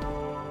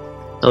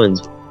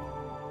 Owen's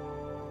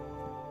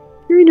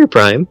you're in your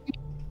prime.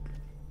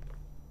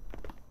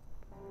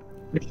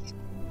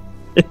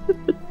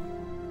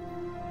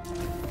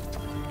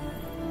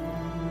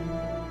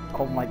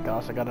 Oh my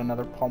gosh, I got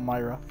another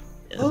Palmyra.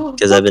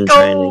 Because I've been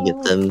trying to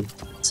get them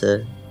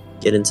to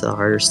get into the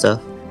harder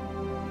stuff.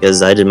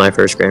 Because I did my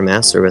first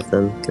Grandmaster with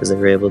them, because they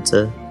were able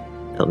to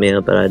help me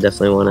out, but I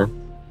definitely want to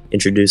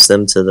introduce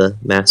them to the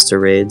Master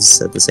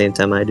Raids at the same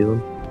time I do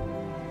them.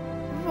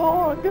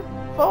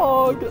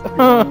 Fog!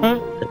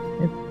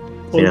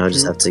 You know, I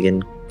just have to get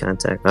in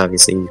contact.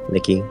 Obviously,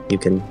 Nikki, you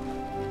can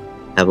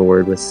have a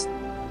word with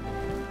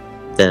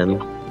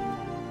them.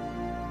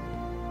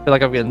 I feel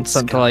like I'm getting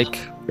sent to like.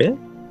 Yeah.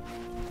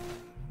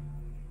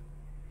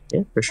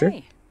 Yeah, for sure.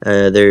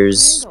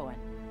 There's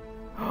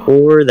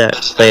 4 that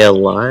play a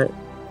lot,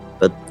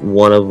 but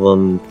one of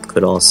them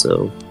could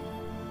also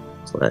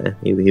play.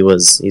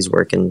 He's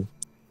working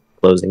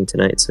closing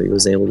tonight, so he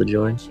was able to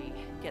join.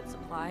 Get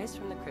supplies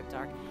from the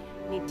Cryptarch.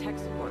 Need tech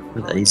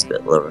support. He's a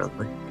bit lower on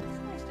my.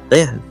 But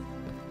yeah.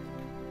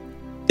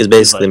 Because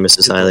basically,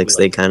 Mr. Silex,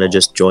 they kind of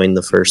just joined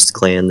the first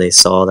clan they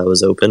saw that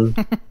was open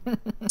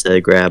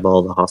to grab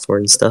all the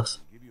Hawthorne stuff.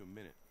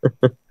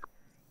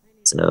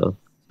 So,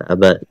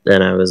 but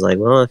then I was like,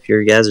 well, if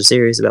your guys are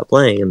serious about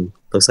playing, and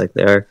looks like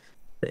they are,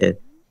 they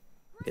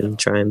can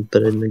try and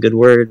put in a good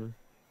word,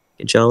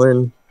 get y'all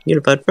in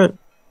Unified Front.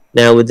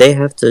 Now, would they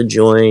have to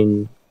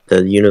join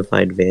the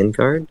Unified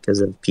Vanguard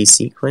because of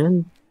PC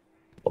clan,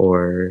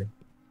 or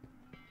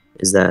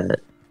is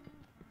that?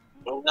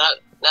 Not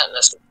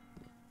necessarily.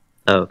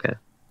 Oh, okay.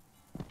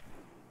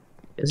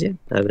 Because yeah,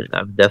 I would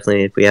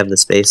definitely, if we have the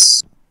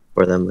space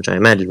for them, which I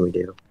imagine we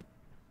do.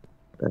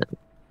 But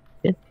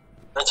yeah.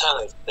 That's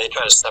how they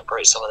try to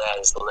separate some of that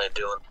as though they're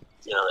doing,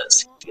 you know, that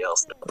CCL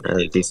stuff.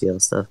 The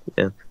DCL stuff,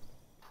 yeah.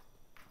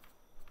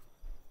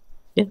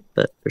 Yeah,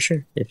 but for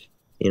sure, if,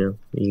 you know,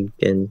 you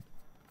can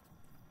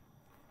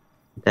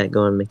get that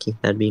going, Mickey,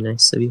 that'd be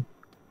nice of you.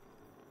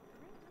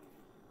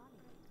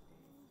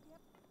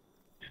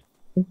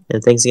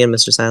 And thanks again,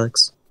 Mr.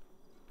 Silex.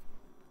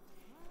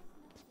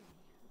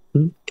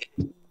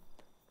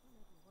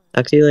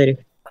 Talk to you later.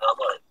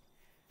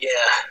 Yeah.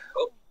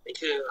 Oh, me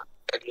too.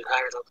 I do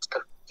hire all the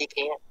stuff. He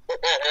can't.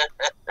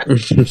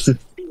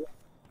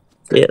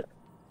 Yeah.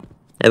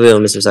 Have a good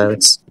one, Mr.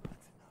 Silex.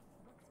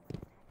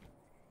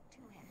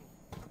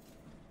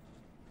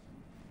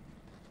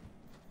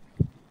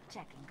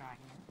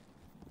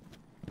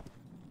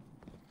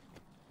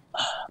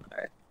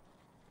 Alright.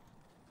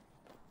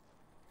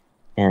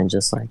 And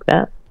just like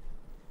that,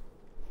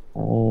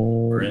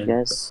 you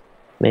guys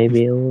may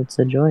be able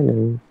to join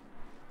in.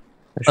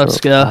 Let's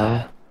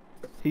go.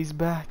 He's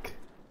back.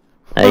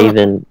 I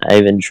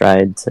even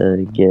tried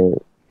to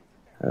get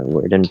a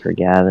word in for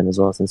Gavin as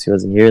well, since he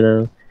wasn't here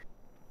though.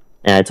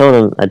 And I told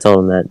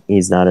him that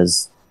he's not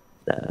as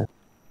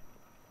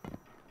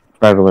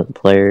prevalent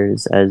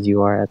players as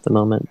you are at the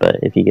moment, but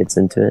if he gets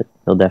into it,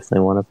 he'll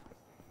definitely want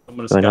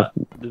to join up.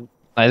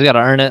 He's got to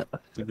earn it.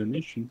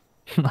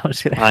 No, I'm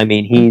just kidding. I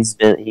mean, he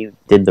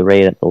did the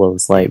raid at the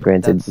lowest light.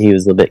 Granted, he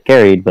was a bit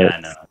carried, but Yeah, I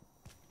know.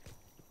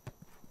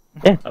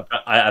 Yeah.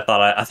 I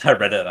thought I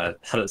read it and I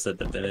thought it said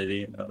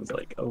divinity and I was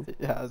like, oh.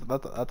 Yeah,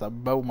 that's a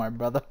bow, my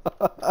brother.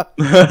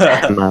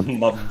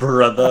 My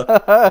brother.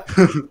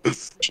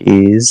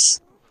 Jeez.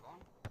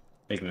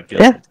 Making me feel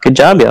Yeah, good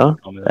job, y'all.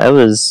 That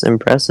was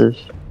impressive.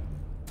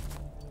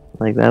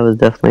 Like, that was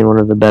definitely one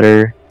of the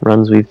better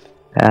runs we've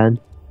had.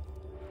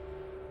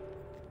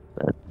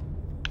 But...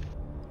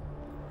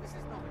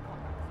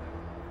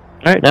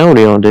 Alright, now what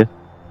do you want to do?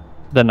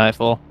 The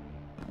Nightfall.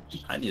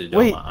 I need to do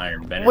my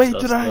Iron Banner wait,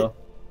 stuff did I? still.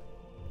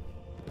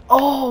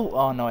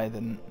 Oh no, I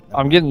didn't.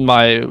 I'm getting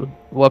my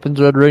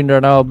weapons red ring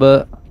right now,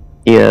 but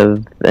Do you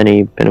have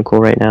any pinnacle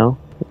right now,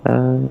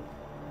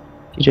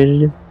 TJ, to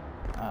do?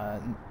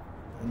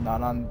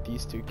 Not on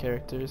these two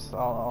characters.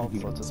 I'll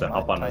just So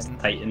hop on this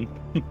Titan.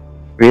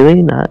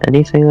 Really? Not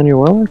anything on your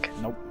Warlock?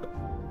 Nope.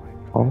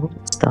 Oh,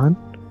 it's done?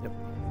 Yep.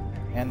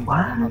 And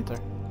What? Hunter.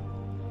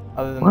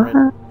 Other than What?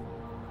 Red.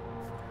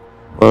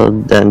 Well,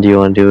 then do you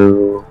want to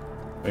do...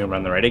 We gonna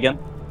run the raid again?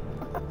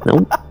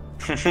 Nope.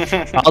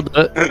 I'll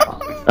do it.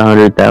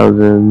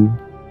 100,000...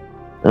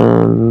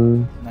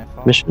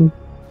 Nightfall. mission?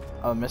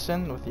 Oh,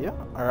 mission with you?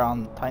 Or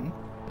on Titan?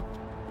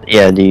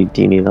 Yeah, do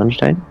you need Lunge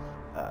Titan?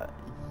 Yeah.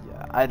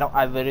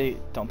 I literally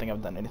don't think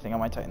I've done anything on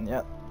my Titan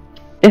yet.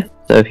 Yeah,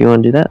 so if you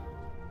want to do that,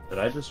 Did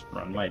I just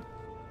run my...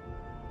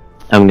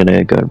 I'm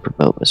gonna go and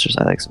promote Mr.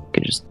 Silex. We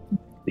can just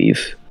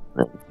leave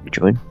and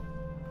join.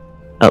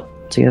 Up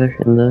together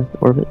in the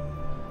orbit.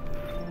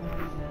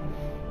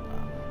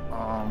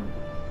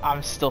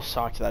 I'm still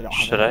shocked that I don't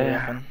have Should any I?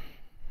 weapon.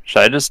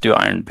 Should I just do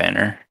Iron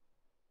Banner?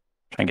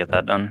 Try and get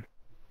that done.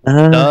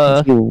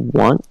 If you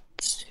want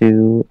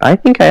to... I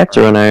think I have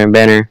to run Iron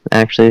Banner,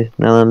 actually,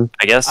 now that I'm...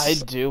 I guess I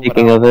do, but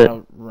Speaking I of don't it-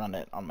 want to run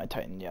it on my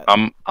Titan yet.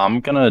 I'm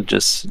gonna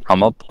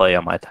play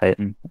on my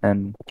Titan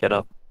and get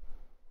up.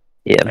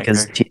 Yeah,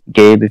 because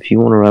Gabe, if you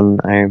want to run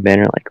Iron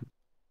Banner, like...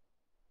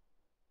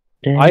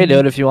 I can do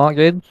it if you want,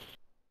 Gabe.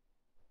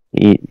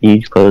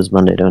 You close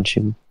Monday, don't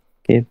you,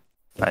 Gabe?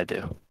 I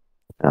do.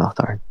 Oh,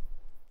 darn.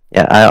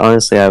 Yeah,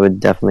 I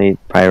would definitely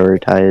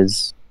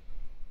prioritize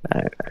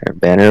Iron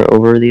Banner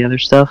over the other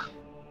stuff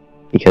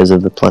because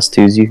of the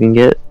 +2s you can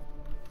get.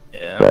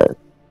 Yeah. But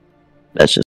that's just